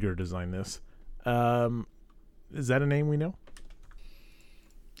 Edgar designed this. Is that a name we know?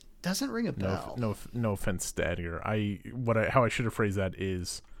 Doesn't ring a bell. No offense to Edgar. How I should have phrased that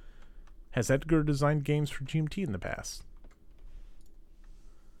is, has Edgar designed games for GMT in the past?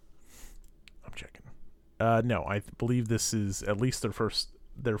 I'm checking. No, I believe this is at least their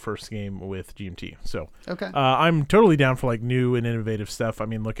first game with GMT. So Okay. I'm totally down for like new and innovative stuff. I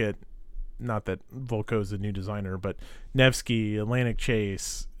mean, look at, not that Volko's a new designer, but Nevsky, Atlantic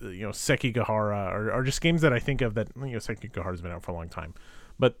Chase, Sekigahara are just games that I think of that, Sekigahara's been out for a long time.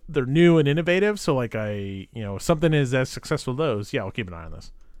 But they're new and innovative, so like if something is as successful as those, yeah, I'll keep an eye on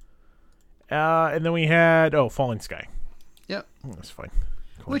this. And then we had Falling Sky. Yep. That's fine.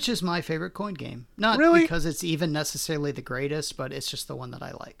 Which is my favorite coin game. Not Really? because it's even necessarily the greatest, but it's just the one that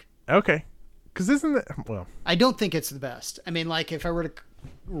I like. Okay. Because isn't that, well, I don't think it's the best. I mean, like if I were to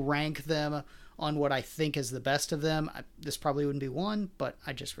rank them on what I think is the best of them, this probably wouldn't be one, but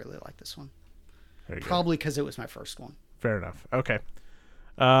I just really like this one. there you go. Probably because it was my first one. Fair enough. Okay.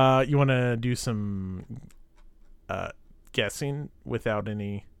 You want to do some guessing without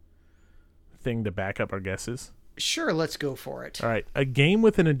any thing to back up our guesses? Sure, let's go for it. All right. A game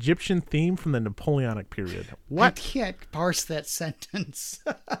with an Egyptian theme from the Napoleonic period. I What? can't parse that sentence.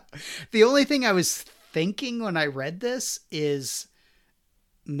 The only thing I was thinking when I read this is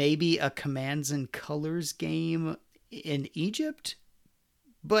maybe a Commands and Colors game in Egypt,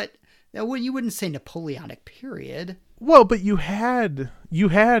 but you wouldn't say Napoleonic period. Well, but you had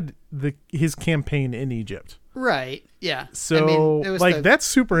his campaign in Egypt. Right, yeah. So, it was like, the that's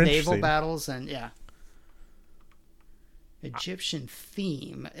super naval interesting. battles and, yeah. Egyptian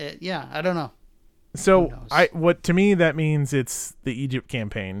theme. Yeah, I don't know. So, knows? to me, that means it's the Egypt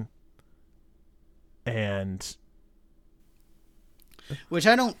campaign. And Which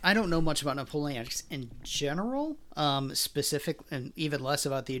I don't know much about Napoleonics in general, specific, and even less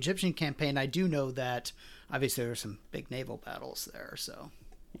about the Egyptian campaign. I do know that obviously there were some big naval battles there. So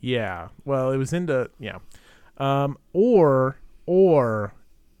yeah, well, it was or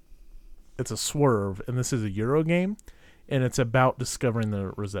it's a swerve, and this is a Euro game, and it's about discovering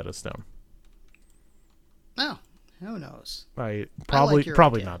the Rosetta Stone. oh, who knows? Probably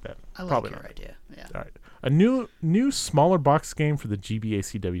idea. not that. I like probably your not. idea. Yeah. All right. A new smaller box game for the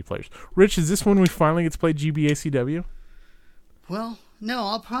GBACW players. Rich, is this when we finally get to play GBACW? Well, no,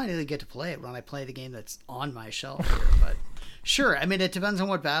 I'll probably get to play it when I play the game that's on my shelf here, but sure. I mean, it depends on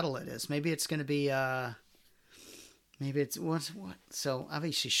what battle it is. Maybe it's going to be, maybe it's what? So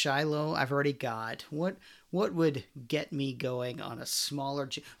obviously Shiloh, I've already got. What would get me going on a smaller?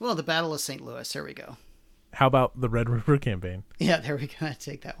 Well, the Battle of St. Louis. There we go. How about the Red River campaign? Yeah, there we go. I'd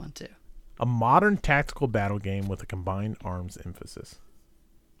take that one too. A modern tactical battle game with a combined arms emphasis.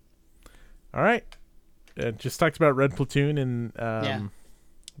 All right. Just talked about Red Platoon and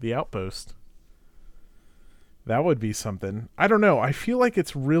the Outpost. That would be something. I don't know. I feel like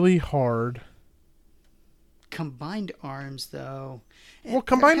it's really hard. Combined arms, though. Well,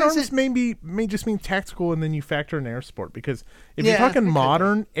 combined arms may just mean tactical, and then you factor in air support. Because if you're talking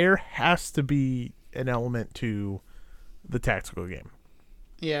modern, air has to be an element to the tactical game.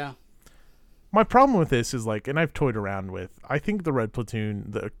 Yeah. My problem with this is and I've toyed around with, I think the Red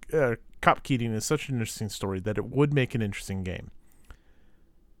Platoon, the Cop Keating is such an interesting story that it would make an interesting game.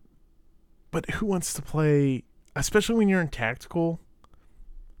 But who wants to play, especially when you're in tactical?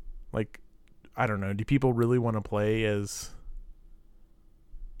 I don't know. Do people really want to play as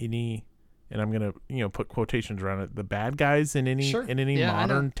any, and I'm going to, put quotations around it, the bad guys in any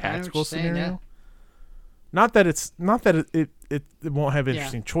modern tactical scenario? Saying, yeah. Not that it won't have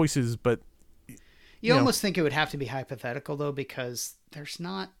interesting choices, but you almost think it would have to be hypothetical though, because there's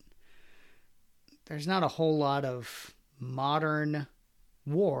not a whole lot of modern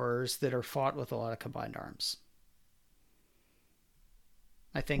wars that are fought with a lot of combined arms.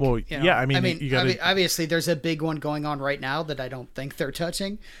 I think. Well, yeah, I mean, you gotta, obviously, there's a big one going on right now that I don't think they're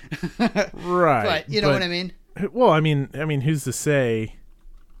touching. Right, but you know what I mean. Well, I mean, who's to say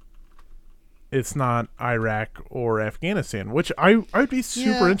it's not Iraq or Afghanistan, which I'd be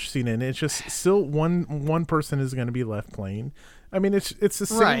super interested in. It's just still one person is going to be left playing. I mean, it's the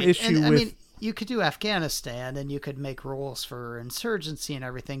same issue with. I mean, you could do Afghanistan, and you could make rules for insurgency and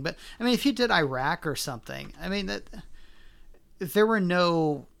everything. But I mean, if you did Iraq or something, I mean that if there were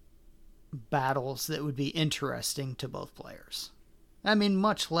no battles that would be interesting to both players. I mean,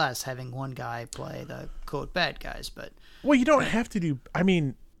 much less having one guy play the quote bad guys, but well, you don't have to do. I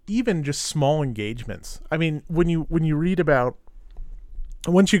mean, even just small engagements. I mean, when you read about,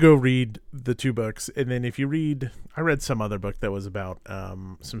 once you go read the 2 books, and then if you read, I read some other book that was about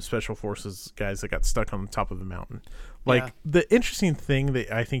some special forces guys that got stuck on the top of a mountain. Like, the interesting thing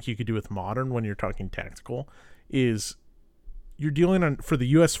that I think you could do with modern when you're talking tactical is you're dealing on, for the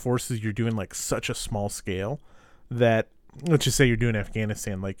U.S. forces, you're doing like such a small scale that, let's just say you're doing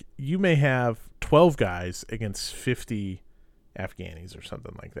Afghanistan, like you may have 12 guys against 50 Afghanis or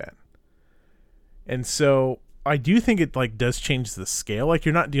something like that. And so I do think it like does change the scale. Like,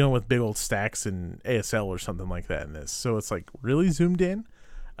 you're not dealing with big old stacks in ASL or something like that in this. So it's like really zoomed in.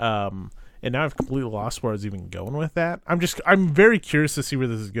 And now I've completely lost where I was even going with that. I'm very curious to see where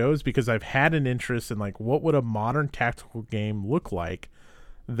this goes, because I've had an interest in like, what would a modern tactical game look like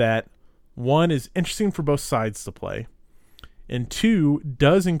that, one, is interesting for both sides to play, and 2,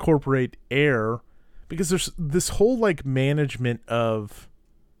 does incorporate air, because there's this whole like management of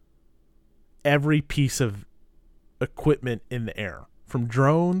every piece of equipment in the air, from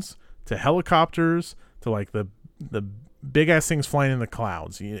drones to helicopters to like the big ass things flying in the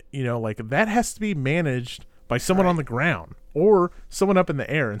clouds. You know, like that has to be managed by someone on the ground or someone up in the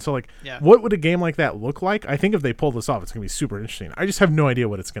air. And so like, what would a game like that look like? I think if they pull this off, it's gonna be super interesting. I just have no idea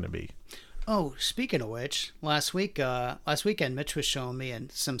what it's gonna be. Oh, speaking of which, last weekend, Mitch was showing me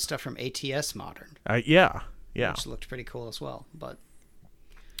some stuff from ATS Modern. Yeah, which looked pretty cool as well. But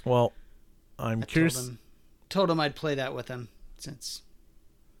well, I'm curious. Told him I'd play that with him, since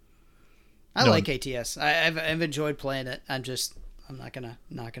I like ATS. I've enjoyed playing it. I'm not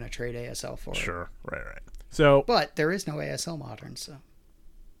gonna trade ASL for it. Sure, right. So, but there is no ASL Modern, so.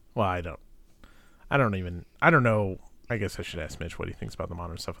 Well, I don't know. I guess I should ask Mitch what he thinks about the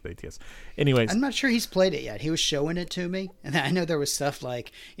modern stuff with ATS. Anyways, I'm not sure he's played it yet. He was showing it to me, and I know there was stuff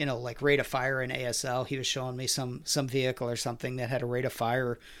like, like rate of fire in ASL. He was showing me some vehicle or something that had a rate of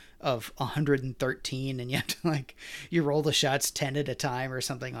fire of 113, and you have to like, you roll the shots 10 at a time or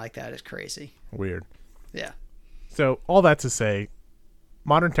something like that. It's crazy. Weird. Yeah. So all that to say,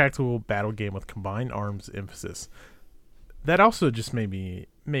 modern tactical battle game with combined arms emphasis. That also just made me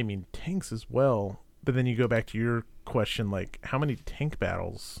tanks as well. But then you go back to your question, like, how many tank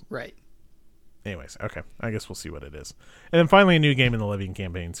battles? Right. Anyways, okay. I guess we'll see what it is. And then finally, a new game in the Levian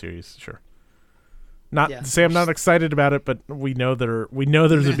campaign series. Sure. Not to say I'm not excited about it, but we know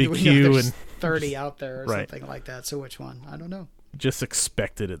there's a big queue and 30 out there or something like that. So which one? I don't know. Just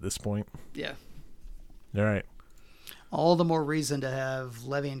expect it at this point. Yeah. All right. All the more reason to have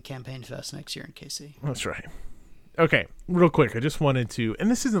Levian Campaign Fest next year in KC. That's right. Okay, real quick, I just wanted to,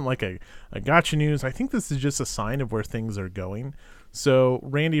 and this isn't like a gotcha news. I think this is just a sign of where things are going. So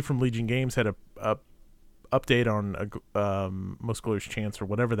Randy from Legion Games had a update on Most Glorious Chance, or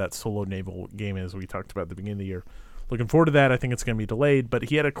whatever that solo naval game is we talked about at the beginning of the year. Looking forward to that. I think it's going to be delayed, but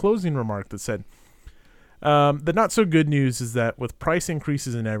he had a closing remark that said, the not so good news is that with price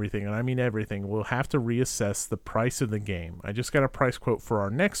increases and everything, and I mean everything, we'll have to reassess the price of the game. I just got a price quote for our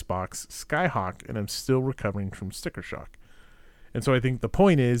next box, Skyhawk, and I'm still recovering from sticker shock. And so I think the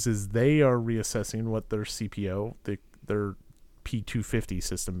point is they are reassessing what their CPO, their P250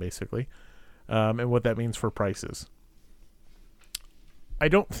 system basically, and what that means for prices. I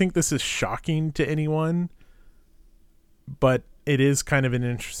don't think this is shocking to anyone, but it is kind of an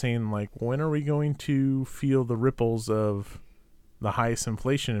interesting, like, when are we going to feel the ripples of the highest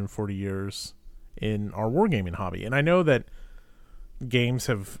inflation in 40 years in our wargaming hobby? And I know that games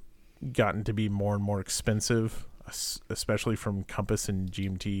have gotten to be more and more expensive, especially from Compass and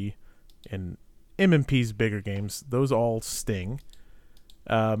GMT and MMP's bigger games. Those all sting.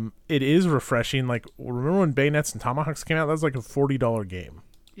 It is refreshing. Like, remember when Bayonets and Tomahawks came out? That was like a $40 game.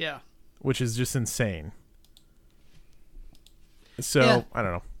 Yeah. Which is just insane. So, I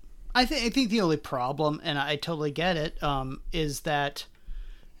don't know. I think the only problem, and I totally get it, is that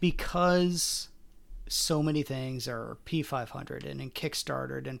because so many things are P500 and in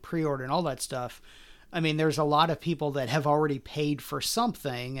Kickstarter and pre-order and all that stuff, I mean, there's a lot of people that have already paid for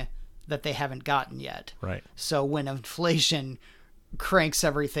something that they haven't gotten yet. Right. So when inflation cranks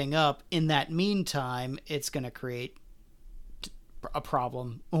everything up, in that meantime, it's going to create a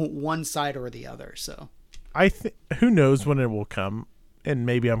problem, one side or the other. So who knows when it will come, and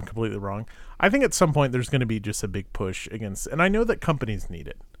maybe I'm completely wrong. I think at some point there's going to be just a big push against, and I know that companies need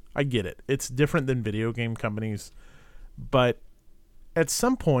it. I get it. It's different than video game companies, but at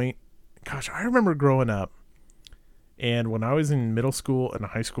some point, gosh, I remember growing up, and when I was in middle school and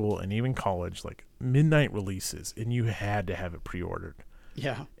high school and even college, like midnight releases, and you had to have it pre-ordered.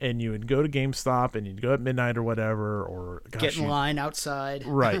 Yeah. And you would go to GameStop and you'd go at midnight or whatever, or get in line outside.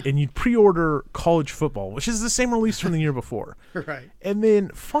 Right. And you'd pre-order college football, which is the same release from the year before. Right. And then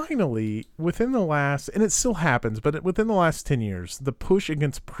finally, within the last, and it still happens, but within the last 10 years, the push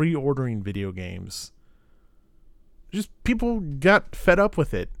against pre-ordering video games, just people got fed up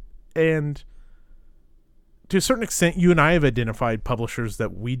with it. And to a certain extent, you and I have identified publishers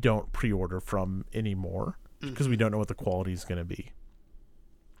that we don't pre-order from anymore because we don't know what the quality is going to be.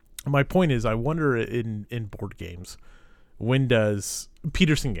 My point is, I wonder in board games, when does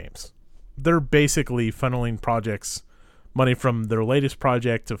Peterson Games, they're basically funneling money from their latest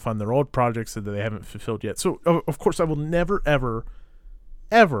project to fund their old projects that they haven't fulfilled yet. So, of course, I will never, ever,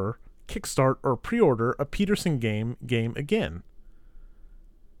 ever kickstart or pre-order a Peterson game again.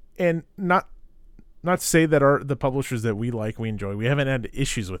 And not say that the publishers that we like, we enjoy, we haven't had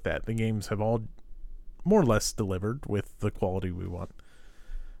issues with that. The games have all more or less delivered with the quality we want.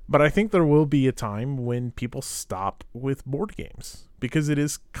 But I think there will be a time when people stop with board games, because it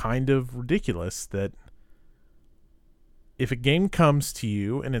is kind of ridiculous that if a game comes to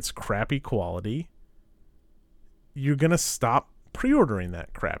you and it's crappy quality, you're going to stop pre-ordering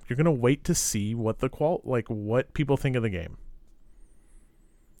that crap. You're going to wait to see what what people think of the game.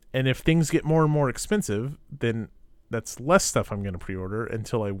 And if things get more and more expensive, then that's less stuff I'm going to pre-order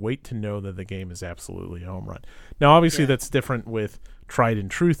until I wait to know that the game is absolutely a home run. Now, obviously, that's different with tried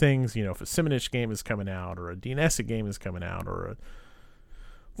and true things. You know, if a Simonich game is coming out, or a Dean Essick game is coming out, or a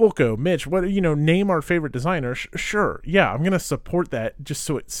Volko, Mitch, name our favorite designer. Sure, yeah, I'm going to support that just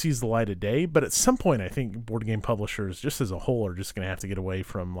so it sees the light of day. But at some point, I think board game publishers, just as a whole, are just going to have to get away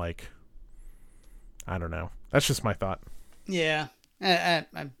from, I don't know. That's just my thought. Yeah, I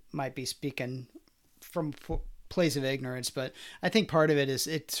might be speaking from place of ignorance, but I think part of it is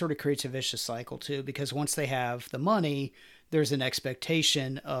it sort of creates a vicious cycle too, because once they have the money, there's an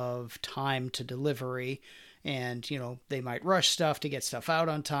expectation of time to delivery, and they might rush stuff to get stuff out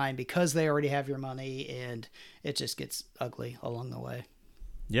on time because they already have your money, and it just gets ugly along the way.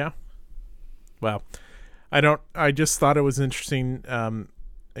 Yeah. Well, I just thought it was interesting.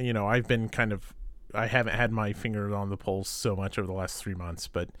 I haven't had my finger on the pulse so much over the last 3 months,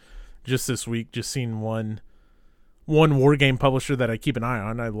 but just this week, just seen one war game publisher that I keep an eye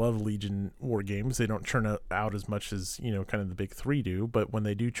on. I love Legion war games. They don't churn out as much as, kind of the big three do, but when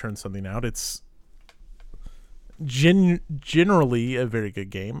they do churn something out, it's generally a very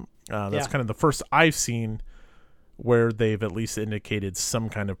good game. That's kind of the first I've seen where they've at least indicated some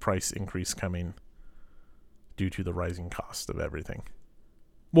kind of price increase coming due to the rising cost of everything.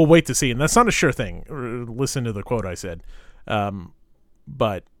 We'll wait to see, and that's not a sure thing. Listen to the quote I said.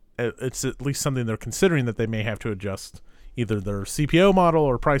 But it's at least something they're considering, that they may have to adjust either their CPO model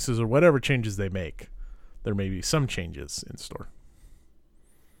or prices or whatever changes they make. There may be some changes in store.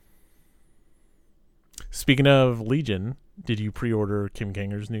 Speaking of Legion, did you pre-order Kim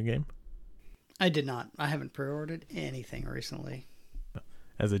Kanger's new game? I did not. I haven't pre-ordered anything recently.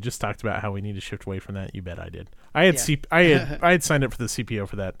 As I just talked about how we need to shift away from that, you bet I did. I had signed up for the CPO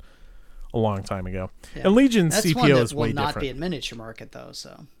for that a long time ago. Yeah. And Legion's CPO is way different. Will not be at Miniature Market though,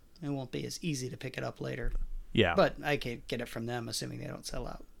 so it won't be as easy to pick it up later. Yeah, but I can get it from them, assuming they don't sell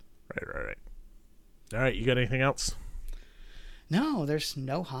out. Right. All right, you got anything else? No, there's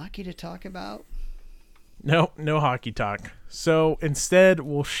no hockey to talk about. No hockey talk. So instead,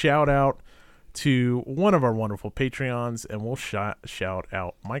 we'll shout out to one of our wonderful Patreons, and we'll shout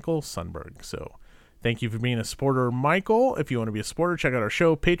out Michael Sundberg. So thank you for being a supporter, Michael. If you want to be a supporter, check out our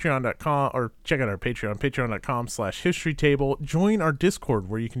show, patreon.com, or check out our Patreon, patreon.com/historytable. Join our Discord,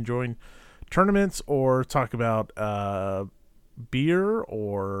 where you can join tournaments or talk about beer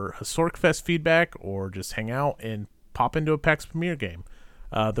or Historic Fest feedback, or just hang out and pop into a PAX Premier game.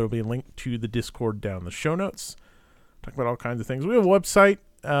 There will be a link to the Discord down in the show notes. Talk about all kinds of things. We have a website.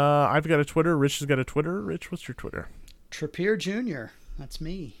 I've got a Twitter. Rich has got a Twitter. Rich, what's your Twitter? Trappier Jr. That's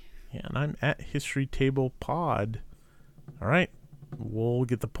me. Yeah, and I'm at History Table Pod. All right. We'll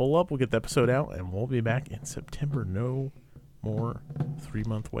get the poll up. We'll get the episode out, and we'll be back in September. No more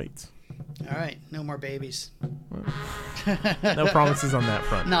 3-month waits. All right. No more babies. No promises on that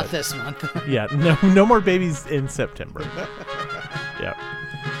front. Not this month. Yeah. No more babies in September. Yeah.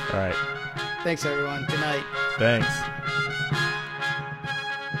 All right. Thanks, everyone. Good night. Thanks.